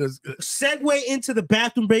just segue into the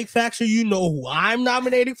bathroom break faction. You know who I'm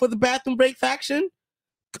nominating for the bathroom break faction?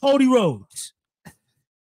 Cody Rhodes. I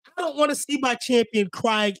don't want to see my champion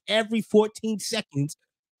crying every 14 seconds.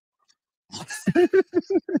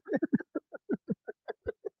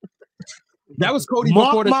 That was Cody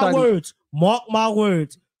Mark my words. Mark my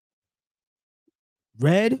words.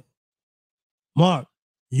 Red, Mark,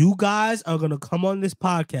 you guys are going to come on this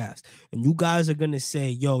podcast and you guys are going to say,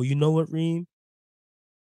 yo, you know what, Reem?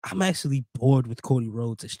 I'm actually bored with Cody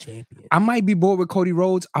Rhodes as champion. I might be bored with Cody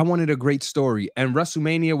Rhodes. I wanted a great story. And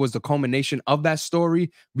WrestleMania was the culmination of that story.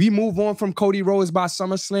 We move on from Cody Rhodes by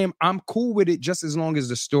SummerSlam. I'm cool with it just as long as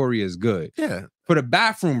the story is good. Yeah. For the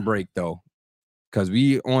bathroom break, though, because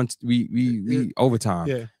we overtime.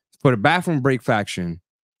 Yeah. For the bathroom break faction,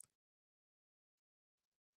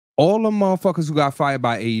 all the motherfuckers who got fired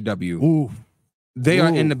by AEW, they are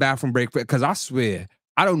in the bathroom break because I swear,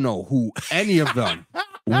 I don't know who any of them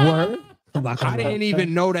were. I didn't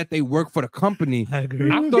even know that they work for the company. I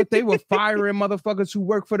agree. I thought they were firing motherfuckers who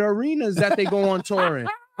work for the arenas that they go on touring.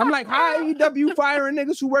 I'm like, how AEW firing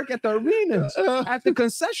niggas who work at the arenas? At the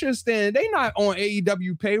concession stand, they not on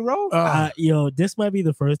AEW payroll. Yo, this might be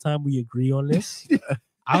the first time we agree on this.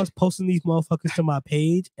 I was posting these motherfuckers to my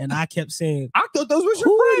page, and I kept saying, I thought those were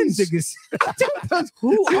your friends. Niggas?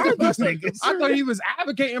 Who are these niggas? I thought he was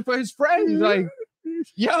advocating for his friends. Like,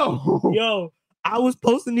 yo, I was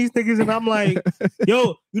posting these niggas, and I'm like,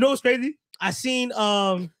 yo, you know what's crazy? I seen,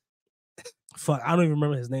 I don't even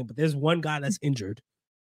remember his name, but there's one guy that's injured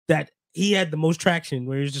that he had the most traction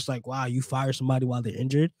where he's just like, wow, you fire somebody while they're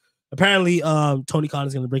injured. Apparently, Tony Khan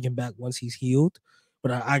is going to bring him back once he's healed.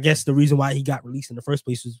 But I guess the reason why he got released in the first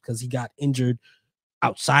place was because he got injured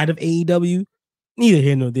outside of AEW. Neither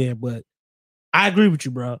here nor there, but I agree with you,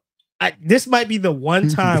 bro. This might be the one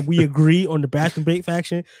time we agree on the bathroom break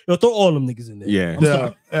faction. Yo, throw all them niggas in there. Yeah.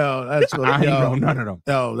 That's what I know none of them.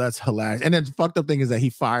 Oh, that's hilarious. And then the fucked up thing is that he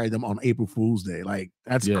fired them on April Fool's Day. Like,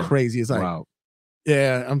 that's crazy. It's like, wow.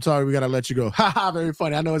 Yeah, I'm sorry, we gotta let you go. Haha, very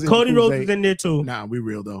funny. I know it's Cody Rhodes is in there too. Nah, we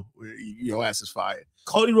real though. Your ass is fired.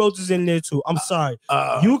 Cody Rhodes is in there too. I'm sorry.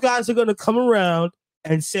 You guys are gonna come around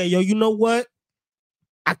and say, yo, you know what?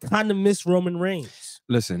 I kind of miss Roman Reigns.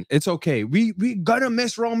 Listen, it's okay. We gonna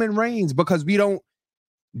miss Roman Reigns because we don't.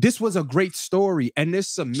 This was a great story, and this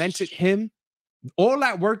cemented him. All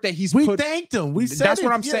that work that he's we put. Thanked him. We said that's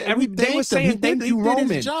what I'm saying. They were saying thank you,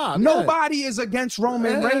 Roman. Nobody is against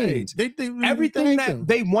Roman Reigns. Everything that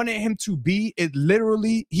they wanted him to be, it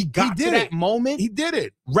literally he got to that moment. He did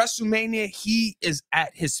it. WrestleMania. He is at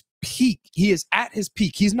his peak. He is at his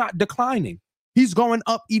peak. He's not declining. He's going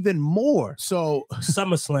up even more. So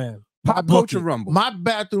SummerSlam. Pop Culture Rumble. My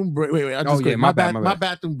bathroom break. Wait. My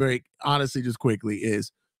bathroom break, honestly, just quickly,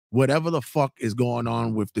 is whatever the fuck is going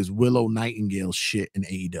on with this Willow Nightingale shit in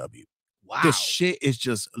AEW. Wow. This shit is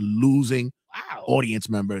just losing audience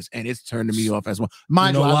members, and it's turning me off as well.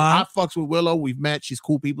 Mind you, I fucks with Willow. We've met. She's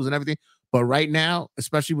cool people and everything. But right now,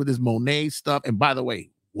 especially with this Monet stuff, and by the way,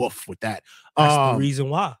 woof with that. That's the reason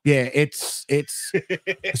why. Yeah, it's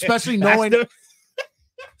especially knowing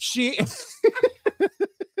she.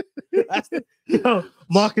 Yo,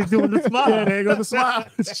 Mark is doing the smile. Yeah, there goes the smile.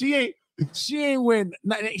 She ain't win.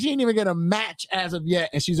 She ain't even get a match as of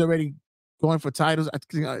yet, and she's already going for titles.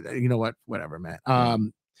 You know what? Whatever, man.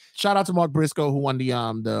 Shout out to Mark Briscoe who won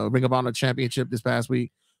the Ring of Honor Championship this past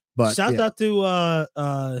week. But shout out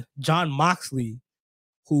to John Moxley,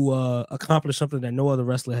 who accomplished something that no other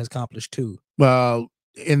wrestler has accomplished too. Well,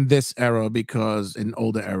 in this era, because in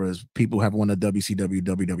older eras, people have won a WCW,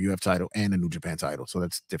 WWF title and a New Japan title, so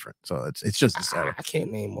that's different. So it's just this era. I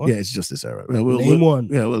can't name one. Yeah, it's just this era. Name one.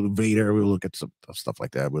 Yeah, we'll Vader. We'll look at some stuff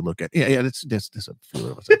like that. We'll look at there's a few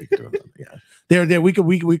of us that we could throw. Yeah, there we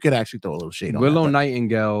could actually throw a little shade on Willow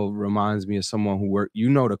Nightingale reminds me of someone who worked. You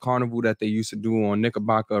know the carnival that they used to do on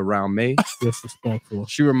Knickerbocker around May. Disrespectful.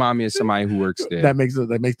 She reminds me of somebody who works there. That makes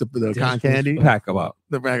the con candy pack them up.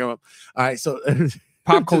 The pack them up. All right, so.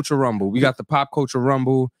 Pop Culture Rumble. We got the Pop Culture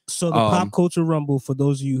Rumble. So the Pop Culture Rumble, for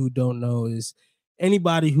those of you who don't know, is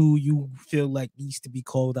anybody who you feel like needs to be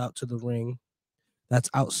called out to the ring that's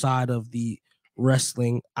outside of the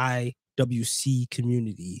wrestling IWC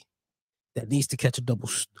community that needs to catch a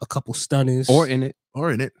couple stunners. Or in it.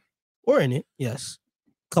 Yes.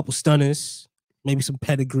 A couple stunners, maybe some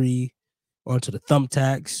pedigree onto the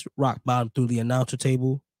thumbtacks, rock bottom through the announcer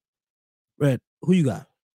table. Red, who you got?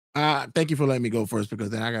 Thank you for letting me go first, because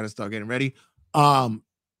then I gotta start getting ready.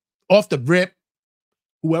 Off the rip,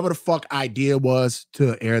 whoever the fuck idea was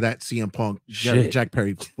to air that CM Punk Jack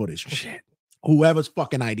Perry footage. Shit. whoever's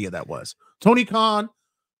fucking idea that was. Tony Khan,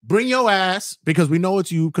 bring your ass, because we know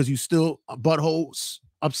it's you, because you still buttholes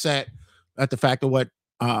upset at the fact of what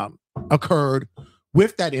occurred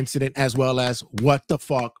with that incident, as well as what the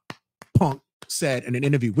fuck Punk said in an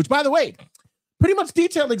interview, which, by the way, pretty much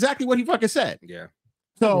detailed exactly what he fucking said. Yeah.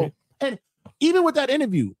 So, and even with that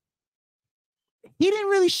interview, he didn't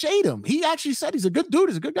really shade him. He actually said he's a good dude,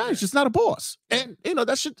 he's a good guy, he's just not a boss. And, you know,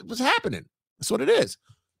 that shit was happening. That's what it is.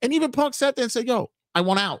 And even Punk sat there and said, yo, I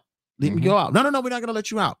want out. Let me go out. No, we're not going to let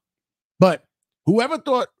you out. But whoever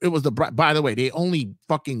thought it was by the way, they only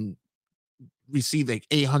fucking received like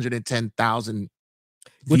 810,000,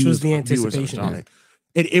 which was the anticipation on it.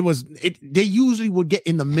 They usually would get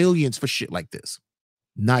in the millions for shit like this.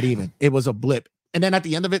 Not even. It was a blip. And then at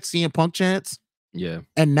the end of it, CM Punk chants. Yeah.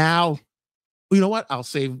 And now, you know what? I'll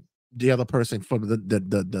save the other person for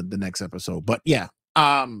the next episode. But yeah,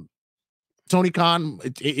 Tony Khan,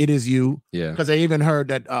 it is you. Yeah. Because I even heard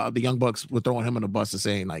that the Young Bucks were throwing him on the bus and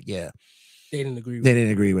saying, like, yeah, they didn't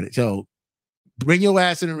agree with it. So bring your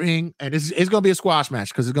ass in the ring, and it's gonna be a squash match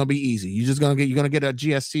because it's gonna be easy. You're gonna get a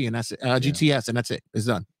GST, and that's it, GTS, and that's it. It's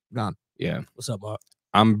done. Gone. Yeah. What's up, Mark?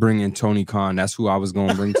 I'm bringing Tony Khan. That's who I was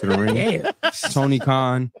gonna bring to the ring. Tony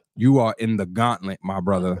Khan, you are in the gauntlet, my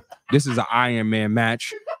brother. This is an Iron Man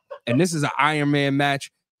match, and this is an Iron Man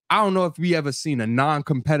match. I don't know if we ever seen a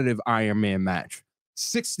non-competitive Iron Man match.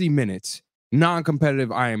 60 minutes,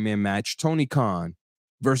 non-competitive Iron Man match. Tony Khan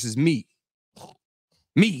versus me.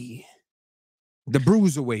 Me. The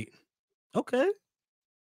bruiserweight. Okay.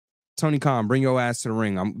 Tony Khan, bring your ass to the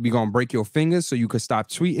ring. We gonna break your fingers so you can stop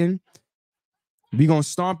tweeting. We gonna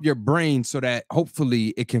stomp your brain so that hopefully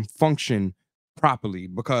it can function properly,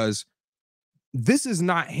 because this is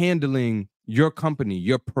not handling your company,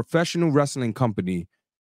 your professional wrestling company,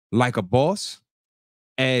 like a boss.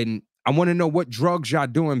 And I want to know what drugs y'all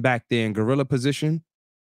doing back there in gorilla position,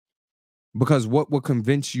 because what will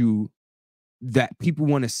convince you that people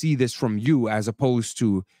want to see this from you as opposed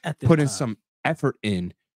to putting some effort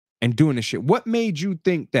in and doing this shit? What made you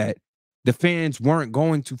think that the fans weren't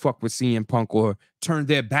going to fuck with CM Punk or turn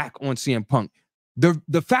their back on CM Punk?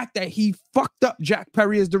 The fact that he fucked up Jack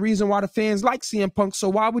Perry is the reason why the fans like CM Punk. So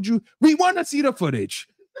why would you? We want to see the footage.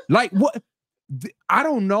 Like, what? I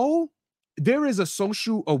don't know. There is a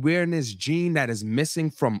social awareness gene that is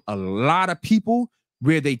missing from a lot of people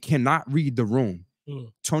where they cannot read the room.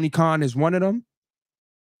 Tony Khan is one of them.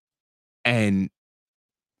 And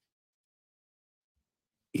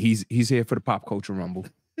he's here for the Pop Culture Rumble.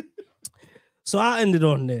 So I ended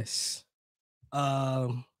on this.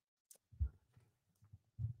 I'm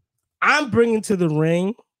bringing to the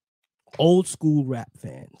ring old school rap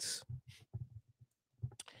fans.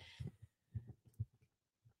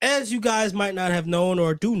 As you guys might not have known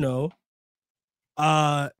or do know,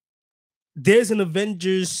 there's an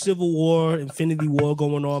Avengers Civil War, Infinity War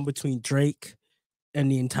going on between Drake and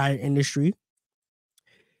the entire industry.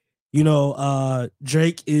 You know,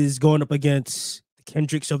 Drake is going up against the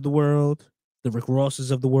Kendricks of the world, the Rick Rosses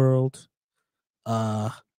of the world,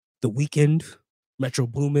 The Weeknd, Metro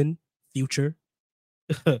Boomin, Future.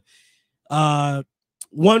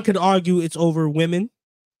 One could argue it's over women,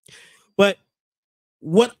 but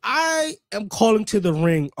what I am calling to the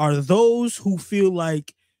ring are those who feel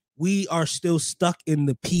like we are still stuck in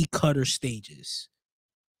the P Cutter stages.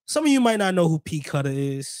 Some of you might not know who P Cutter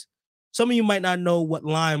is. Some of you might not know what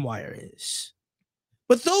LimeWire is.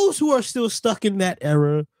 But those who are still stuck in that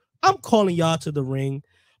era, I'm calling y'all to the ring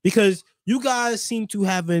because you guys seem to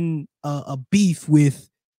having a beef with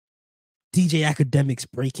DJ Academics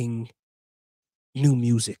breaking new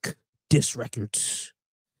music, diss records.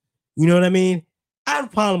 You know what I mean? I have a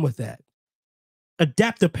problem with that.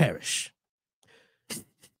 Adapt or perish.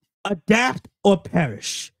 Adapt or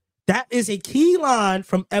perish. That is a key line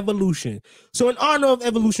from Evolution. So in honor of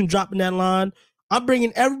Evolution dropping that line, I'm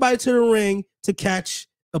bringing everybody to the ring to catch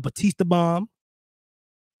a Batista Bomb,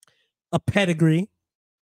 a Pedigree,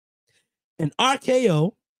 an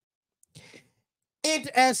RKO, and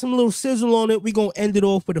to add some little sizzle on it, we're going to end it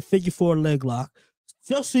off with a figure 4 leg lock,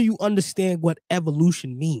 just so you understand what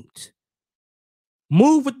evolution means.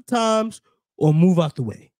 Move with the times or move out the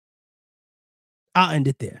way. I'll end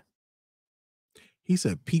it there. He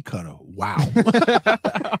said P Cutter. Wow.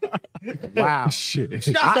 Wow. Shit.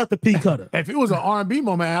 Shout out to P Cutter. If it was an R&B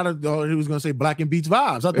moment, I'd have thought he was going to say Black and Beats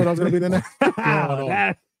Vibes. I thought I was going to be the next.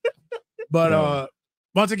 But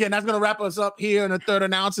once again, that's going to wrap us up here in the third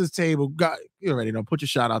announcers table. You already know. Put your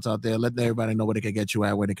shout outs out there. Let everybody know where they can get you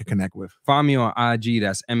at, where they can connect with. Find me on IG.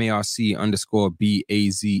 That's MARC_BAZE.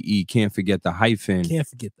 Can't forget the hyphen. Can't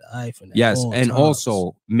forget the hyphen. Yes. And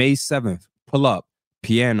also, May 7th, pull up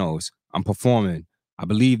pianos, I'm performing. I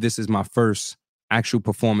believe this is my first actual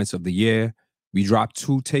performance of the year. We dropped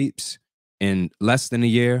 2 tapes in less than a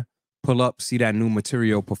year. Pull up, see that new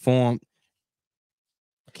material performed.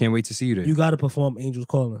 Can't wait to see you there. You got to perform Angels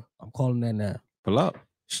Calling. I'm calling that now. Pull up.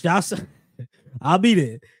 Shouts, I'll be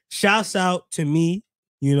there. Shouts out to me.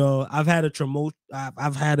 You know, I've had a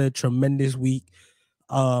tremendous week.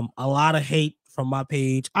 A lot of hate from my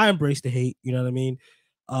page. I embrace the hate. You know what I mean?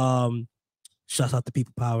 Shouts out to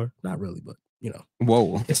People Power. Not really, but you know.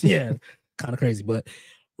 Whoa. Yeah, kind of crazy. But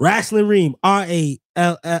Wrestling Ream, RALLIN.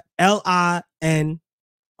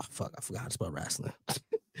 Oh, fuck, I forgot how to spell wrestling.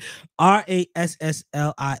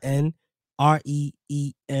 RASSLIN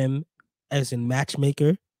REEM as in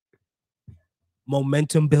matchmaker,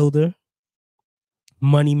 momentum builder,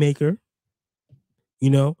 money maker. You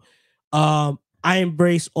know, I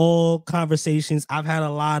embrace all conversations. I've had a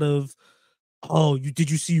lot of, did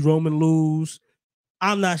you see Roman lose?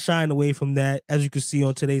 I'm not shying away from that. As you can see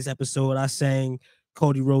on today's episode, I sang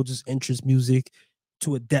Cody Rhodes' entrance music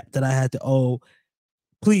to a depth that I had to,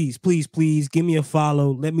 please, please, please give me a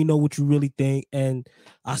follow. Let me know what you really think. And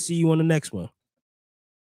I'll see you on the next one.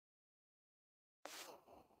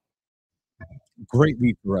 Great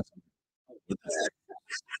week for wrestling.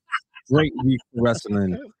 Great week for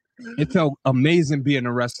wrestling. It felt amazing being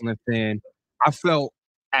a wrestling fan. I felt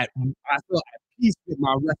at peace with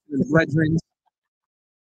my wrestling brethren.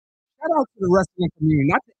 Shout out to the wrestling community,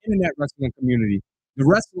 not the internet wrestling community, the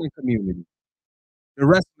wrestling community. The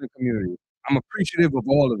wrestling community. I'm appreciative of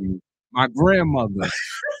all of you. My grandmother,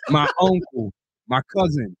 my uncle, my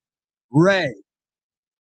cousin, Ray,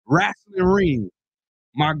 Wrestling Ream,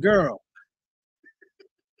 my girl.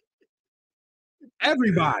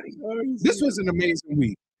 Everybody. This was an amazing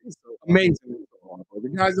week. Amazing. The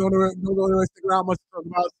guys don't go to Instagram much to talk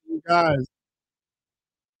about you guys.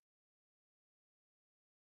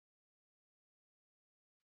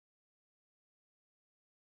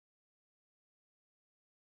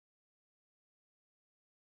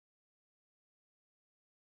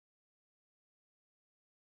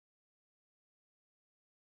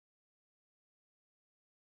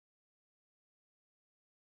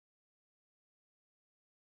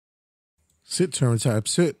 Sit, turn type,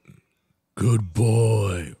 sit. Good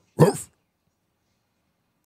boy. Ruff.